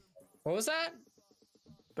 What was that?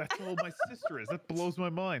 That's how old my sister is. That blows my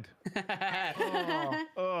mind.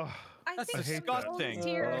 Oh, I That's think hate the that. oldest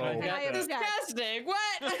here, Oh, and I have Disgusting. What?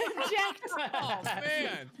 Oh,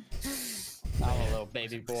 man. I'm a little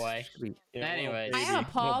baby boy. Anyway. I am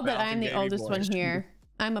appalled that I'm the oldest one here.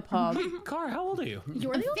 I'm appalled. Car, how old are you?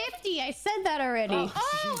 You're the 50. I said that already.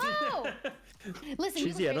 Oh! Listen,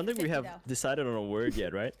 Cheesy, I don't think we have decided on a word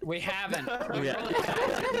yet, right? We haven't. Yeah.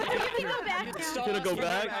 go back now. Stole Gonna us go from the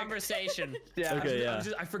back? Conversation. Yeah. Okay, yeah.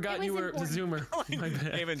 I forgot It you was were the Zoomer. My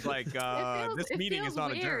bad. David's like, this it meeting feels is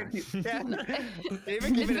not weird. adjourned.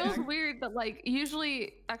 It feels weird that like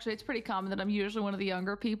usually, actually, it's pretty common that I'm usually one of the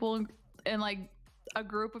younger people in like a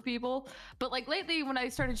group of people. But like lately, when I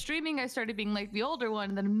started streaming, I started being like the older one,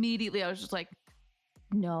 and then immediately I was just like,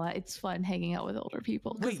 no, it's fun hanging out with older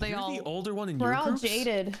people. Wait, they you're all the older one in We're your all groups?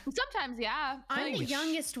 jaded. sometimes, yeah. I'm the Holy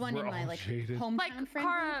youngest one in we're my all like jaded. hometown Like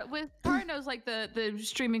friend Kara knows like the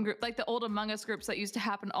streaming group, like the old Among Us groups that used to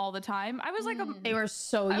happen all the time. I was like They were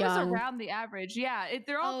so I was young. around the average. Yeah,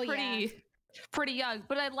 they're all Oh, pretty young.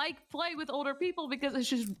 But I like play with older people because it's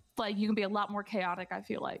just like you can be a lot more chaotic. I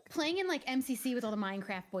feel like. Playing in like MCC with all the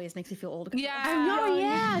Minecraft boys makes me feel old. 'cause Yeah. I know,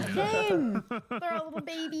 yeah, same. They're all little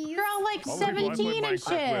babies. They're all like All the people I play 17 and Minecraft with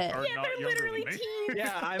shit. are Yeah, not they're younger literally than me. teens.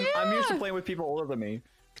 Yeah, I'm used to playing with people older than me.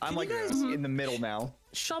 I'm like in the middle now.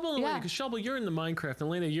 Shubble, Yeah. because Shubble, you're in the Minecraft, and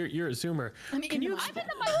Elena, you're a Zoomer. I'm in I'm in the the Minecraft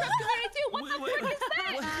community too. What the frick is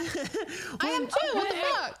that? I am too. What the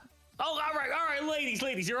fuck? Oh, all right,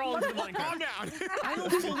 ladies, you're all into the Minecraft. Calm down. I don't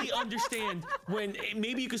fully understand when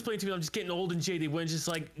maybe you can explain to me. I'm just getting old and jaded. When it's just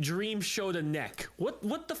like Dream showed a neck. What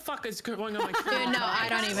the fuck is going on my screen? Dude, no, I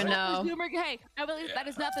don't even know. Zoomer, hey, I believe that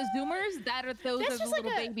is not the Zoomers. Those That's are the just like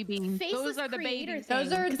little a baby beans. faceless Those are the creator babies. thing.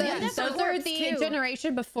 Those are Because that's the corpse, too.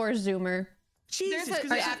 generation before Zoomer. Jesus, There's a-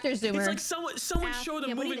 'cause Or it's after It's Zoomer. like someone showed a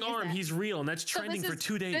yeah, what moving even is arm. that? He's real, and that's So trending for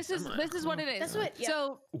 2 days. This is what it is. That's what- yeah.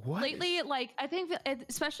 So What? lately, like I think,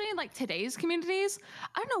 especially in like today's communities,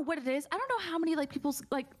 I don't know what it is. I don't know how many like people's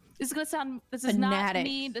like. This is gonna sound. This is not Fanatics.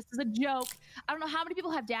 mean. This is a joke. I don't know how many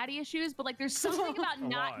people have daddy issues, but like there's something about A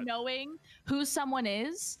not lot. knowing who someone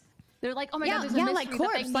is. They're like, oh my Yeah, god, there's a yeah, mystery like that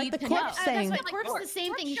Corpse, they like need the to Corpse know. thing. That's Like why Corpse is the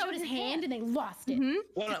same thing. He showed his hand and they lost it. Mhm.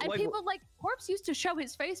 Well, And like, people like Corpse used to show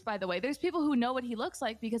his face, by the way. There's people who know what he looks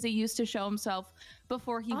like because he used to show himself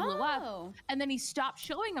before he blew up. Oh. And then he stopped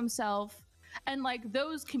showing himself. And like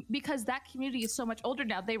because that community is so much older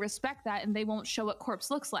now, they respect that and they won't show what Corpse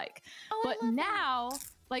looks like. Oh, I But love that. now,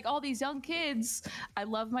 like all these young kids, I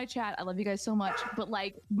love my chat. I love you guys so much. But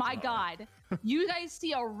like, my God, you guys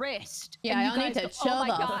see a wrist. Yeah, and you y'all need guys to go, chill oh my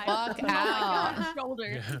the God, fuck oh my God, out.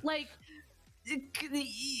 shoulder. Like,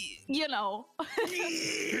 you know.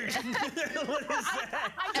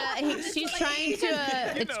 She's trying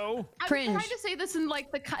to. You know. I'm Cringe. trying to say this in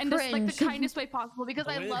like the kindest way possible because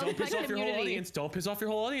I love Don't my piss off your whole community. audience. Don't piss off your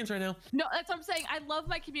whole audience right now. No, that's what I'm saying. I love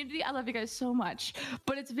my community. I love you guys so much.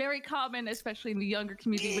 But it's very common, especially in the younger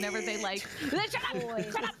community, whenever they like shut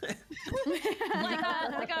up.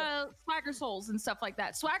 like Swagger Souls and stuff like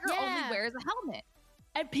that. Swagger Yeah. only wears a helmet.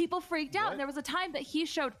 And people freaked out. And there was a time that he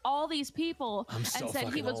showed all these people I'm so and said he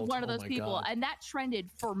fucking was old. one of Oh those my people. God. And that trended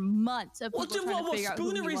for months of Well, people trying to figure out who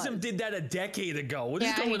he Spoonerism was. did that a decade ago. What is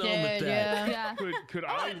Yeah, going he on with did, that? yeah. Yeah. Could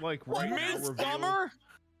I like right now reveal? Midsummer?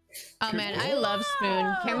 Oh man, I love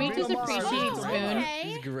Spoon. Can we just appreciate Spoon? Okay.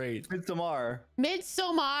 He's great. Midsommar.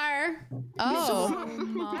 Midsommar. Oh.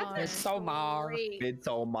 Midsommar.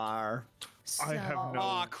 Midsommar. I have no.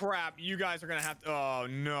 Oh crap! You guys are gonna have to. Oh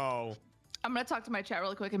no. I'm gonna talk to my chat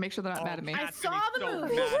really quick and make sure they're not mad at me. I saw the so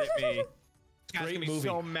movie. mad at me. Guys Great gonna be movie.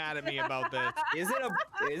 so mad at me about this.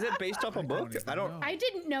 Is it based off a book? I don't. I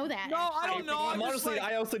didn't know that. No, I actually. don't know. I'm honestly,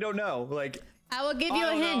 I also don't know. Like, I will give you I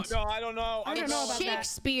a don't know. hint. No, I don't know. I don't know about that.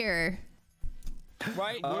 Shakespeare.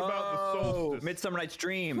 Right? What about the solstice? Midsummer Night's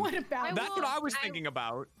Dream. What about That's what I was thinking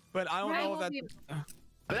about, but I don't know if that's.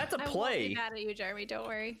 But that's a I won't be play. mad at you, Jeremy. Don't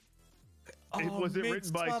worry. Was it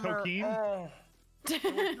written by Midsummer. Tolkien? Oh. It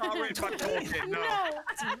was not written by Tolkien. No.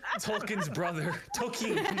 Tolkien's brother.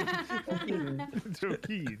 Tolkien.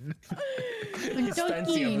 Tolkien.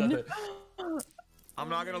 Tolkien. I'm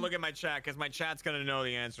not gonna look at my chat because my chat's gonna know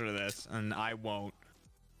the answer to this, and I won't.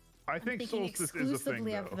 I think Thinking solstice is a thing,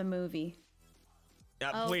 exclusively of though. the movie.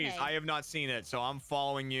 Yeah, please. Okay. I have not seen it, so I'm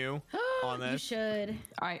following you on You this. should.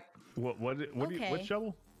 All right. What do you, Okay. what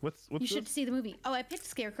Shubble? What's You should this? see the movie. Oh, I picked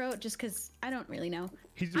Scarecrow just because I don't really know.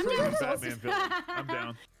 He's I'm just down a with Batman solstice. villain. I'm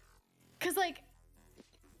down. Cause like,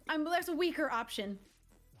 there's a weaker option,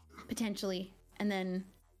 potentially, and then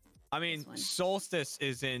I mean, This one. solstice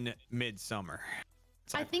is in midsummer.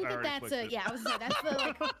 I think I that already that's clicked a it. yeah. I was gonna say that's the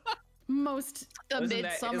like most. The Isn't that-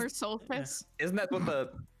 midsummer is- solstice. Isn't that what the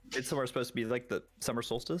Midsummer is supposed to be like? The summer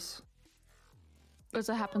solstice. Does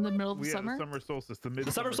it happen in the middle of the Yeah, summer? the summer solstice. The The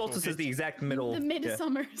midsummer summer solstice is the exact middle. The yeah.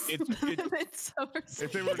 midsummer. It's Midsummer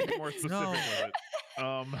If they were to be more specific No. with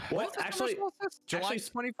it. What? Actually, July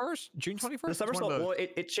actually, 21st, June 21st. the summer It's one of solstice. those. Well,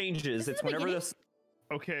 it changes. Isn't It's it whenever beginning? this.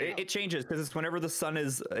 Okay. It changes because it's whenever the sun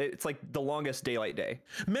is. It's like the longest daylight day.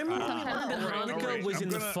 Remember when Alright, Hanukkah alright, was I'm in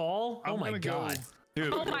the gonna- fall? I'm Oh my gonna go- god.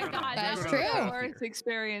 Dude. Oh my god, That's that's true. the worst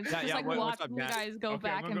experience. Yeah, Just yeah, like what's watching up, you Nat? guys go Okay,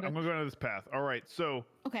 back I'm and gonna go down this path. All right, so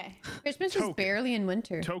Okay. Christmas is Token. barely in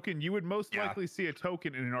winter. token, you would most Yeah. likely see a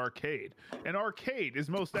token in an arcade. An arcade is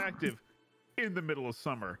most active in the middle of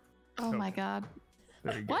summer. oh my god.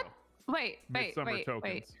 There you go. What? Wait, Midsummer wait.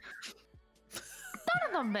 tokens. Not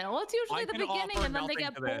in the middle. It's usually I the can beginning, offer and then they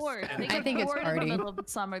get nothing to this. bored. They I get think it's bored in party. the middle of the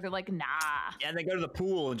summer. They're like, nah. Yeah, and they go to the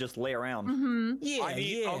pool and just lay around. Mm-hmm. Yeah, I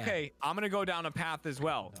mean, yeah. okay, I'm gonna go down a path as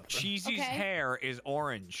well. Cheesy's Okay. hair is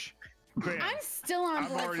orange. Bam. I'm still on I'm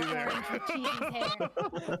board already for there. orange with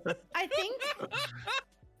Cheesy's hair. I think.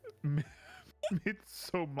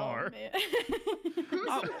 Midsommar.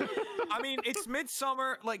 Oh, I mean, it's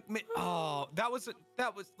midsummer. Like, that was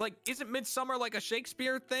like, isn't midsummer like a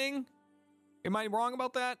Shakespeare thing? Am I wrong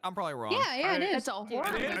about that? I'm probably wrong. Yeah, it is. It's a horror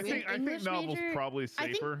I movie. think English novel's major, probably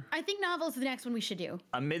safer, I think novel's the next one we should do.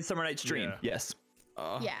 A Midsummer Night's Dream. Yeah. Yes.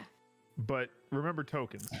 Yeah. but remember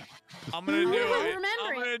tokens. I'm gonna do I'll it. remember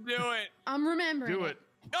I'm it. gonna do it. I'm remembering. Do it.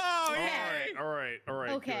 Oh, All yeah. right, all right, all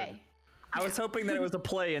right. Okay. I was hoping that it was a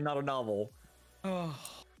play and not a novel.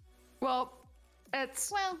 Well,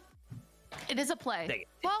 it is a play. Dang it.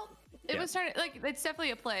 Well, it Yeah. was starting like it's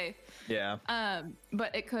definitely a play. Yeah.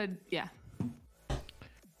 But it could, yeah. Good.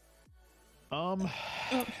 Oh,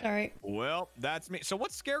 sorry. Well, that's me. So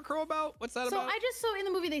what's Scarecrow about? What's that So about? I just saw in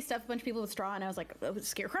the movie they stuffed a bunch of people with straw, and I was like, oh,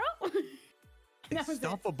 Scarecrow? That was it.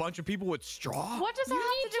 Stuff a bunch of people with straw. What does that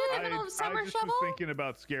have to do with the middle of summer, I just Shubble? was thinking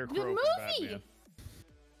about Scarecrow. The from movie. Batman.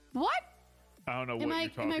 What? I don't know what Am you're I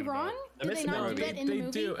talking wrong? about. Did they missed not the do movie. that in the They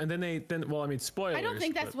movie? do, and then well, I mean, spoilers. I don't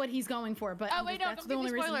think that's but- what he's going for, but Oh wait, no, that's don't the give me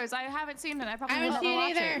only reason. spoilers. I haven't seen it. I probably I haven't won't seen it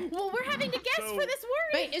watch either. Well, we're having to guess So- for this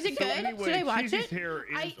word. Wait, is it So good? anyway, Should I watch Cheesy's it? hair is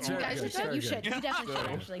You Very guys good, should. very You good. should. You definitely should,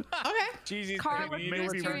 So- actually. Okay. Cheesy's Carl, hair. what You is need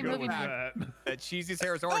your to scary go movie with back? that. that Cheesy's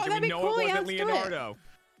hair is orange. and that'd we be know cool. it Yeah, wasn't let's do it. Leonardo.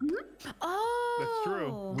 Oh. That's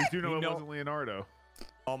true. We do know We it know- wasn't Leonardo.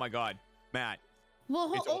 Oh my God, Matt.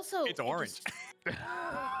 Well, It's also it's orange.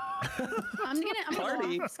 I'm gonna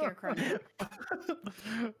Party. go off Scarecrow.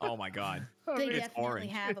 Oh my God. They It's definitely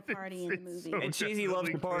orange. have a party in the It's movie. so And Cheesy loves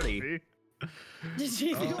to definitely party. could Does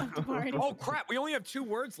she love to party? Oh crap! We only have 2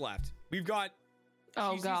 words left. We've got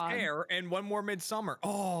Oh Cheesy's god. hair and one more midsummer.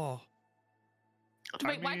 Oh,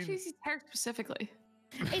 Wait, why mean- Cheesy's hair specifically?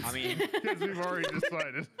 It's, I mean, be. Because we've already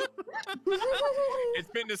decided. it's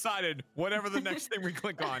been decided. Whatever the next thing we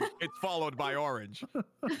click on, it's followed by orange.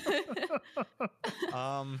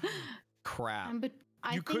 Crap. but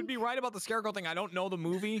I You could think- be right about the Scarecrow thing. I don't know the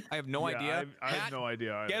movie. I have no Yeah, idea. I have Matt, no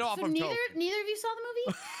idea. Either. Get off So of neither Token. of you saw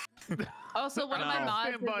the movie? Also, one of my No. mods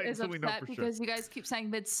Stand by is until we know upset for sure. because you guys keep saying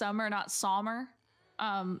midsummer, not sommer.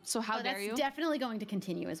 So how Oh, dare that's you? definitely going to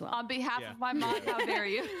continue as well. On behalf Yeah. of my mod, how dare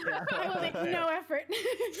you? I will make no effort.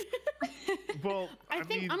 Well, I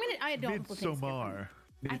think mean, I'm gonna. I don't. flip it, Scarecrow. Midsommar.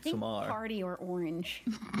 I think party or orange.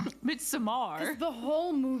 Midsommar. 'Cause the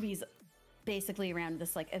whole movie's basically around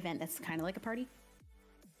this like event that's kind of like a party.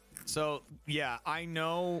 So yeah, I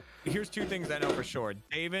know. Here's two things I know for sure.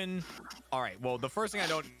 Davin. All right. Well, the first thing I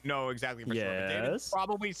don't know exactly for sure, but Davin's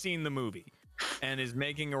probably seen the movie and is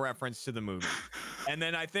making a reference to the movie. And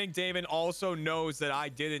then I think Davin also knows that I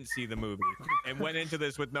didn't see the movie and went into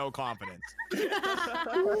this with no confidence.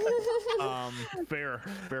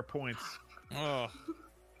 Fair points. Oh.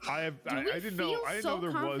 I didn't know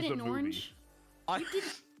there was a movie.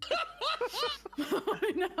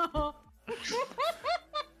 No.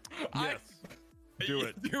 Yes. Do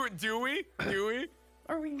it. Do we?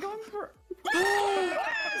 Are we going for?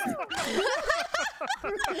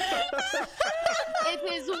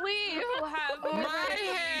 It is we who have My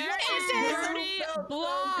hair is dirty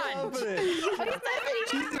blonde.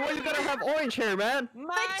 Well, you better have orange hair, man.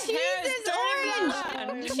 My cheese is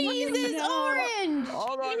orange. Cheese is orange.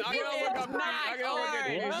 Hold on, I gotta look up. I gotta look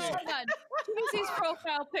at Hold on. Lucy's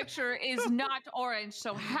profile picture is not orange,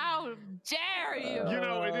 so how dare you? You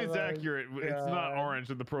know, it is accurate. It's not orange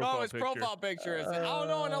in the profile Oh, his picture. profile picture is. Oh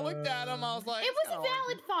no! And I looked at him. I was like, It was a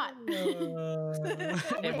valid thought.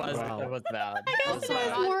 It was valid. I guess it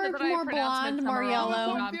was more blonde, more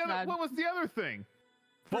yellow. What was the other thing?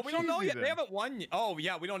 Well, we don't know yet. Then. They haven't won yet. Oh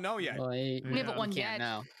yeah, we don't know yet. We haven't won yet.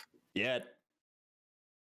 No. Yet.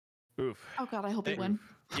 Oof. Oh god, I hope they win.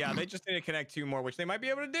 Yeah, they just need to connect two more, which they might be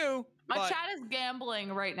able to do. My but chat is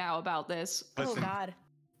gambling right now about this. Listen, Oh God.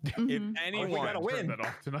 if anyone, we gotta win. Turn that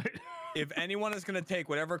off tonight. if anyone is gonna take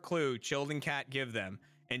whatever clue Chilled and Cat give them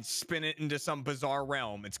and spin it into some bizarre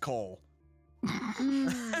realm, it's Cole.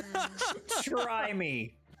 Try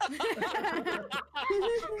me.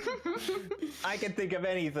 I can think of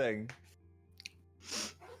anything.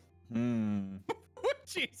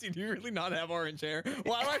 Cheesy, do you really not have orange hair?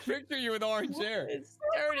 Why do I picture you with orange hair? It's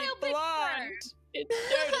dirty blonde. It's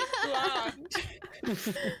dirty blonde.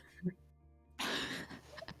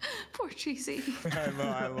 Poor Cheesy. I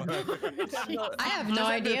have no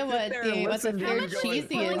idea what the third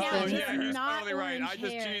cheesy is. Oh then. yeah, you're not totally right. I orange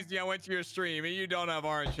just hair. cheesy. I went to your stream and you don't have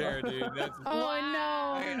orange hair, dude. That's, Oh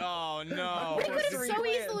oh no. We could have so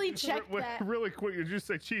easily checked that. Really quick, you just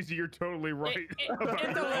say cheesy. You're totally right. It's a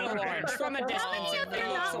little orange from a How distance. many It of the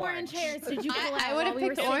looks not orange orange. hairs did you pull out I would have while we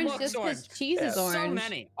picked were orange looks just because orange. cheese is orange. So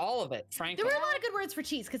many, all of it, frankly. There were a lot of good words for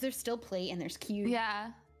cheese because there's still plate and there's cube, Yeah.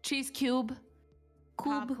 Cheese cube.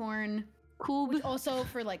 popcorn, Cube. which also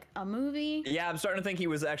for like a movie. Yeah, I'm starting to think he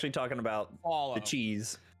was actually talking about Follow. the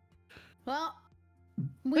cheese. Well, I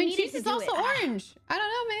we mean, needed cheese to is do also it. orange. I don't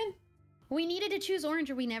know, man. We needed to choose orange,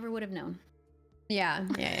 or we never would have known. Yeah.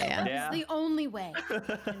 Yeah. It's the only way.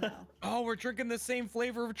 to know. Oh, we're drinking the same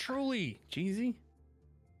flavor of Truly. Cheesy.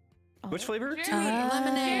 Which flavor?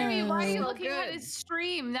 Jeremy, why are you So looking at good. his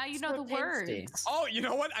stream? Now you know the tasty. words. Oh, you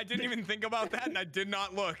know what? I didn't even think about that, and I did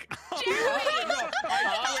not look. Jeremy! No, I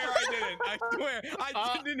swear I didn't. I swear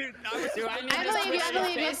I didn't. Even, I was. I believe you. I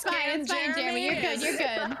believe you. It's fine. It's fine, Jeremy. You're good. You're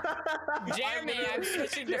good. Jeremy, I'm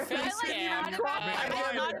switching to face cam.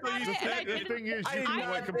 The thing is, you can,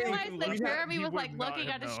 like, I realized that completely- Jeremy he was would like not looking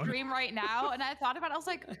have at his known. stream right now, and I thought about it. I was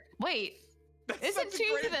like, wait, isn't such a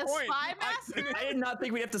Cheesy great the point. spy master? I did not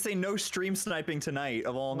think we'd have to say no stream sniping tonight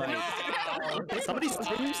of all night. Somebody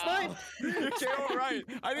stream snipe? You're so right.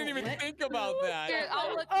 I didn't even think about that. Here,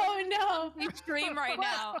 I'll look Oh no! at his stream right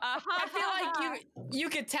now. I feel like you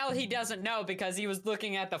could tell he doesn't know because he was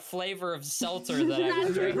looking at the flavor of seltzer that I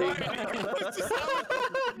was drinking.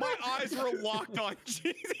 Right. My eyes were locked on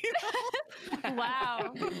Cheesy.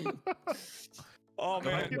 Wow. Oh I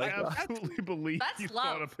man, can absolutely believe That's you love.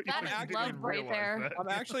 thought of it. That You is didn't love even right realize there. that. I'm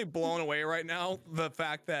actually blown away right now. The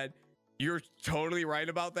fact that you're totally right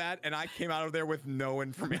about that, and I came out of there with no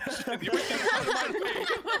information. It was in front of my face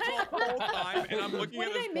the whole time, and I'm looking What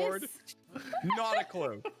at did this I board. miss? Not a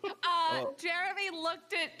clue. Jeremy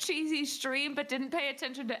looked at Cheesy's stream but didn't pay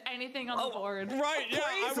attention to anything on the board. Right? Yeah.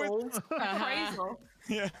 I was, Appraisal.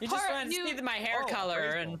 yeah. You just Part- wanted to you- see my hair color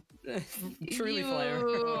and truly flavor.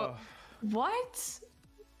 You- What?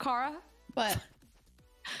 Kara? What?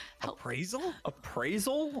 Appraisal?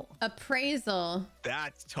 Appraisal? Appraisal.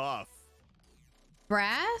 That's tough.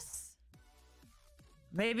 Brass?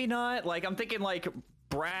 Maybe not. Like, I'm thinking like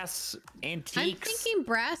brass antiques. I'm thinking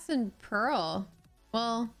brass and pearl.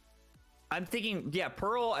 Well, I'm thinking, yeah,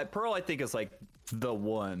 pearl. Pearl, I think is like the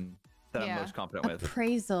one that I'm Yeah. most confident with.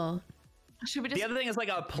 appraisal. Should we just The other thing is like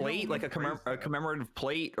a plate, like a commemorative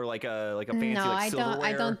plate, or like a fancy No, like I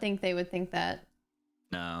silverware. don't think they would think that.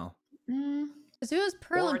 No. Because if it was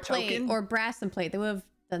pearl Or a and plate token? or brass and plate, they would have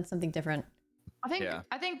done something different. I think Yeah.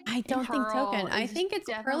 I think I don't think Pearl token. I is think it's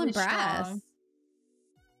pearl and definitely brass. strong.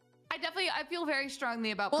 I feel very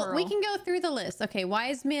strongly about Well, Pearl. we can go through the list. Okay,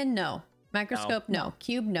 wise man, no. Microscope, no.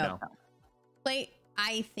 Cube, no. Plate,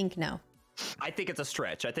 I think no. I think it's a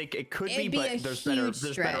stretch. I think it could It'd be, be a but there's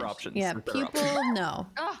huge better options. Yeah, There's better pupil, options. no.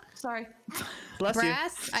 Oh, sorry. Bless you.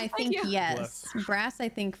 Brass, I think you. yes. Brass, I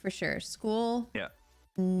think for sure. School, Yeah.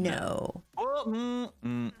 no. Well,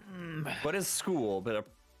 what is school? But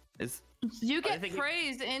is You get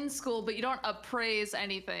praised in school, but you don't appraise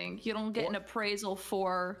anything. You don't get an appraisal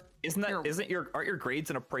for. aren't your grades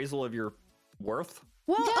an appraisal of your worth?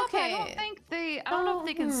 Well, Yeah, okay. I don't know if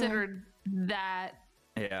they considered that.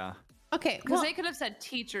 Yeah. Okay, Because well, they could have said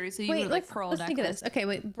teacher, so you wait, would like pearl let's think of this. Okay,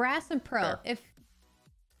 wait, brass and pearl. Fair.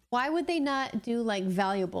 Why would they not do like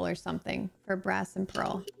valuable or something for brass and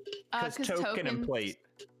pearl? Because token and plate.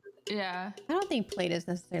 Yeah. I don't think plate is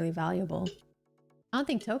necessarily valuable. I don't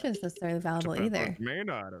think token is necessarily valuable either. Made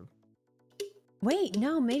out of. Wait,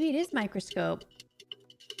 no, maybe it is microscope.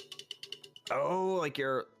 Oh, like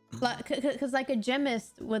your. Because like a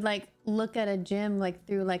gemist would like look at a gem like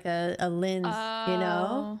through like a lens, you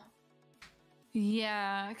know?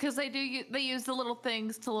 Yeah, because they use the little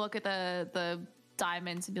things to look at the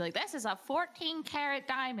diamonds and be like, this is a 14-karat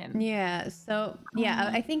diamond. Yeah, so yeah,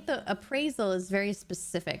 I think the appraisal is very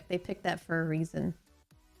specific. They picked that for a reason.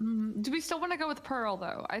 Do we still want to go with pearl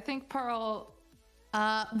though? I think pearl.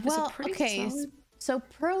 Well, okay, solid. so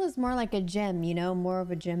pearl is more like a gem, you know, more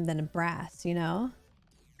of a gem than a brass, you know?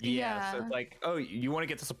 Yeah. So it's like, oh, you want to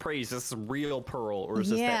get this appraised? Is this real pearl or is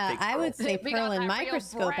this Yeah, that fake I pearl? would say We pearl got and that real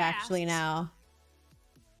microscope actually brass. now.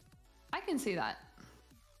 I can see that.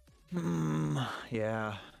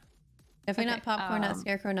 Yeah. Definitely not popcorn, not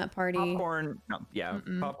scarecrow, not party. Popcorn. No, yeah.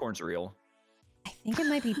 Popcorn's real. I think it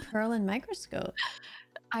might be pearl and microscope.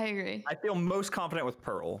 I agree. I feel most confident with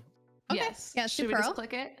pearl. Okay. Yes. Yeah, let's do Should we pearl. just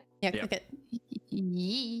click it? Yeah, Yeah. click it.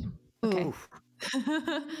 Yee. Okay. Oof.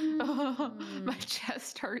 My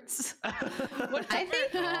chest hurts. I think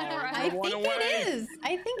it is.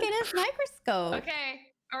 I think it is microscope. Okay.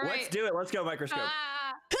 All right. Let's do it. Let's go microscope.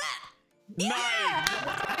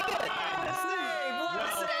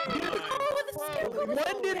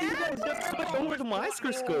 When did you guys just switch over to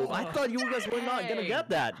microscope? I thought you guys were not gonna get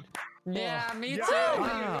that. Yeah, me too.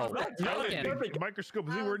 Wow. Token. Microscope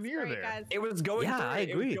is anywhere near there. It was going. Yeah, through I it.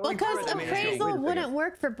 It was agree. going Because through it. I mean, it's appraisal going wouldn't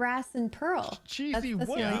work for brass and pearl. Cheesy, That's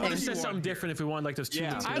what the only do thing. It you says want? something different if we want like those two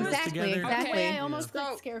Yeah. things Exactly, together. exactly. Okay, I almost So-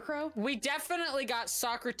 clicked scarecrow. We definitely got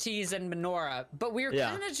Socrates and Menorah, but we were Yeah.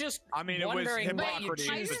 kind of just I mean, it was wondering what you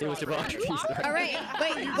Hippocrates. choose. It was Hippocrates. All right,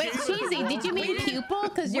 wait, Cheesy, did you mean pupil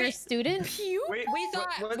because you're a student? Wait,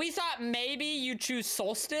 We thought maybe you choose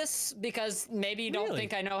solstice because maybe you don't Really?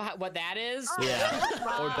 think I know what that is. Yeah.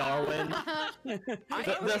 Or Darwin.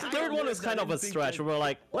 The third one is kind of a stretch. We're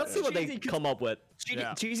like, let's see what they come up with.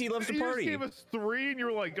 Cheesy loves to You just party. gave us 3 and you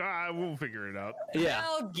were like, we'll figure it out. Yeah.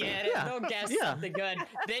 They'll get it. Yeah. They'll guess Yeah. something good.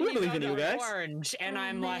 Then We you believe go in you to guys. orange, and Oh,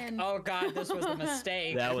 I'm man. like, oh god, this was a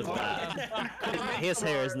mistake. That was bad. His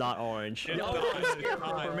hair is not orange. Y'all been here for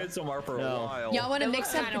Midsommar for a No. while. Y'all want to It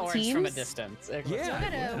mix looks up kind of the orange from a teams? distance.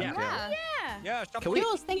 Yeah. Yeah. Yeah, Can we-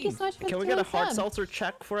 Jules, thank you so much for Can we the get a 2 hard subs. seltzer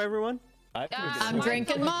check for everyone? I'm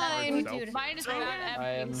drinking mine. Mine is not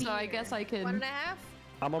empty, so I guess I can. 1.5.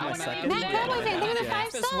 I'm on my second. Matt Cowboy fan, thank you for 5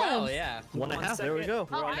 As well, subs. yeah. 1.5. There we go.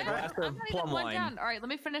 Oh, on a glass of I'm not plum even one wine. down. All right, let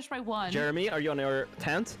me finish my one. Jeremy, are you on your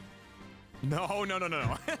 10th? No.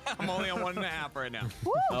 I'm only on 1.5 right now.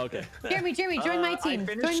 Okay. Jeremy, join my team.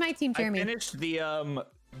 Join my team, Jeremy. I finished the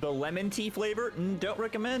lemon tea flavor. Don't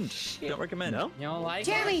recommend. Don't recommend. No? You don't like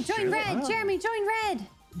Jeremy, it? join red. Jeremy, join red.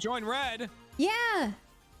 Join red. Yeah.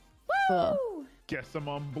 Cool. Guess I'm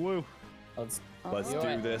on blue. Let's do do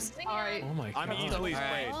it. this. All right. Oh my god. I'm easily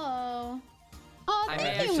swayed. Oh. Oh, I thank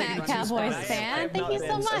may you, actually Matt be too Cowboys spicy. fan. Thank you so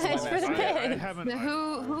Not much been for the Spy Master. I kids. haven't.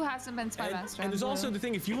 Who hasn't been Spy Master? And there's also the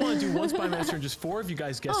thing, if you want to do one Spy Master and just 4 of you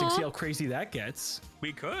guys guessing, Aw. see how crazy that gets.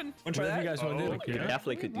 We could. Whatever you guys want to do. okay. We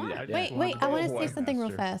definitely could do that. Wait, I want to Boy, say something real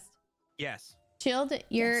Master. fast. Yes. Chilled,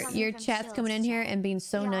 your chat's coming in here and being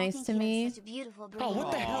so nice to me. Oh, what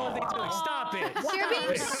the hell are they doing? Stop it! You're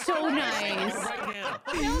being so nice. Right now.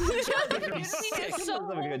 So,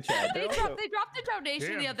 Have a good chat. they dropped a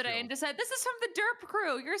donation the Damn, other day and Jill. just said, "This is from the Derp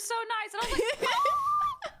crew. You're so nice." And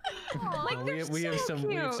I was like, like they're we have so some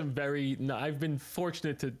cute. very. No, I've been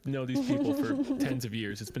fortunate to know these people for tens of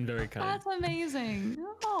years. It's been very kind. That's amazing.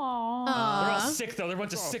 Aww. They're all Aw. sick though. They're a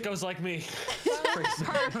bunch of sickos like me.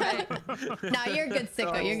 Perfect. No, you're a good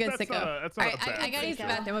sicko. You're a good That's sicko. that's All not right, a bad I gotta use the sicko.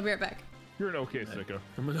 bathroom. I'll be right back. You're an okay sicko.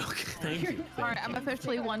 I'm an okay. Thank you. All right, I'm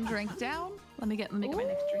officially one drink down. Let me get my next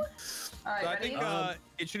drink. All right, So I ready? think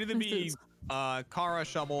it should either be Kara,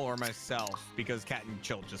 Shubble, or myself because Cat and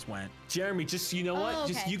Chill just went. Jeremy, just you know what? Oh,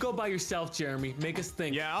 Just okay. you go by yourself, Jeremy. Make us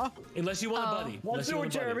think. Yeah. Unless you want a buddy. Let's Unless you do it,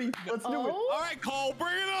 want a buddy. Jeremy. Let's do it. All right, Cole,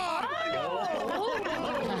 bring it on.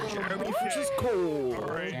 Jeremy versus Cole. All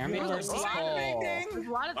right. Jeremy versus Cole. There's a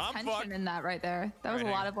lot of I'm tension fucked. in that right there. That was a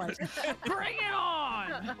lot of like, bring it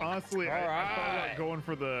on. Honestly, I thought Alright. about going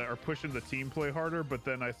for pushing the team play harder, but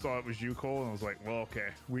then I saw it was you, Cole, and I was like, well, okay,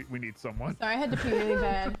 we need someone. Sorry, I had to pee really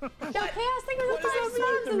bad. Yo, Chaos, thank you for the 5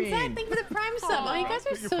 subs, and Zach, thank you for the Prime sub. Oh, you guys are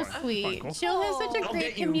You're so fine. Fine, sweet. Cole. Chill has such a I'll great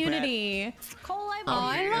get you, community. Cole, I Oh,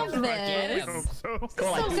 I love I this. hope so.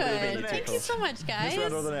 Cole, I So do believe in good. you, Thank Cole. you so much, guys. This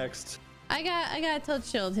round or the next. I gotta tell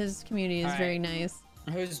Chilled his community is All right. very nice.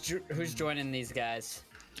 Who's joining these guys?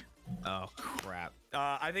 Oh crap.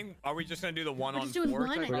 I think are we just gonna do the one We're on just doing 4? one,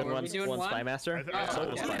 I We're think. doing Are one, we doing one one? Spy Master. I Solo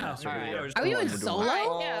think- Spy yeah. Master. All right. Yeah. Are we doing solo?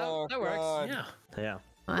 Yeah, that works. Yeah. Yeah.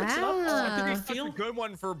 That's a Wow. good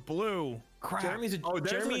one for blue. Crap. Jeremy's a, there's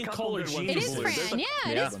Jeremy a and couple Cole are good ones. It genius. is Blue. Fran. Yeah,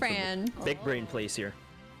 it Yeah. is Fran. Big brain plays here.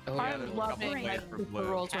 Oh, I'm yeah, there's a loving couple like ways. for the blue.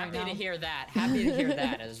 roles right Happy now. to hear that. Happy to hear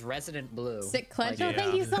that as resident blue. Sick Clutch. Like, Oh,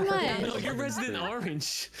 thank you so No, much. you're resident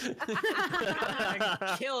orange.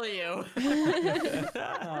 I'll kill you.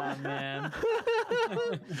 Oh man.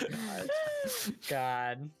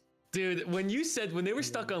 God. Dude, when they were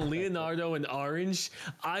stuck on Leonardo and Orange,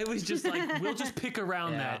 I was just like, we'll just pick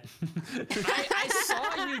around Yeah. that. I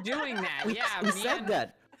saw you doing that. Yeah, We said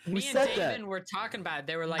that. We Me and said Davin that. were talking about it.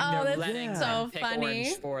 They were like, Oh, they're that's letting so them pick funny.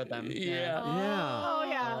 orange for them. Yeah. Oh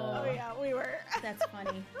yeah, we were. That's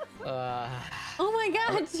funny. Oh my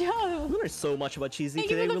God, Joe. We learned so much about Cheesy Thank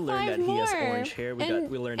you today. for We the learned 5 that he has more. orange hair. We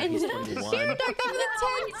learned that he's 21. Sharon Dark, thank you for the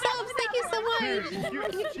 10 subs. Thank you so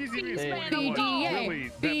much. Cheesy means Hey. 21. BDA. Really,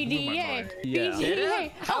 that blew my BDA. mind. Yeah.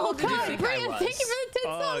 BDA. How Oh old did you God, think Brian, I was? thank you for the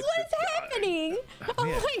 10 subs. What is happening? Oh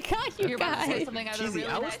man. my God, you You're about to say guys. something I Cheesy, really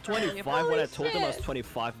I was nice. 25 when I Holy told them I was shit.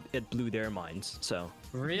 25. It blew their minds. So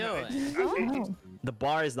Really? the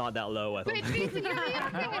bar is not that low. I Wait, think. Cheesy, you're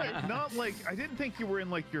the Not like I didn't think you were in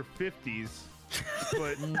like your 50s,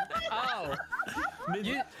 but Oh.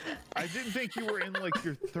 I didn't think you were in like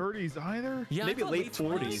your 30s either. Yeah, I Maybe thought late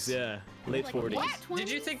 40s. Yeah, late Like 40s. what? Did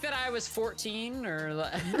you think that I was 14 or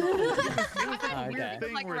like? It was a Okay. weird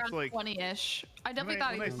thing like where it's around like 20-ish. I when definitely I,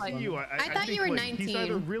 thought he when was I see like. you, I thought think, you were like, He's 19.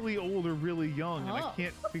 either really old or really young, and I Oh.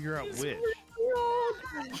 can't figure out which.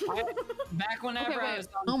 Back whenever Okay, I wait. was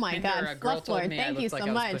on Oh my Tinder, God, a girl Fluff told Lord, me I thank you looked like so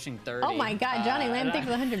I was much. pushing 30. Oh my God, Johnny Lamb, thank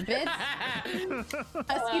you for the 100 bits.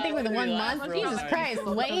 Husky, thank you for the 1 month. Really Jesus laugh. Christ,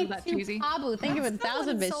 way That too cheesy. Pablo, thank you for the That's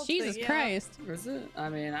 1,000 bits. insulting, Jesus yeah. Christ. Was it? I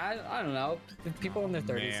mean, I don't know. People in their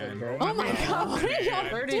 30s Man. look great. Oh my God, what are y'all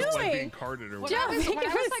It's like being doing? carded or When whatever. I was, Joe, when I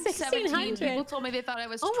thank you was for like 17, 1600. people told me they thought I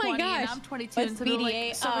was Oh my 20, and gosh. I'm 22. What's And so they're BDA?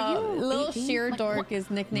 like, so are you Little 18? Sheer Like, Dork what? is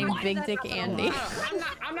nicknamed Big Dick Andy.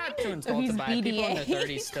 I'm not too insulted He's by it. People in their BDA.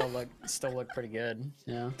 30s still look pretty good.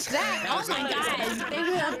 Yeah. Zach, oh my God, thank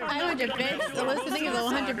you for the 500 bits. Alyssa, thank you for the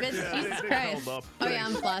 100 bits. Yeah, Jesus they Christ. held up. Oh yeah,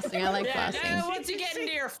 I'm flossing. I like Yeah, flossing. once you get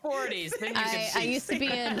into your 40s, then you can I see. used to be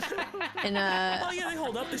in Oh yeah, they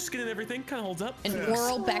hold up. Their skin and everything kind of holds up. an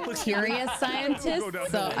oral bacteria scientist, Go down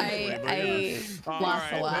so the hallway, I floss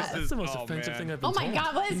a Alright, lot. this That's the most offensive thing I've been Oh my told.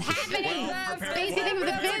 God, what is happening? Spacey, thank you for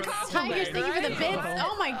the bits. Tigers, thank you for the bits.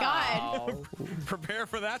 Oh my God. Prepare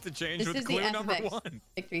for that to change This with is the clue number FX 1.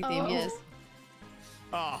 victory theme, yes.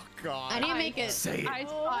 Oh god. I need to make it Say it. I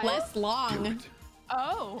saw it. less long.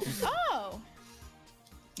 Oh, Oh.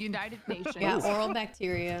 United Nations. Yeah, oral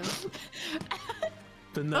bacteria.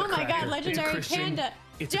 The Oh my Nutcracker. God, It's a legendary Christian- panda.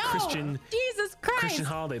 It's a Joe, Christian Jesus Christ. Christian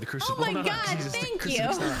holiday. The Christian. Oh my well, no, God, Jesus, the thank Christian- you.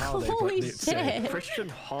 it's not a holiday, but Holy it's, shit. Christian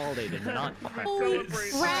holiday did not. Holy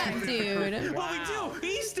crap, dude. Well, we do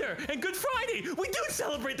Easter and Good Friday. We do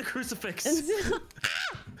celebrate the crucifix. I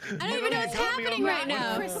don't even know what's happening right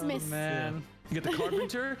now. Christmas. Man. You got the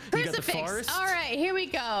carpenter. You got the Crucifix. forest. All right, here we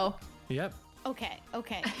go. Yep. Okay.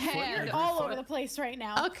 Hand. You're all over the place right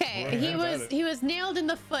now. Okay, Right, he have was at it. he was nailed in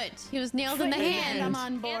the foot. He was nailed in the I'm hand.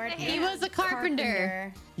 on board. He was a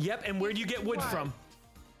carpenter. Yep. And where do you get wood from?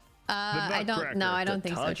 I don't. No, I don't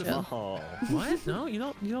think so. Taj Chill. Mahal. What? No, you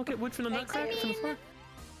don't. You don't get wood from the Nutcracker from the floor.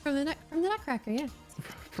 From the Nutcracker, yeah.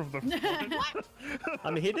 From the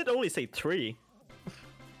I mean, he did only say 3.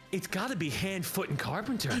 It's got to be hand, foot, and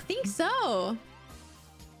carpenter. I think so.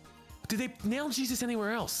 Did they nail Jesus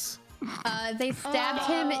anywhere else? They stabbed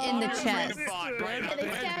him in the chest. Bad- they bad-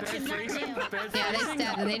 stabbed bad him, not phrasing? nailed. Bad Yeah, they phrasing?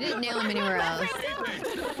 stabbed him. They didn't nail him anywhere else.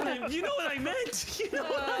 You know what I meant. You know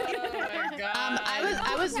what I meant.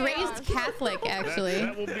 I was raised Catholic actually.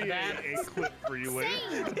 That will be a clip for you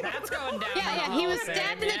later. That's going down. Yeah, he was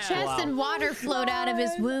stabbed in the chest and water flowed out of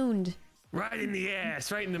his wound. Right in the ass,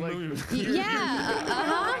 right in the Like, moon.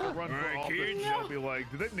 Yeah. Run for office, they'll be like,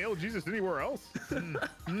 did they nail Jesus anywhere else? Today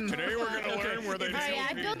we're gonna learn where they All right,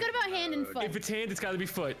 I feel good about hand and foot. If it's hand, it's got to be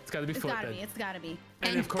foot. It's got to be foot. Then. It's gotta be.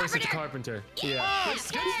 And of course, it's carpenter. Yeah.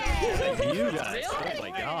 You guys. Oh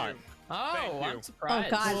my god. Oh, I'm Oh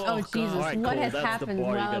surprised. God. Oh Jesus. Alright, What Cole, has that's the happened bar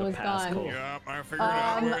you while I gotta was pass, gone? Cole. Yep, I figured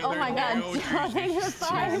out where Oh they my God. go, Thank you for the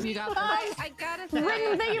five. You got I gotta say,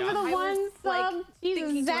 Ring, thank you for the I one was, like, sub. Jesus,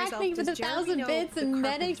 thinking to Zach, myself, thank you for the does Jeremy 1,000 know bits the and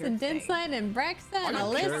medics and carpenter thing? Dinside and Brexa and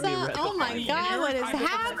Jeremy Alyssa. read Oh the my funny God, what is I was a friend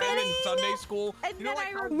happening? in Sunday school. And You know, then like,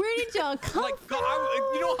 I how- Where did y'all come like, from?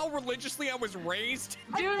 you know how religiously I was raised?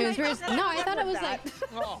 Dude, It was really, no, I thought it was like.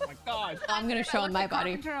 Oh my god. I'm gonna show him my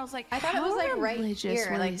body. I was like, I thought it was like how right religious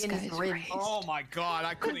here, were like these in his guys ribs. raised? Oh my god,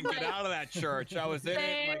 I couldn't get out of that church. I was in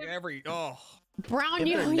it like every Brown,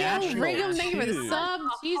 you International Ring, thank you for the too. sub.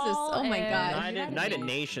 Jesus, oh my God. United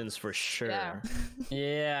Nations for sure.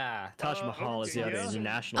 Yeah. Taj Mahal is the other yeah.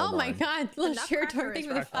 international Oh my one. God, little shirt, Nutcracker thank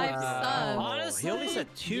you is for the 5 subs. Honestly, He only said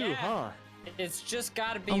 2, yeah. huh? It's just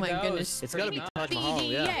gotta be Oh my those. goodness. It's gotta be Taj BDA. Mahal,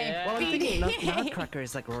 yeah. Well, I'm thinking BDA. Nutcracker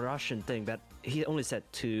is like a Russian thing, but he only said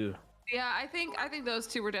 2. Yeah, I think those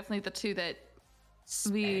two were definitely the two that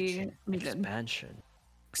we did. Expansion.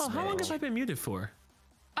 Oh, how long have I been muted for?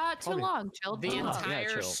 Too long, Chilled. The Too long. entire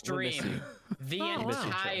chill. We'll miss stream. The wow.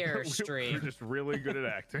 entire We're stream. just really good at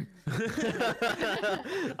acting.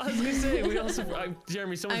 I was gonna say we also,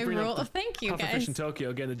 Jeremy. Someone's I bringing roll. up the Thank you pufferfish guys. in Tokyo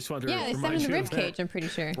again. I just wanted to Yeah, they sent remind in the you rib of that. cage, I'm pretty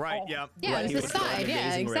sure. right, yeah. Yeah, it was he the was side. Yeah,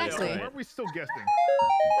 Amazing Race, exactly. right? Why are we still guessing?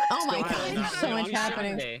 Oh my God, there's so much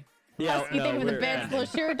happening. Sunday. Yeah, You think of the bed, little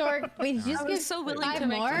shirt dork. Wait, did you just I get was so willing 5 to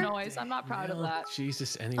make more? the noise. I'm not proud of that.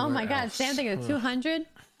 Jesus, anywhere Oh my God, else. Sam thinking of 200.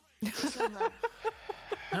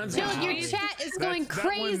 Hans- Dude, your chat is going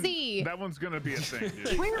crazy. That one's gonna be a thing,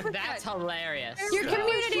 dude. That's hilarious. Your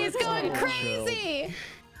community is going Oh, crazy.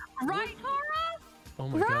 Right, Tara? Oh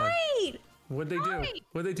my God. Right. What'd they do?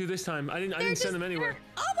 What'd they do this time? I didn't send them anywhere.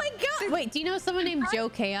 Oh my God. Wait, do you know someone named Joe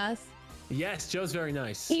Chaos? Yes, Joe's very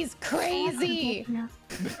nice. He's crazy.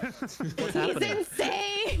 What's He's happening?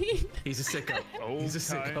 insane. He's a sicko. He's a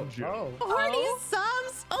sicko. Old time Joe. 40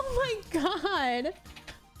 subs. Oh my God.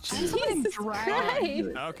 Jesus Christ.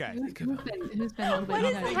 Okay. Who's been What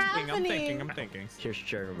is I'm happening? thinking. Here's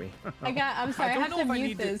Jeremy. I'm sorry, I don't have know to if I mute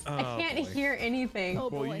need to- this. I oh, can't boy. hear anything. Oh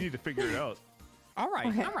Well, boy. you need to figure it out. All right,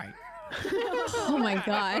 Okay. all right. Oh my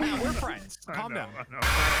God. We're friends. Calm down.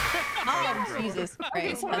 Oh, Jesus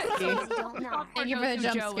Christ, Husky. Thank you for the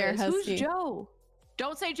jump scare, Husky. Who's Joe?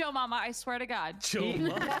 Don't say Joe, Mama. I swear to God. Joe.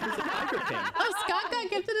 Oh, Scott got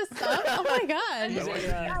gifted a sub? Oh my God. I like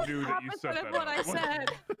that you knew that you Opposite set of that what I up.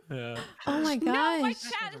 said. Yeah. Oh my No, my gosh.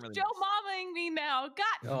 chat is Joe Mamaing me now.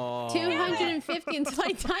 God. Oh. 250 until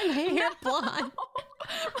I dye my hair blonde.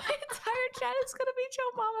 My entire chat is gonna be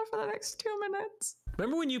Joe Mama for the next 2 minutes.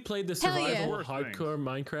 Remember when you played the Hell yeah. survival Worst hardcore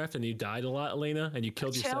Minecraft and you died a lot, Elaina, and you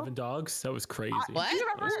killed your Chill. 7 dogs? That was crazy. What? Do you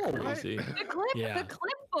That was remember crazy. the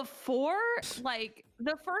clip before, like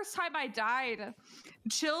the first time I died,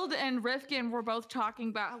 Chilled and Rifkin were both talking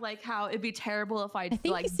about like how it'd be terrible if I I think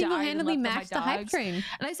like you died and single-handedly left all my maxed the hype dogs. train.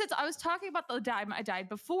 And I said, so I was talking about the time I died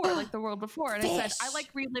before, like the world before. And I said, I like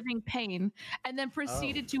reliving pain, and then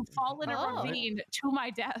proceeded to fall in a ravine to my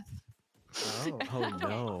death. Oh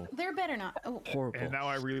no. There better not. Oh. Horrible. And now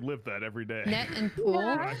I relive that every day. Net and pool? When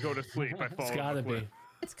I go to sleep, I fall It's off gotta a cliff. be.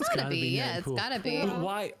 It's gotta be. net Yeah, and it's pool. gotta be. But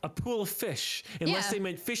why a pool of fish? Unless Yeah. they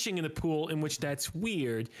meant fishing in a pool, in which that's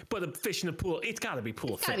weird. But a fish in a pool, it's gotta be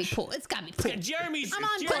pool It's of gotta be fish. pool. It's gotta be pool. Yeah, Jeremy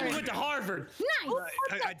board. went to Harvard.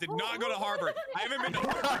 Nice. I did not go to Harvard. I haven't been to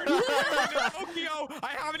Harvard. I've been to Tokyo. I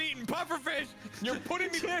haven't eaten pufferfish. You're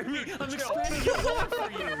putting me. I'm expanding your love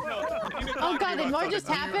for you. Oh God, did more just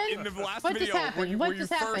happen? In the last What just video, happened? where What you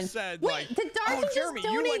just first happened? said, Wait, like, did oh, Darcy just Jeremy, you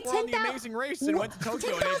donate like were on the 10,000 Amazing Race and went to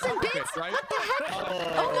Tokyo and ate 10,000 pufferfish, bits? right? What the heck?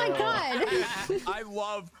 Oh my God. I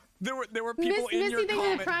love. There were people Miss in your Missy thinking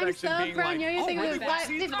comment of Prime section Sub, being Brown like, Yo-Yo oh, thinking really? of That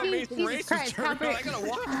season of 15. Amazing Jesus Race Christ, is Jeremy. Copper. I gotta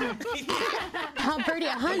watch it. Tom Birdie,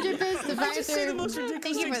 100 bits to I just say the Viper. most ridiculous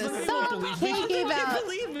Thank you for things. the They won't sub. believe Kate me. gave They out can't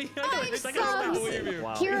believe me. I five gotta subs. believe you.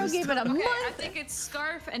 Wow. Hero gave it a I month. think it's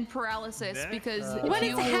scarf and paralysis because What if is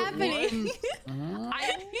you happening?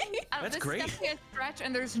 That's this great. is definitely a stretch,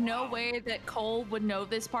 and there's no way that Cole would know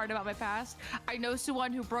this part about my past. I know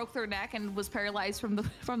someone who broke their neck and was paralyzed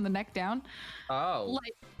from the neck down. Oh.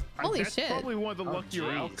 Like, Holy That's shit. probably one of the luckier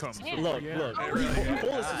jeez. outcomes. so Look, Yeah. look. Oh,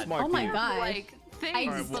 Cole is a smart Oh my dude. God. like things.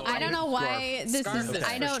 Alright, well, I don't know why this Scarf is. is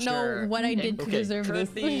I for don't know sure. what I did to Okay, deserve Could this.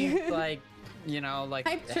 be like you know, like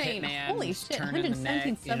Hype a train. hitman Holy shit! turning the 117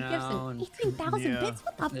 neck, sub you gifts know, and 18,000 bits.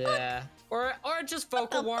 What the fuck? yeah. Or just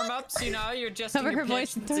vocal warm-ups, you know, you're just Cover her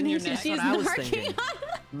voice and donation. She's what I was narking thinking.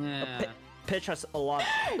 on. Yeah. Pitch has a lot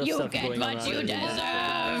of You stuff get going on. what you Put the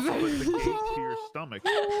deserve. gate to your stomach.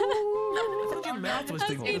 I thought your mouth was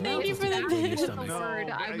Okay, the thank you for that your bit. stomach. Word,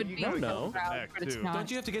 I would you be gotta no. go proud, back, but it's too. not. Don't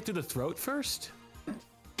you have to get through the throat first?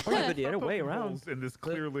 Or maybe the other way around. Holes in this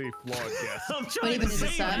clearly flawed guess. I'm What trying even to is a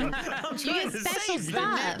save sub? you. I'm You trying get to special save you.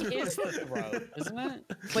 stuff. Is the throat, isn't it?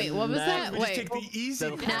 Wait, what was Nah, that? We just Wait. take the easy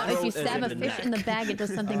The path. Now, if you throat is stab a in the fish in the neck. bag, it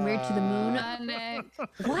does something weird to the moon. Nick.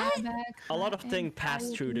 What? A lot of things pass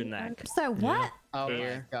through the neck. Sorry, what? Oh my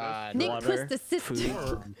Air. god. Nick Water, Twister sister.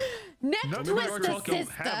 food. Neck None of them are Twister talking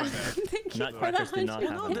sister. have a neck. Thank you for the Nutcrackers do not 100.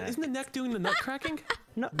 have a neck. Isn't the neck doing the nut cracking?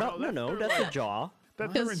 No, no, that's a jaw.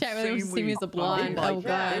 That's Because chat really wants to see me as a blonde. bite- Oh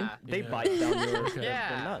god. They Yeah. bite down your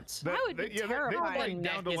Yeah. the nuts. I would be They terrified. bite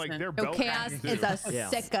down to like their Oh, belt. Chaos too. is a Yeah.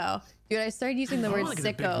 sicko. Dude, I started using the I word want, like, a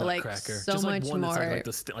big sicko like nutcracker. so Just, like, much one that's, more.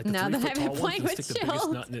 like the now that 3 I've foot been tall playing one, with just stick the biggest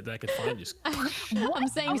Chilled. nut in it that I could find. Just I'm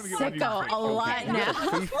saying I'm gonna get one of sicko these a lot now.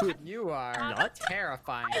 3 foot You are nut.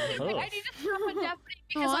 terrifying. Oh. I need to throw a deputy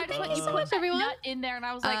because Aw, I just thank you so put much, that everyone. nut in there and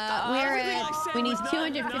I was like, We're everything I at, said we need was not-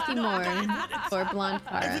 250 more for blonde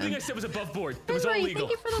everything I Kara. said was above board. It was all Henry, legal.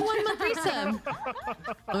 thank you for the 1 month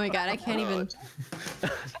resub. Oh my god, I can't even.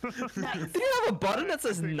 You have a button that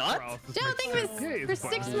says nut? Joe, thank you for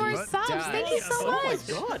 6 more Nut. subs. Thank you so Oh my much.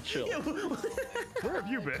 god, chill. Where have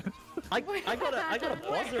you been? I got a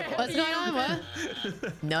buzzer What's button. going on?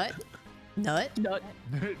 What? Nut? Nut?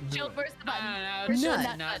 Jill, where's the button? I Where's the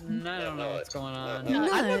Nut. nut? I don't know what's going on. Nut.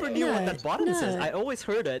 I never knew what Nut. that button says. Nut. I always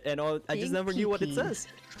heard it, and I Big just never knew what it pee-pee. says.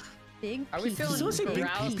 Big Are we pee-pee. feeling Someone say big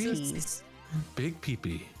paralysis? Big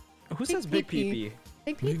peepee. Who says big pee-pee. pee-pee?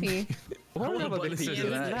 Big pee-pee. Why I would I don't have know a big what it pee-pee? says in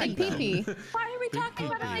that. Big pee-pee. Why are we talking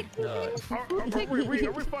about it like this?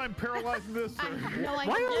 Are we fine paralyzing this? I have no Why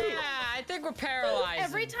idea. are we? Yeah, I think we're paralyzed.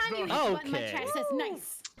 Every time you hit the button, my Okay. chat says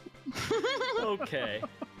nice. Okay.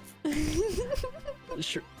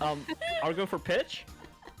 Sure. Are we going for pitch?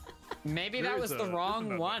 Maybe There that is was the a- wrong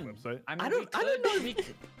there's a one. website. I mean, I we don't could. know. We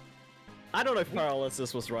could- I don't know if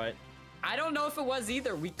paralysis was right. I don't know if it was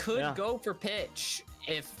either. We could Yeah. go for pitch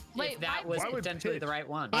if Wait, that why- was why would potentially the pitch? right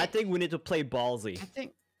one. I think we need to play ballsy.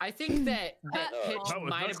 I think that pitch That was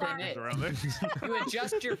might have been nutcrackers it. around there. You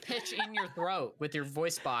adjust your pitch in your throat with your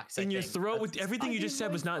voice box. I In your think. throat with everything you just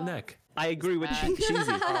said was not neck. I agree with Cheesy.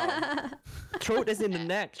 Throat is in the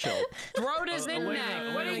neck, chill. Throat is in Elaina,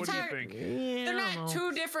 neck. What are Elaina, you what do you talking? think? They're not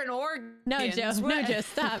two different organs. No, Joe. No, What? Joe.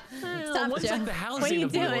 Stop. Stop, one's Joe. like the housing What are you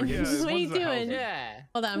of the doing? organ. Yeah, What are you one's the doing? housing. Yeah.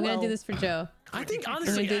 Hold on, I'm gonna do this for Joe. I think I'm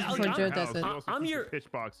honestly, gonna do this before like, Joe House, does you it. also I'm keep your- a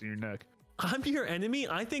pitch box in your neck. I'm your enemy.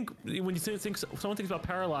 I think when you think someone thinks about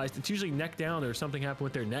paralyzed, it's usually neck down or something happened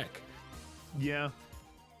with their neck. Yeah.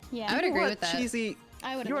 Yeah, I would agree with that. Cheesy,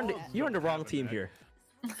 I would you're on agree the with that. you're on the wrong team here.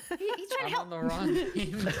 He's trying to I'm help. on the wrong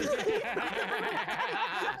team.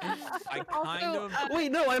 I kind of.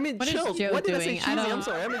 Wait, no, I mean What is chill. Joe What did I say? doing? Cheesy, I don't- I'm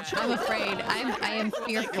sorry. I mean chill. I'm afraid. I am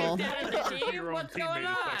fearful. Your own What's going teammate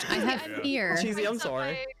on? is I have Yeah. fear. Cheesy, I'm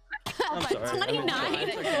sorry. I'm sorry. 29.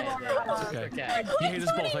 Okay. Okay. You hate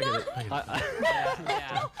us both. I get it. I get it.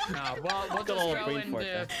 Yeah. No, well, we'll Got a just little go brain fart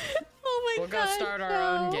into. there. Oh my We'll god. go start our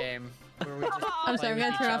own no. game. Where we just I'm sorry, play I'm with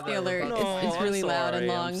gonna turn each off the other. alert. No, It's I'm really loud and sorry,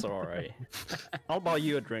 long. I'm sorry. I'll buy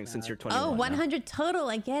you a drink since you're 21. Oh, now. 100 total.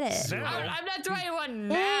 I get it. Now. I'm not 21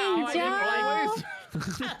 now. I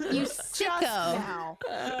didn't Joe. You sicko. Now.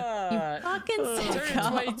 like. Fucking Turning sicko.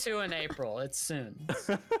 22 in April. It's soon.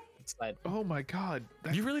 It's like, Oh my god.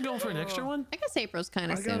 You really going for an extra one? I guess April's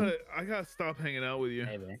kind of I soon. gotta stop hanging out with you.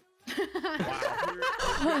 maybe. You're younger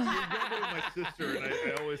than my sister, and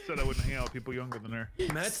I always said I wouldn't hang out with people younger than her.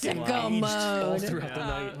 Matt's Sicko getting aged all mode. throughout the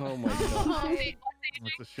night. Oh my god.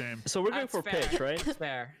 That's a shame. So we're going That's for fair. pitch, right? It's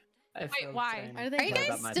fair. I feel the why? same. Are Are they you About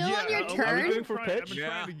guys my- still on your I've been turn? going for trying- I've pitch? been Yeah.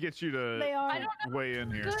 trying to get you to They are. I don't weigh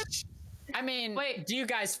in here. I mean, Wait. do you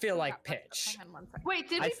guys feel like pitch? Hang on one second. Wait,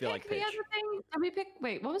 did I we feel pick like the pitch. other thing? Did we pick?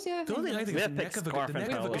 Wait, what was the other The only thing? thing I think We is have the neck picked of a, scarf the and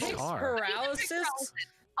neck of a paralysis. guitar. Paralysis?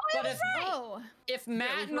 But if Oh, if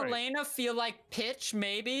Matt was and right. Elaina feel like pitch,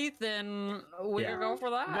 maybe, then we Yeah. can go for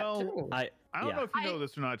that. Well, too. I don't Yeah. know if you know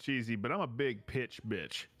this or not, Cheesy, but I'm a big pitch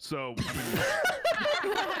bitch. So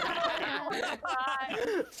I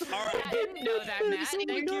I didn't know that, Matt. Thank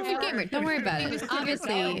you Hey, for gamer, don't worry about it.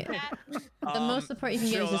 Obviously, the most support you can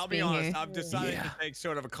get Chill, is just I'll be being honest. here. I've decided Yeah. to take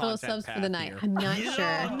sort of a Total content subs for path the night. here. I'm not No,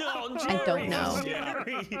 sure. no, I don't know.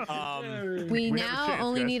 Jerry. We We have a now chance,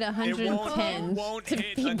 only guys. need It 110 won't to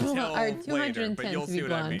hit be until blonde, or later, 210 but you'll to see be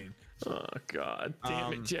what I blonde. mean. Oh God,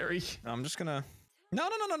 damn it, Um, Jerry. I'm just gonna.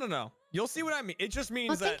 No. You'll see what I mean. It just means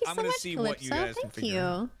Well, that thank you I'm so gonna much, see Calypso. what you guys can Thank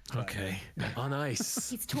figure you. Okay. On ice.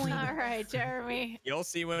 He's toying. All right, Jeremy. You'll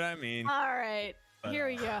see what I mean. All right. Here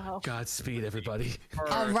we go. Godspeed, everybody.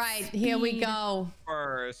 All right, here we go.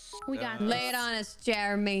 First, We got Lay it on us,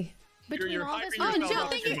 Jeremy. Between you're all this, hyping Oh, yourself Jill, up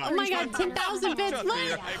thank too you. much. Oh my God, 10,000 bits. Trust me, What?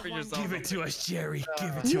 you're hyping yourself Give up. it to us, Jerry. Give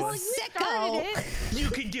it to You us. sicko. You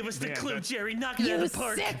can give us the clue, Jerry. Knock it You out of the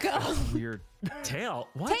park. sicko. Weird. Tail.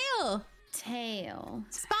 What? Tail. tail.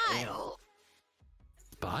 Spot.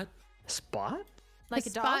 Spot? Spot? Like a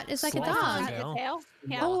a dog? spot is like a Sloth dog. tail. Like a tail?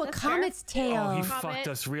 Yeah, Oh, a that's fair. comet's Oh, tail. he Comet. fucked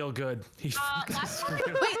us real good. He fucked us real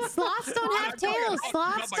good. Wait, sloths don't have tails.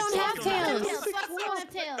 Sloths don't have tails. Tails. Sloths don't have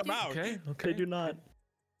tails. Come out. Okay, They okay. do not.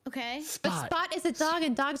 Okay. But Spot. Spot is a dog,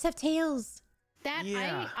 and dogs have tails. That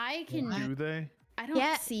Yeah. I can. Do they? I don't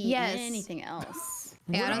Yeah, see yes. anything else.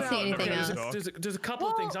 Yeah, I What don't see about- anything okay, else. There's a couple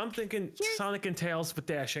of things. I'm thinking Sonic and Tails with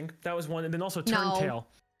dashing. That was one, and then also No. Turntail.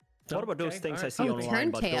 What about those Okay, things I alright. see Oh, online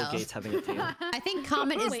about Bill Turntail. Gates having a tail? I think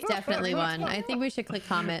Comet is definitely one. I think we should click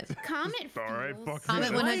Comet. Comet. All right, feels- fuck Comet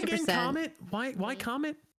it. Why again 100%. Comet? Why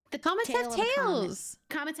Comet? The comets Tail have of a comet. tails.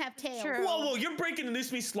 Comets have tails. True. Whoa, you're breaking the news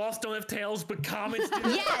to me. Sloths don't have tails, but comets do.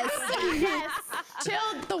 Yes. Yes.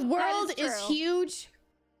 Chill. The world is true. huge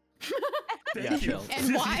Yeah, Bill.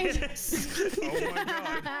 and wide. Yes. Oh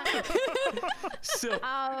my god. So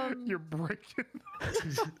You're breaking.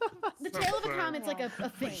 The tail of a comet's like a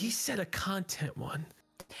thing. he said a content one.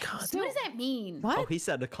 Content. What does that mean? Oh, What? he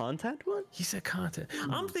said the content one? He said content.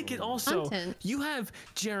 I'm thinking also Content. you have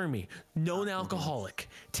Jeremy, known alcoholic,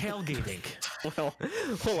 tailgating. Well,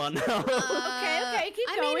 hold on now. Okay, keep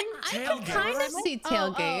I going. mean, I can Tailgate. kind of see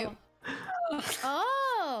tailgate.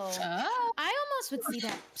 Oh. I almost would see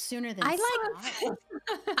that sooner than I Spot.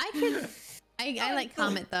 I like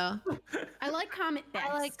Comet though. I like Comet best.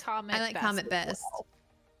 I like Comet. I like best. Comet best.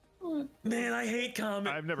 Man, I hate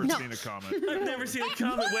Comet. I've never No. seen a comet. I've never seen a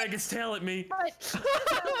comet wag its tail at me.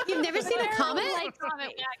 You've never seen a comet? I like Comet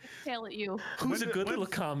wag its tail at you. Who's a good little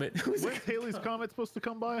comet? Who's a When's Haley's comet supposed to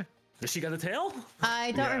come by? Does she got a tail?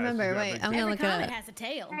 I don't Yeah, remember. she's got Wait, big I'm gonna Every look it comet up. has a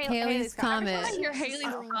tail. Haley's Comet. Every time I hear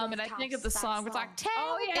Haley's Comet, I think of the song. It's like,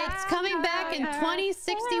 Oh, yeah. It's coming back in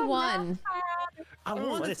 2061. I want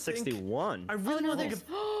When to is 61? I really want to think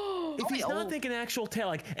Oh, if he's not thinking actual tail,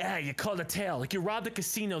 like, you caught a tail. Like you robbed a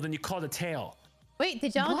casino, then you caught a tail. Wait,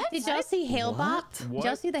 did y'all see Hailbop? Did y'all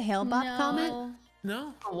What? see the Hailbop comment? no.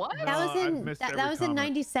 No? what? That No, was I've in missed that every was in comment.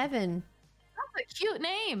 97. That's a cute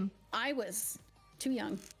name. I was too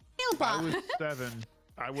young. I Hailbop. was 7.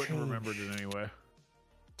 I wouldn't have remembered it anyway.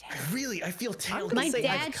 I feel tail. My Say, I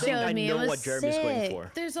dad think showed I me. know It was what Jeremy's going sick.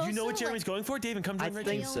 for. There's also You know what Jeremy's going for? David, come I join think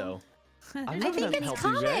Reggie. so. I'm I not think gonna it's help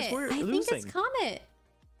you guys. Comet. We're I think losing. it's Comet.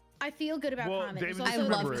 I feel good about Well, Comet. David, There's just also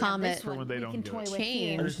I love this Comet. For when they we don't can get toy it. with Change.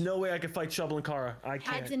 here. There's no way I could fight Shubble and Kara. I Heads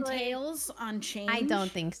can't. and tails on change. I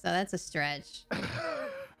don't think so. That's a stretch.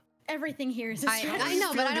 Everything here is a stretch. I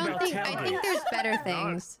know, but I feeling don't about think. I think tailgate? there's better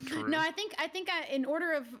things. True. No, I think in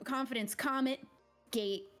order of confidence, Comet,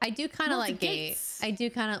 Gate. I do kind of Lots of like Gate. gates. I do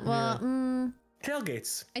kind of. Well,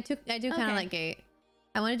 Tailgates. I do kind of Okay. like Gate.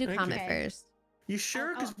 I want to do Okay. Comet first. You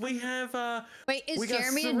sure? Because we have. Wait, is We got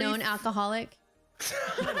Jeremy a known alcoholic?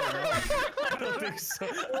 I don't think so.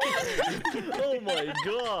 Oh my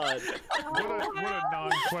god. What a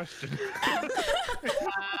non-question.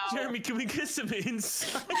 Jeremy, can we get some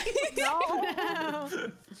insight?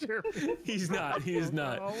 Jeremy. He's not. He is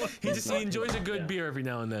not. He enjoys a good beer every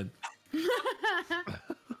now and then.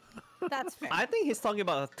 That's fair. I think he's talking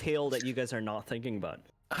about a tail that you guys are not thinking about.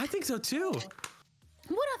 I think so too.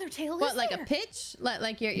 What other tail What, is like there? a pitch?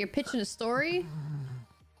 Like you're pitching a story?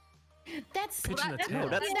 That's Pitching a that- tail. No,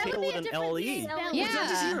 that's that would tail be with a an different LE. spelling. Yeah. Did I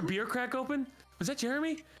just hear a beer crack open? Was that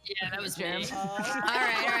Jeremy? Yeah, that was Jeremy. All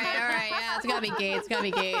right. Yeah, it's gotta be Gate. It's gotta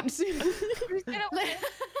be Gate.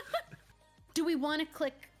 Do we want to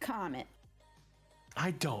click Comet?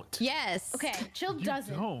 I don't. Yes. Okay, Chill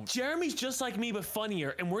doesn't. Don't. Jeremy's just like me, but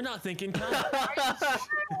funnier, and we're not thinking comic.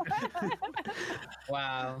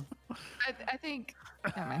 Wow. I think.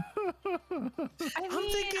 Never mind. I'm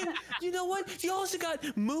thinking, you know what? You also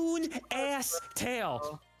got moon ass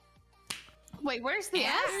tail. Wait, where's the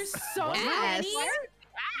Ass? ass? There's so Ass. many.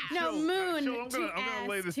 No, Chill, moon. Chill, I'm gonna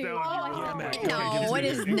lay this to down on you Yeah, real Matt, quick. go ahead, No, give it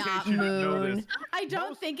it is to me. not You didn't know moon. this. I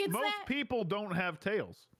don't think it's Most that. people don't have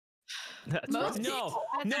tails. That's Most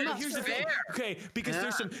right. No, here's the thing. Okay, because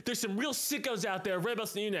there's some real sickos out there, read about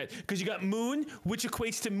on the internet. Because you got moon, which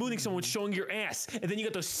equates to mooning someone, showing your ass, and then you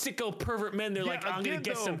got those sicko pervert men. They're like, I'm gonna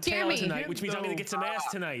get some tail Jeremy. tonight, which means I'm gonna get some ass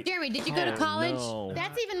tonight. Jeremy, did you go to college? No.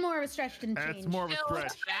 That's even more of a stretch than change. That's more of a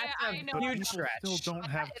stretch. I know. But Huge people stretch. still don't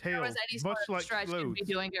have If there was tails, any sort much of like stretch, you'd be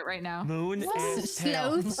sloths. doing it right now. Moon ass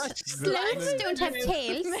tail. Sloths don't have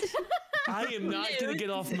tails. I am not gonna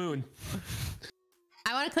get off moon.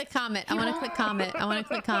 I want to click comment. I want to click comment. I want to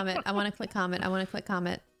click comment. I want to click comment. I want to click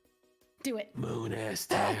comment. Do it. Moon ass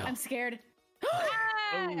tail. I'm scared.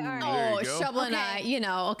 Oh, Shubble and I, you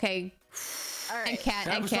know, okay. And cat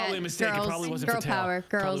That and was cat. probably a mistake. It Girls, probably wasn't girl for tail. power.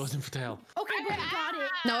 Probably Girls. wasn't for tail. Okay, but I got it.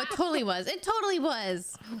 No, it totally was. It totally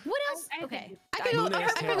was. What else? Okay. I could go. Moon I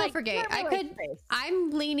ass could tail. go for gay. I could.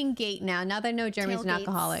 I'm leaning gate now. Now that I know Jeremy's an Tailgates.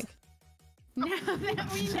 alcoholic. Now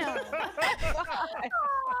that we know.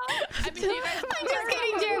 I mean, do you guys I'm just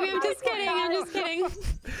kidding, Jeremy. I'm just kidding. I'm just kidding.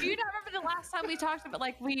 Do you not remember the last time we talked about,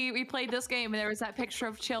 like, we played this game and there was that picture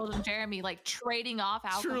of Chilled and Jeremy, like, trading off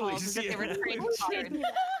alcohol Truly, as if they were yeah. trading cards?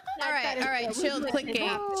 All right. Chilled. Click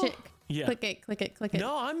gate. Yeah. Click it. Click it. Click it.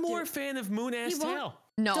 No, I'm more a fan of moon ass won't- tail.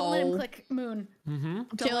 No. Don't let him click moon.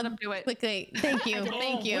 Don't let him do it. Click gate. Thank you.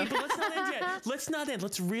 Thank you. Wait, but let's not end yet. Let's not end.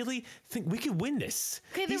 Let's really think we could win this.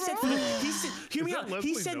 Okay, He the said, hear me Is out. that He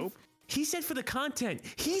Leslie said, Knope? he said for the content,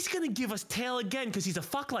 he's gonna give us tail again because he's a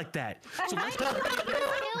fuck like that. So let's Tail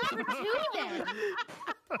for two then.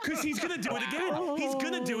 because he's gonna do it again. He's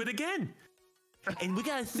gonna do it again. And we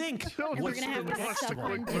gotta think. Still, We're gonna have what's to the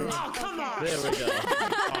stubborn. click moon? Oh, come on. There we go.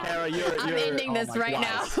 Tara, you're I'm ending this right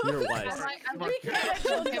now. wise. You're wise. I'm We can't let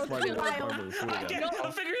Chilled go Smart too move, wild. smart move. Here we I go. get it.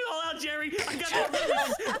 I'm figuring it all out, Jerry. I got the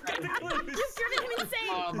clues. I got the clues. You've driven him insane.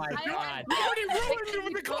 Oh my god. You already ruined it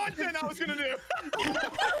with the content I was gonna do.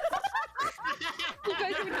 You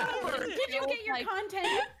guys are not Did you get your like, content?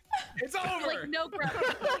 It's over. like no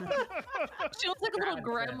gremlin. Chill's like a little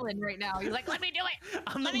gremlin right now. He's like, let me do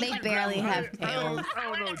it. They barely have I tails.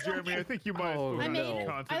 don't know, Jeremy. I think you might Oh, have I no. made.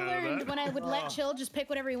 content I out of learned that. when I would let Chill just pick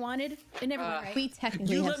whatever he wanted. It never went right. We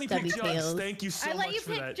technically You have let me stubby pick jugs. tails. Thank you so I much let you for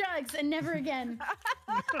pick that. jugs and never again.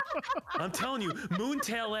 I'm telling you, moon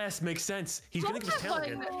tail ass makes sense. He's gonna give us tail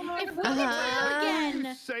again. If we get tail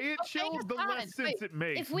again, Say it, Chill, the on. less sense Wait, it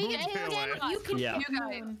makes. if we get Moon tail again, ass. you can Yeah. pick You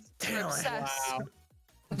guys moon. Tail ass. obsessed.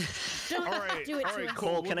 Don't All right, do it all to right, us. Cole,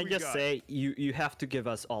 Cole, what can do I we just got? say you have to give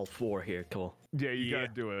us all four here, Cole. Yeah, you Yeah.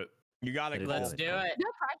 gotta do it. You gotta Let's go. Let's do it.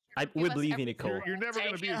 No pressure. We Give us believe in every- it, Cole. You're never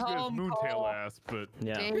gonna Take be it as good as home, Moontail Cole. ass, but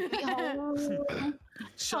Yeah. Take me home.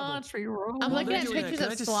 Shubble. Country road. I'm looking at Can I pictures of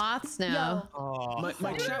just- sloths now. Oh, My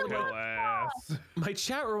chat Moontail ass. My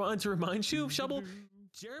chat wanted to remind you, Shubble,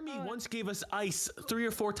 Jeremy once gave us ice 3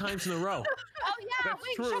 or 4 times in a row. Oh yeah, That's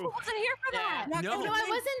wait, true. Shubble wasn't here for that. No, No, I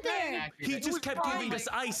wasn't there. he just kept giving us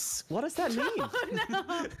ice. What does that mean?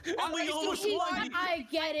 And we almost won. I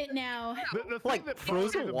get it now. The thing Like that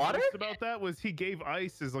frozen bothered me the water? most about that was he gave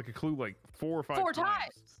ice as like a clue like 4 or 5 4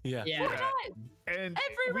 times. Yeah. Yeah. 4 times. And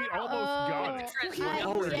Every we round. almost got it.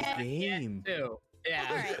 Oh, the Yeah. game. Two. Yeah.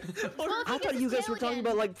 All right. Well, if I he thought gets you guys tail were talking again-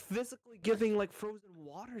 about like physically giving like frozen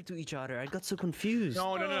water to each other. I got so confused.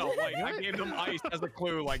 no. Like I gave them ice as a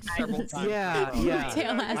clue like several times. Yeah.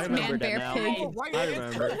 Tail I ass remember man, bear, that now. pig. Oh, right I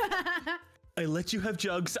answer. remember. I let you have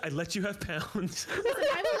jugs. I let you have pounds. I will let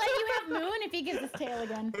you have Moon if he gives his tail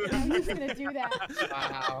again. I'm just gonna do that.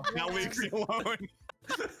 Wow. Now leave me alone.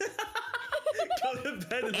 Go to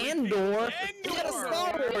bed and Andor. We got a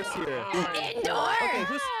Star Wars here. Indoor. Okay,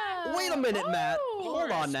 wait a minute, Matt.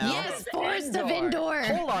 Hold on now. Yes, Forest of Indoor.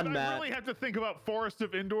 Hold on, I Matt. really have to think about Forest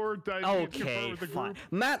of Indoor. Okay, fine.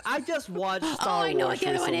 Matt, I just watched Star I know Wars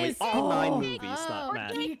what the other one recently. is. All 9 Oh. movies, not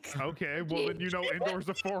Matt. Okay, well then you know Indoor's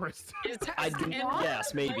a forest. I do.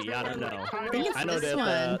 Yes, maybe. I don't know. I I think it's I know this that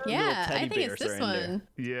one. the Yeah, little I teddy think it's bears are this in there. one.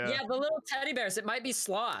 Yeah. Yeah, the little teddy bears. It might be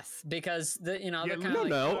sloth because the Yeah, they're kind no, of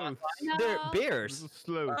like no. They're bears.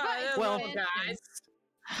 Slow. they're Well- little guys.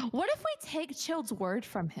 What if we take Chilled's word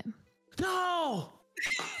from him? No.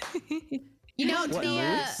 You know, What, the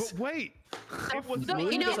moons? But wait, it was you Moon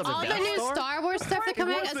know, because of the all the Death new Star? Star Wars stuff that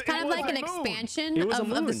coming out wasn't- is kind it of like an wasn't moon. expansion It was a of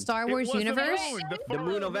the moon. Star It Wars wasn't a universe. moon. The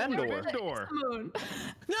moon of Endor. Endor.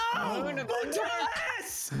 No. Moon of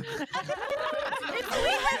Yes. If we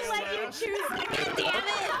had let you choose, Damn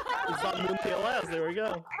it! It's on Moontail ass. There we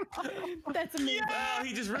go. that's amazing. Oh,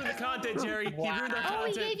 he just ruined the content, Jerry. He ruined the Oh,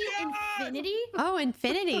 he content. gave you infinity? Oh,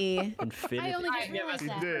 Infinity. I Infinity. only just He realized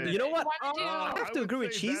that. did. You know what? What to do? I have to would agree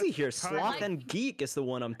with say Cheesy that's here. kind of Sloth like- and Geek is the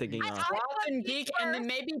one I'm thinking of. Sloth and geek, and then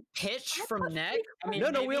maybe pitch from neck. I mean, No,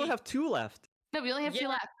 we maybe- only have 2 left. No, we only have 2 Yeah.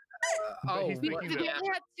 left. But Oh, he's We thinking we that- only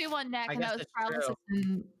had 2 on neck, I and that guess was that's true. paralysis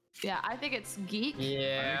and Yeah, I think it's geek.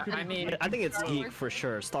 Yeah, I mean, I think it's geek for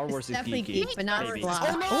sure. Star Wars is Definitely geeky. geek, but not maybe. sloth.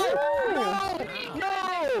 Oh, no!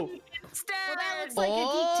 No! Well, that looks like a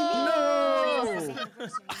geek to me.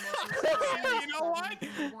 No! You know what?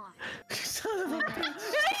 Son of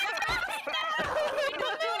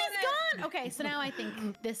a Okay, so now I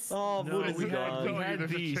think this. Oh, No, Moon is we gone. had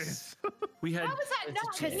There's a these. chance. We had. How was that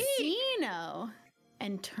not geek? Casino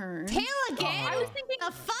and turn. Tail again? I was thinking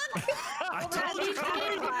The fuck? I told you.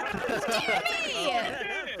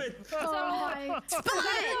 Spot!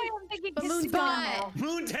 I'm thinking Balloon Spot!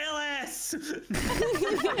 Moontail ass. It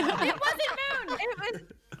wasn't moon. It was.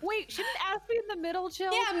 Wait, shouldn't ass be in the middle,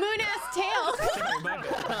 Chill? Yeah, moon ass tail.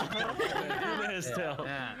 Moontail's tail.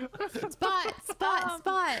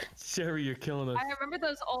 Spot. Sherry, you're killing us. I remember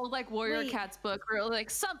those old like Warrior Wait. Cats book where it was like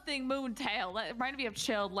something Moontail. That reminded me of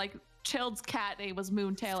Chilled. Like Chilled's cat name was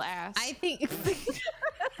Moontail ass. I think.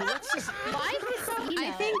 Let's just. Why casino?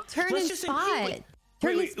 I think turn Let's and just say- spot. wait,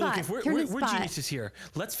 Turn and Wait, look, spot. if we're, Turn we're, and we're spot. geniuses here.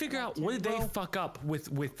 Let's figure out what did they fuck up with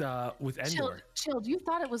Endor. Chilled, you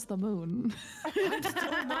thought it was the moon. I'm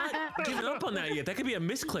still not giving up on that yet. That could be a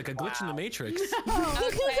misclick, a glitch in the matrix. okay,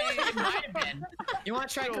 it might have been. You want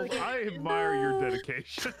to try Joel, cooking? I admire your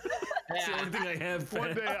dedication. That's the only thing I have.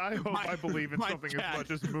 One day, I hope I believe in my something cat. as much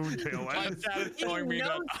as Moontail. My dad is He showing me that.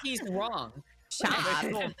 knows he's wrong. Shop.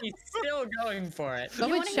 He's still going for it. What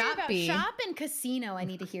You would wanna hear shop about be? shop and casino? I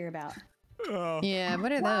need to hear about. Yeah,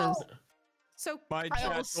 what are those? So My I chat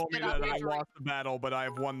almost told me spit out that I my drink. lost the battle, but I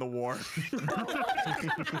have won the war.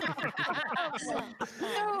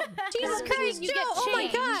 Jesus Christ, you Joe! get Oh my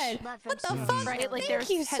change. god! What the fuck? Right? Like Thank there's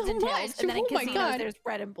you heads so and tails, much. and then in Oh my casinos god. there's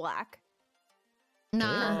red and black.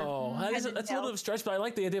 Nah. Oh, that's a little bit of a stretch, but I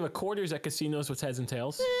like the idea of quarters at casinos with heads and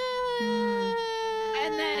tails.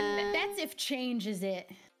 And then That's if change is it.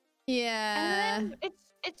 Yeah. and then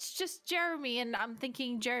it's just Jeremy, and I'm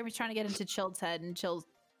thinking Jeremy's trying to get into Chilled's head, and Chilled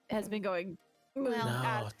has been going. Well,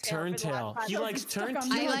 No, turntail. He likes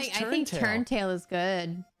turntail. I think turntail is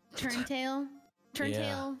good. Turntail.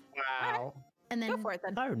 Turntail. Wow. And then Go for it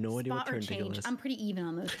then. I have no idea what spot or turntail change. is. I'm pretty even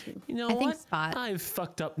on those two. You know I what? think spot. I've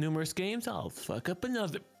fucked up numerous games. I'll fuck up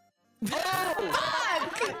another.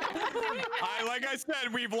 Like I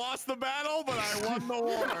said, we've lost the battle, but I won the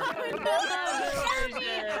war.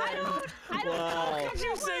 Wow. Did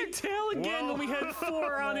you say tail again when we had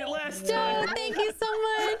 4 on it last Joe, time? thank you so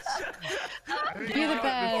much. You're the I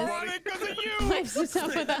best. won it because of you. Wipes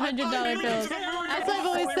yourself with $100 bills. That's what I've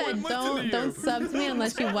always said. Don't sub to me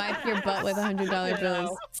unless you wipe your butt with $100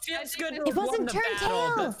 bills. Feels good to It have won wasn't the battle,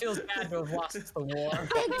 turntail. but feels bad to have lost the war.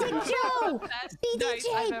 Big Dick Joe. Best BDJ, night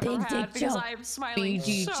I've ever Big had Dick because Joe. I'm smiling so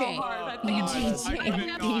BDJ. hard. I think it's BDJ. I did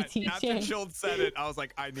not. BDJ. After Chilled said it, I was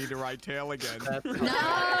like, I need to write tail again.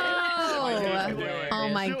 No. Oh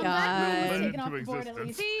my Still god. Taken off the board at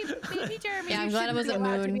existence. See, maybe Jeremy. Yeah, I'm you glad it shouldn't wasn't be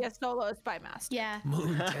allowed to Moon. be a solo spy master. Yeah. If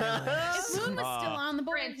Moontail. Moon was still on the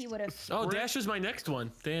board, he would have. Oh, Dash is my next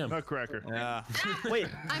one. Damn. Nutcracker. Yeah. Wait,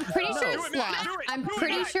 I'm pretty sure it's Do it, Matt, sloth. do it, I'm do it,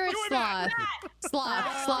 pretty Matt, sure do it's it, Matt.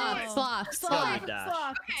 sloth. Sloth. Dash.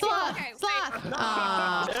 Sloth. Okay, Sloth.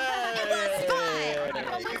 Aw.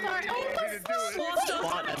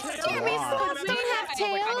 Jeremy, sloths don't have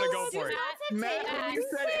I'm gonna go tails. for it. Matt, when you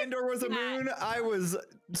said Endor was a moon, I was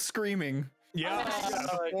screaming. Yeah.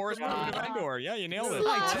 The forest moon of Endor. Yeah, you nailed it.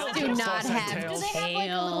 Sloths do not have tails. Do they have like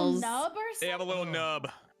a little tails. nub or They something? have a little nub.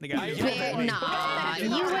 They got Nah,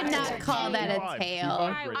 you would not call that a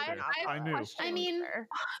tail. I knew. I mean,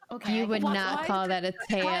 okay. You would Why- not why call is that a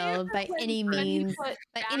tail by any means, by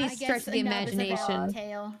any I guess stretch of the a nub is a imagination.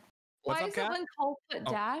 tail. What's Why up, is it Kat? when Cole put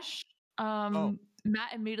Oh. dash? Oh.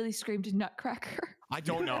 Matt immediately screamed Nutcracker. I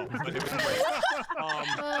don't know. But it was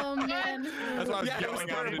Oh man. that's why I was Yeah, it was yelling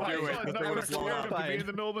at him to do it. If But I they would was have blown scared up. to be in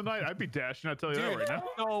the middle of the night, I'd be dashing. I'll tell you that Dude, right now.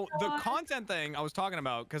 so the content thing I was talking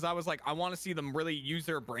about, because I was like, I want to see them really use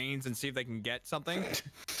their brains and see if they can get something.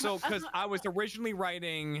 So, because I was originally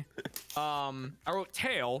writing, I wrote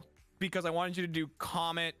tail because I wanted you to do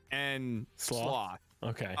comet and sloth.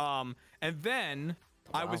 Okay. And then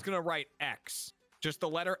I was gonna write X, just the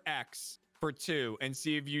letter X for 2, and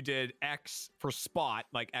see if you did X for spot,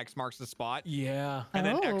 like X marks the spot. Yeah. And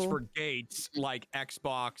then X Oh. for Gates, like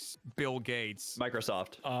Xbox, Bill Gates.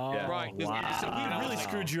 Microsoft. Oh, Yeah. Right. Wow. Wow. He really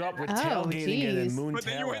screwed you up with Oh, tailgating and then geez. moon But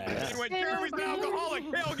then you went, ass. you went Jeremy's an alcoholic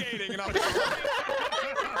tailgating, and I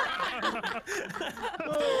was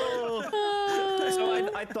So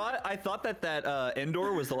I thought that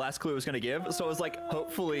Endor was the last clue I was gonna give. So I was like,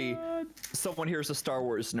 hopefully, someone here is a Star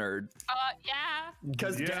Wars nerd. Yeah.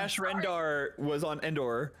 Because Yeah. Dash Rendar was on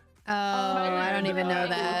Endor. I don't even know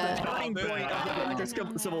that. Turning point of the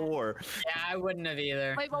Galactic Civil War. Yeah, I wouldn't have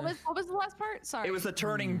either. Wait, what was the last part? Sorry. It was the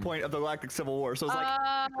turning point of the Galactic Civil War. So it's like,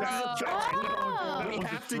 we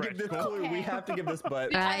have to give this clue. We have to give this,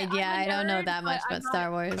 but Yeah, I don't know that much about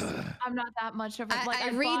Star Wars. I'm not that much of a. I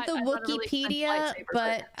read the Wikipedia,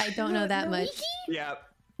 but I don't know that much. yeah.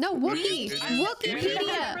 No, Wookie!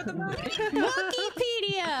 Wikipedia!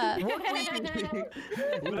 Wikipedia!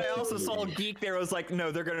 But I also saw Geek there. I was like,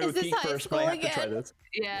 no, they're going to Is go this Geek high first, but I school have to try again? this.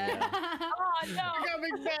 Yeah. Oh no!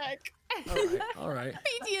 Coming back. All right.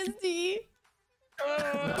 PTSD.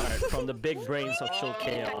 Alright, from the big brains of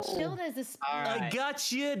ChilledChaos. Chilled as a I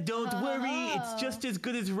got you. Don't worry. It's just as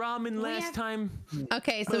good as ramen last time.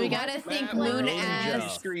 Okay, so we gotta think Moon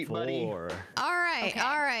as. Street, buddy. All right.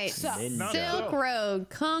 Ninja. Silk Road,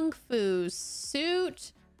 Kung Fu,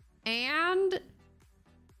 Suit, and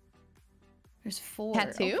There's 4.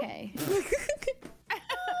 Tattoo? Okay.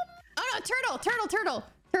 oh no,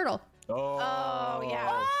 turtle. Oh, yeah.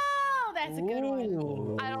 Oh, that's a good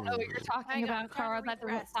one. I don't know what you're talking about, Cara. That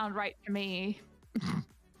doesn't sound right to me.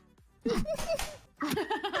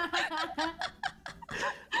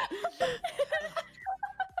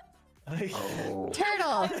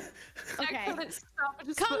 Turtle. Okay.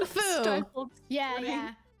 Kung Fu.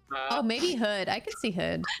 Yeah. Oh, maybe Hood. I could see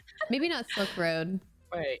Hood. Maybe not Silk Road.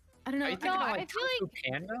 Wait, I don't know. are you thinking of like Kung Fu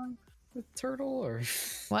Panda with turtle or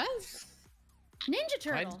What? Ninja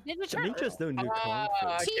Turtle. Ninjas don't do kung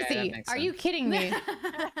fu. Cheesy. Are you kidding me?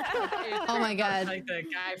 Oh my god. Like the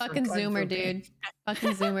guy from Fucking Kung Fu Zoomer, Panda. dude. Fucking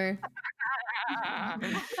Zoomer.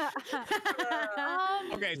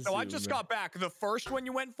 Okay, so I just got back. The first one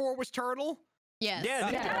you went for was turtle. Yes. Yeah,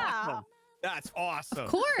 that's awesome. That's awesome. Of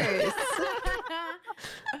course.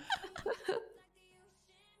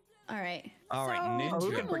 All right. All right, Who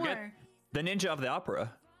ninja. can forget the Ninja of the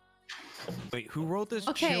Opera? Wait, who wrote this?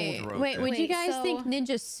 Okay, Chilled wrote wait, this. would you Wait, guys so- think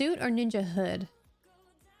Ninja Suit or Ninja Hood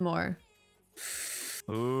more?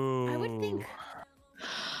 Ooh. I would think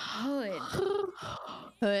Hood.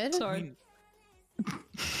 Hood? Sorry.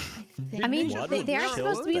 I mean, What they would are Chilled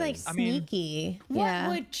supposed to be like think? I mean, sneaky. What Yeah.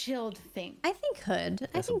 would Chilled think? I think Hood. I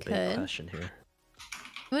That's a think big Hood. question here.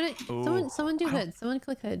 Someone do Hood. Someone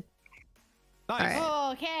click Hood. Nice.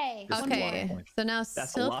 All Okay. Okay, so now That's a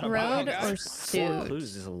Silk lot of Road wow, or guys. Suit?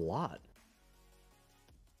 Clues is a lot.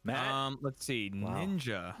 Matt, Let's see. Wow.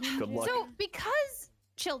 Ninja. good luck. So because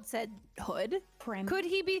Chilled said Hood, Prim. could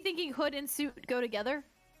he be thinking Hood and Suit go together?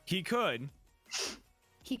 He could.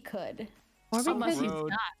 He could. Or we Unless could, he's Road.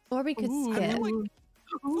 not. or we could I skip.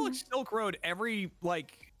 feel like Silk Road, every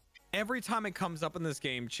time it comes up in this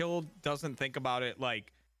game, Chilled doesn't think about it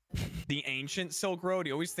like the ancient Silk Road.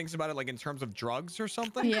 He always thinks about it like in terms of drugs or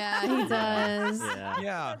something. Yeah, he does. Yeah.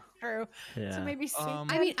 Yeah. True. Yeah. So maybe Suit.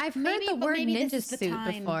 I mean, I've heard Maybe- the but word maybe ninja this is the suit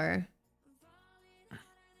time. before.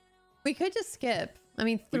 We could just skip. I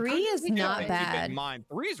mean, We 3 could- is we could not keep it bad. in mind.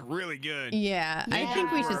 3 is really good. Yeah, I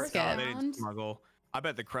think we should Yeah. skip. They didn't smuggle. I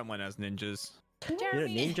bet the Kremlin has ninjas. You're a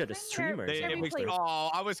ninja the streamer. They, Jeremy, it was- please. oh,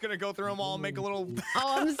 I was gonna go through them all and make a little.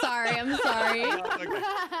 Oh, I'm sorry. I'm sorry.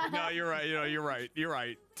 No, you're right. You're right. You're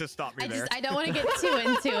right to stop me there. I don't want to get too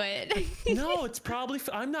into it. No, it's probably.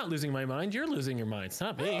 I'm not losing my mind. You're losing your mind. It's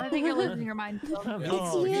not me. I think you're losing your mind. Phil. Not me.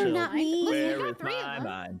 It's you, not me. Where is my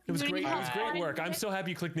mind? It was great. It was great Alright. work. I'm so happy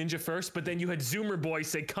you clicked Ninja first, but then you had Zoomer Boy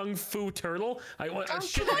say Kung Fu Turtle. I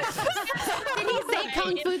shit myself. Did he say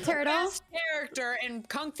Kung Fu Turtle? Best character in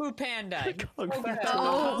Kung Fu Panda.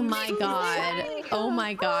 Oh my god. Oh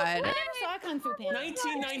my god. I never saw Kung Fu Panda.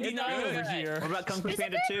 1999 over here. What about Kung Fu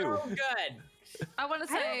Panda 2? Good. I want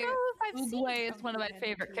to I say don't know if I've seen Oogway is Kung one Fu of my Panda.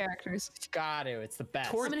 favorite characters. It's got to. It's the best.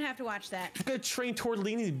 I'm gonna have to watch that. I'm gonna train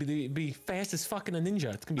Tortellini to be fast as fucking a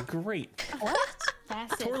ninja. It's gonna be great.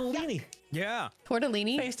 Fastest. Tortellini, Yeah.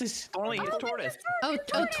 Tortellini? fastest. Only his tortoise. Oh,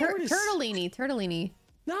 tortoise. Turtellini.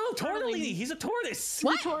 No, Tortellini. He's a tortoise.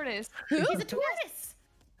 What? Tortoise. Who? He's a tortoise.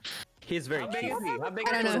 He's very How big cute. is he? How big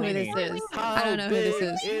I is don't know who this Tortellini? is. I don't know who this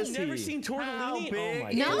is. You've never seen Tortellini? How big Oh my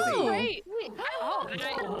is god. No. Wait.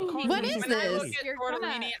 What is When I look this? at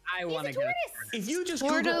Tortellini, I He's want a to get it. tortoise. If you just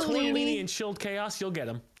Google Tortellini. Tortellini and ChilledChaos, you'll get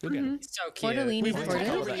him. You'll get him. So cute. Tortellini We've tortoise?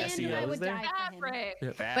 all the Random, I SEOs would there. die for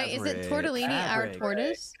him. Fabric. Wait, is it Tortellini our Fabric.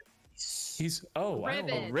 tortoise? He's I don't know.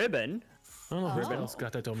 Ribbon. Ribbon I don't know who Oh. else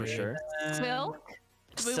got that for domain. sure. Silk.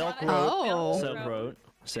 Do we Silk wanna- Road. Oh. Silk Road.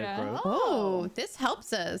 Silk Yeah. Road. Oh, this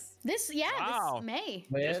helps us. This, Wow. this May.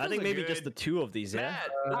 I think a maybe good- just the 2 of these, yeah?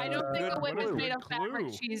 Matt, I don't think a whip is clue. made of fabric,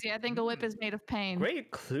 Clue. cheesy. I think a whip is made of pain.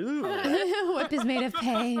 Great clue. Whip is made of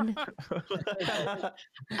pain.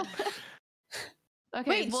 Okay,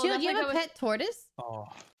 Wait, we'll Shield, you have a definitely go pet tortoise? Oh,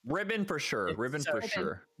 Ribbon for sure. Ribbon for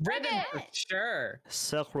sure. Ribbon for sure.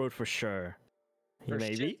 Silk Road for sure. For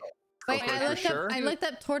Maybe. Wait, Silk Road I for looked sure. up. I looked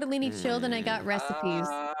up tortellini Shield and I got recipes.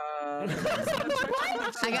 I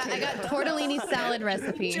got tortellini salad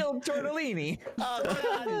recipe. Chilled tortellini.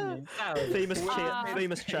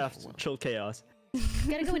 Famous chef, ChilledChaos.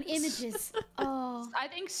 Gotta go in images. Oh. I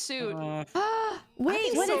think suit. Wait, what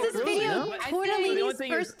is this really, video? no? Tortellini's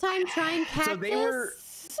thing is- first time trying cactus. So they were.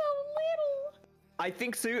 So little. I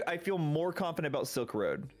think suit. I feel more confident about Silk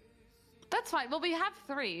Road. That's fine. Well, we have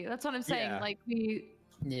 3. That's what I'm saying. Yeah. Like we.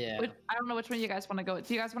 Yeah. I don't know which one you guys want to go with.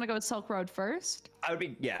 Do you guys want to go with Silk Road first? I would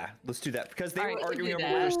be. Yeah, let's do that because they All right, were we can arguing do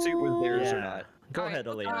over whether that. suit was theirs or Yeah. not. Go All right, ahead,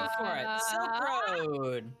 let's Elaina. Go for it. Silk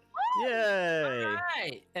Road. Yay!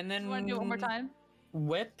 Right. And then You want to do it one more time?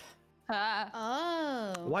 whip.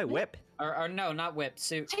 Oh. Why whip? Or no, not whip.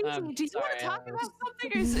 Suit. Cheesy, do you want to sorry, talk I about was-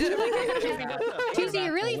 something or suit? Cheesy,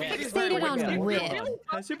 you're really Whip. fixated on whip.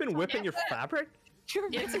 Has you been whipping your fabric?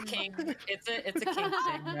 It's a king. It's a king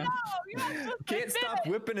thing. Yeah. Can't stop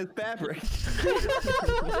whipping his fabric. No,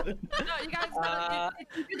 you guys gotta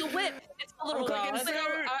do the whip. It's a little Well, like let's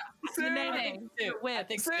the I name. think suit. I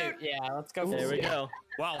think suit. Yeah, let's go for There we suit. go.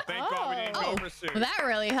 wow! Thank God we didn't go for suit. Well, that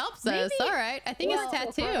really helps us. All right, I think it's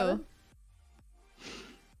tattoo.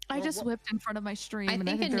 I just whipped in front of my stream. I and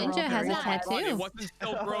think a they're all ninja has very a happy. tattoo. It wasn't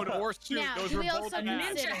Silk Road or suit. Now, Those do were we both also bad.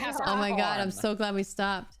 consider Oh my god, I'm so glad we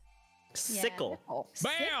stopped. Sickle. Bam!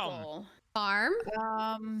 Sickle. Farm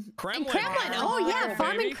Kremlin. and Kremlin. Oh yeah,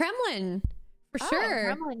 farm baby. and Kremlin for Oh,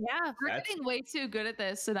 sure. Gremlin, yeah. We're getting way too good at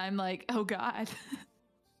this, and I'm like, oh god.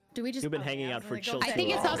 Do we just? You've been oh, hanging yeah, out for like, go Chilled I think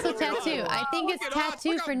it's Chaos. also tattoo. I think Look it's at us, tattoo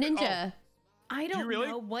look for up- ninja. I Do don't you really?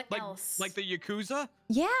 know what like, else. Like the Yakuza?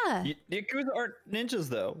 Yeah, Yakuza aren't ninjas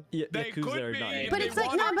though. They Yakuza could are be not. if but they it's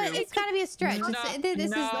like no, wanted but to. it's got to be a stretch. No, This no,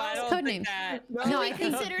 is I don't code think names. that. No, I we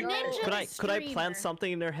think consider ninja. Could I the plant streamer.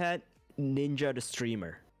 something in their head? Ninja the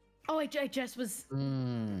streamer. Oh, I just was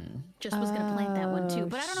gonna plant that one too,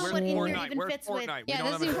 but I don't know Where's what in there Fortnite? even Where's fits with. Fortnite? We Yeah,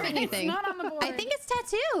 don't doesn't have a even fit Fortnite. anything. Not on the board. I think it's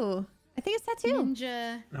tattoo. I think it's tattoo.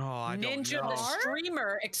 Ninja. No, I don't Ninja know. the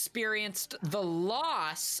streamer experienced the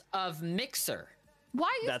loss of Mixer. Why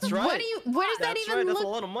use That's the right. What do you? Where does that That's even right. That's a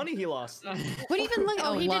look? lot of money he lost. What do you even look?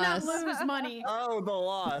 Oh, he did not loss. lose money. Oh, the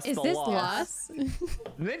loss. Is the this loss. loss?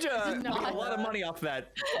 Ninja made a lot of money off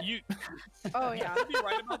that. You Oh yeah. could be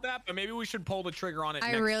right about that, but maybe we should pull the trigger on it.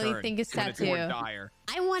 I next really turn think it's when more tattoo. dire.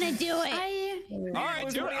 I want to do it. All right,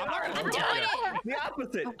 dude. I'm I'm doing it. The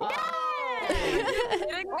opposite. Oh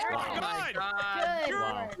my God! You're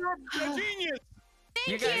a genius.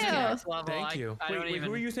 You Thank guys you. are next level. Thank you. I don't Wait, even...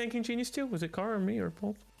 who are you thanking genius to? Was it Car or me or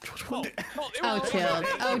both? Oh, Oh, chilled.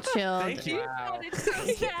 Oh, chilled. Thank you. Wow. It's so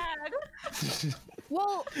sad.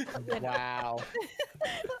 Well, Wow.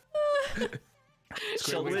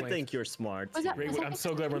 She'll really think you're smart. Was that, Great, was that I'm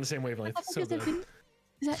so glad we're on the same wavelength. So good.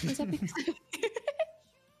 Is that because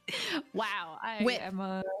Wow, I Whip. am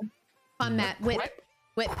a On Matt, whip.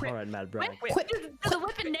 All right, Mad Brad. Whip. the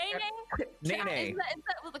whip and nay nay. Nay-nay. Is that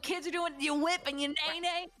what the kids are doing? You whip and you nay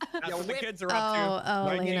nay. That's what the kids are up to. Oh,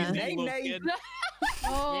 Right, Elaina. you little Nay-nay. kid.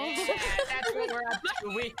 Yeah, that's what we're up to.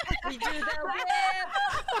 We do the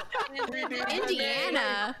whip.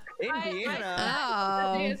 Indiana. Indiana. Oh.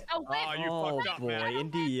 Oh, you Oh fucked up, boy, man.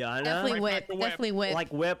 Indiana. Definitely Right whip. back to whip. Definitely whip.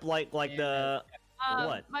 Like whip, like the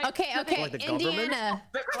what? Okay, okay. Like the government? Indiana.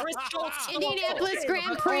 Crystal Indianapolis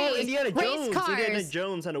Grand Prix. Oh, Indiana Race Jones. cars. Indiana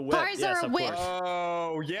Jones and a whip. Cars yes, are a of whip. course.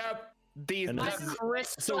 Oh, yep. These. And This this is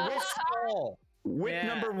Crystal. whip Yeah.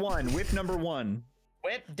 number one. Whip number one.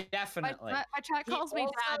 Whip, definitely. My chat calls me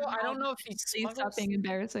dad. I don't know if he's Please stop being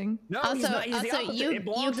embarrassing. No, Also- he's not. He's the also, opposite. you- it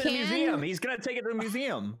belongs you in a can- museum. He's gonna take it to the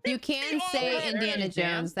museum. You can say Indiana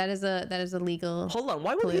Jones. That is a legal. Hold on,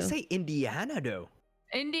 why would he Clue. say Indiana though?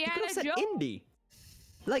 He Indiana could have said Jones. Indy.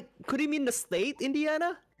 Like, could he mean the state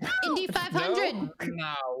Indiana? Indy 500. No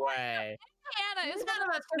way. Indiana is None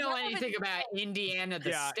of us know anything about Indiana, the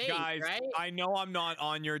Yeah, state, guys, right? I know I'm not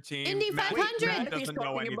on your team. Indy Matt 500. Matt doesn't know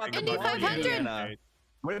Talking about anything the about Indy 500. Indiana.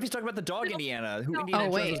 What if he's talking about the dog Indiana? Who Indiana Oh,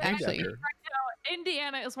 Jones wait, was named actually. after?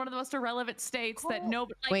 Indiana is one of the most irrelevant states that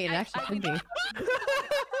nobody. Like, Wait, it actually could be.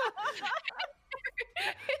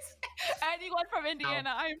 Anyone from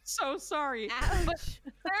Indiana, I'm so sorry. But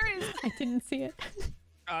there is. I didn't see it.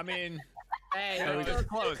 I mean, Hey, it's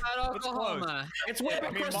close. About It's close. Oklahoma. It's Whip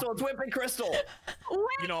and Crystal. It's Whip and Crystal.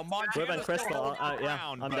 you know, Montana's Whip and Crystal, still yeah,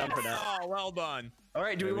 around, I'm but- down for that. Oh, well done. All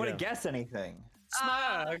right. Do we There we want to go. guess anything?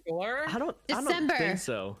 Smuggler. I don't December. think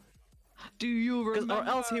so. Do you 'Cause- remember?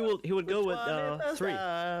 Or else he would go with 3.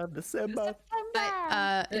 December.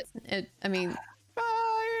 I mean,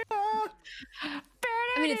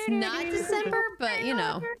 I mean, it's not December, but you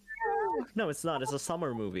know. No, it's not. It's a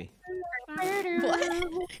summer movie.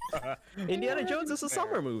 What? Indiana Jones is a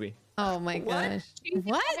summer movie. Oh my gosh.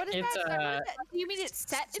 What? It's Do you mean it's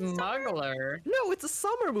set in summer? Smuggler. No, it's a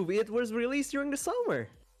summer movie. It was released during the summer.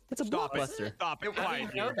 It's a blockbuster. Stop it. Why?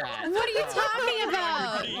 Know that. What are you talking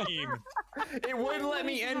about? It wouldn't let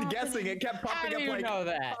me end guessing. It kept How popping do up you like know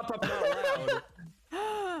that? pop up out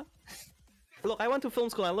loud. Look, I went to film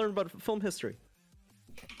school. I learned about film history.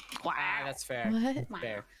 Wow, that's fair. What?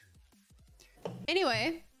 Fair.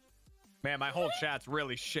 Anyway. Man, my whole chat's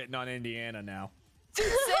really shitting on Indiana now.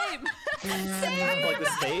 Same. Like the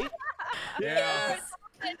state? Yeah.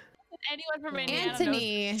 Anyone from Indiana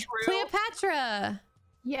Anthony. knows it's true. Yeah. Cleopatra.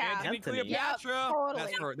 Anthony Cleopatra.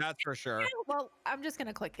 Totally. That's for sure. Well, I'm just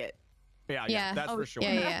gonna click it. Yeah. That's for sure.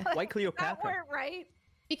 Yeah. Why That Cleopatra? weren't right.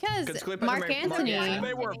 Because Cleopatra Mark married- Antony.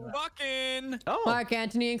 They were fucking. Oh, Mark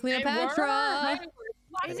Antony and Cleopatra. I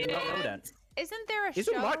did not know that. Isn't there a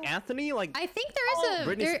Isn't show? Mark Anthony like? I think there is a.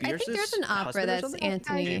 Britney I think there's an Spears' opera husband or that's something?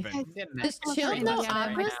 Anthony. Does Chilled know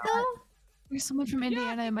operas though? There's someone from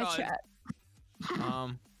Indiana in my no, chat.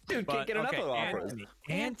 Dude, can't get enough of operas.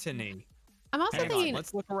 Anthony. I'm also Hang on, thinking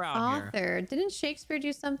let's look around here. author. Didn't Shakespeare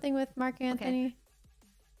do something with Mark Anthony?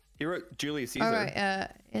 He wrote Julius Caesar. All right,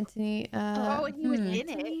 Anthony. Oh, and he was in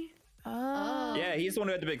it. Oh. Yeah, he's the one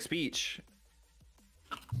who had the big speech.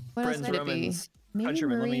 What else Friends, would it be? Romans, Maybe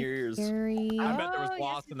countrymen, lend me Marie your ears. Curie. I bet there was Oh,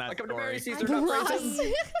 lost in that I come to story. marry Caesar, not Lost. praises.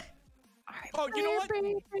 Oh, you know what?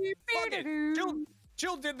 Fuck it.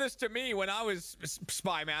 Jill did this to me when I was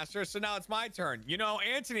spy master, so now it's my turn. You know,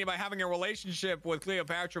 Anthony, by having a relationship with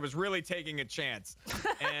Cleopatra, was really taking a chance.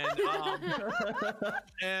 And Take a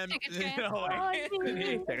chance. you know,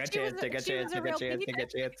 Anthony, Take a chance, take a chance, take a chance, take a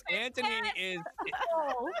chance. Anthony is,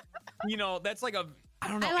 you know, that's like a, I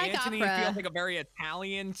don't know, I like Anthony opera. feels like a very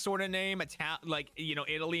Italian sort of name. Like, you know,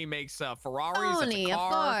 Italy makes Ferraris. Tony, that's a of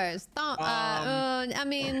car. course. I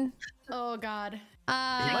mean, Oh God.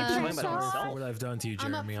 might just remember himself. What I've done to you,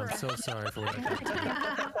 I'm up Jeremy. I'm for so sorry for what I've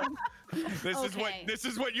done to you. This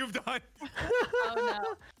is what you've done. Oh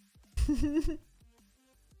no.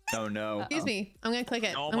 Oh no. excuse me. I'm gonna click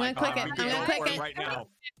it. Oh I'm my gonna click God, it. I'm I'm gonna going click for it. right now.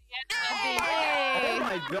 Hey! Oh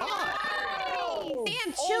my god!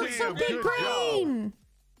 Damn, Chilled so Damn, big good brain.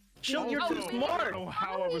 Chill, you're too I don't smart. know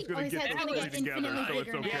how I was Oh, gonna his get head's this gonna three get together, infinitely so it's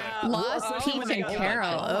bigger okay. now. Lost, Oh Peach, my and God.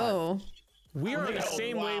 Carol. Oh. We are on the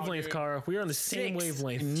same wow, wavelength, dude. Kara. We are on the same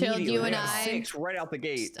wavelength. Chilled, you and Yeah, I. 6 right out the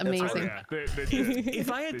gate. Just amazing. Oh, yeah, they did.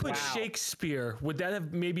 If I had put Wow. Shakespeare, would that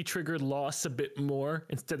have maybe triggered loss a bit more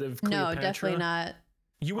instead of No, Cleopatra? definitely not.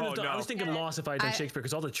 You would have Oh, done. I no. was thinking loss if I had done I- Shakespeare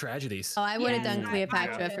because all the tragedies. Oh, I would have Yeah. done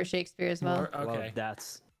Cleopatra Yeah. for Shakespeare as well. More- Well, okay.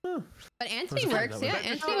 that's But Anthony Wasn't works. that Yeah, way.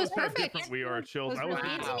 Anthony was How perfect. different we are, Chilled. I was Wow.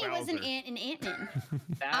 Anthony was an Bowser. ant in Ant-Man.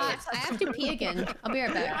 I have to pee again. I'll be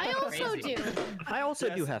right back. I also Crazy. do. I also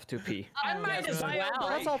do have to pee. I might as well.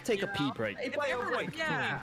 Let's all take a pee break. If I ever like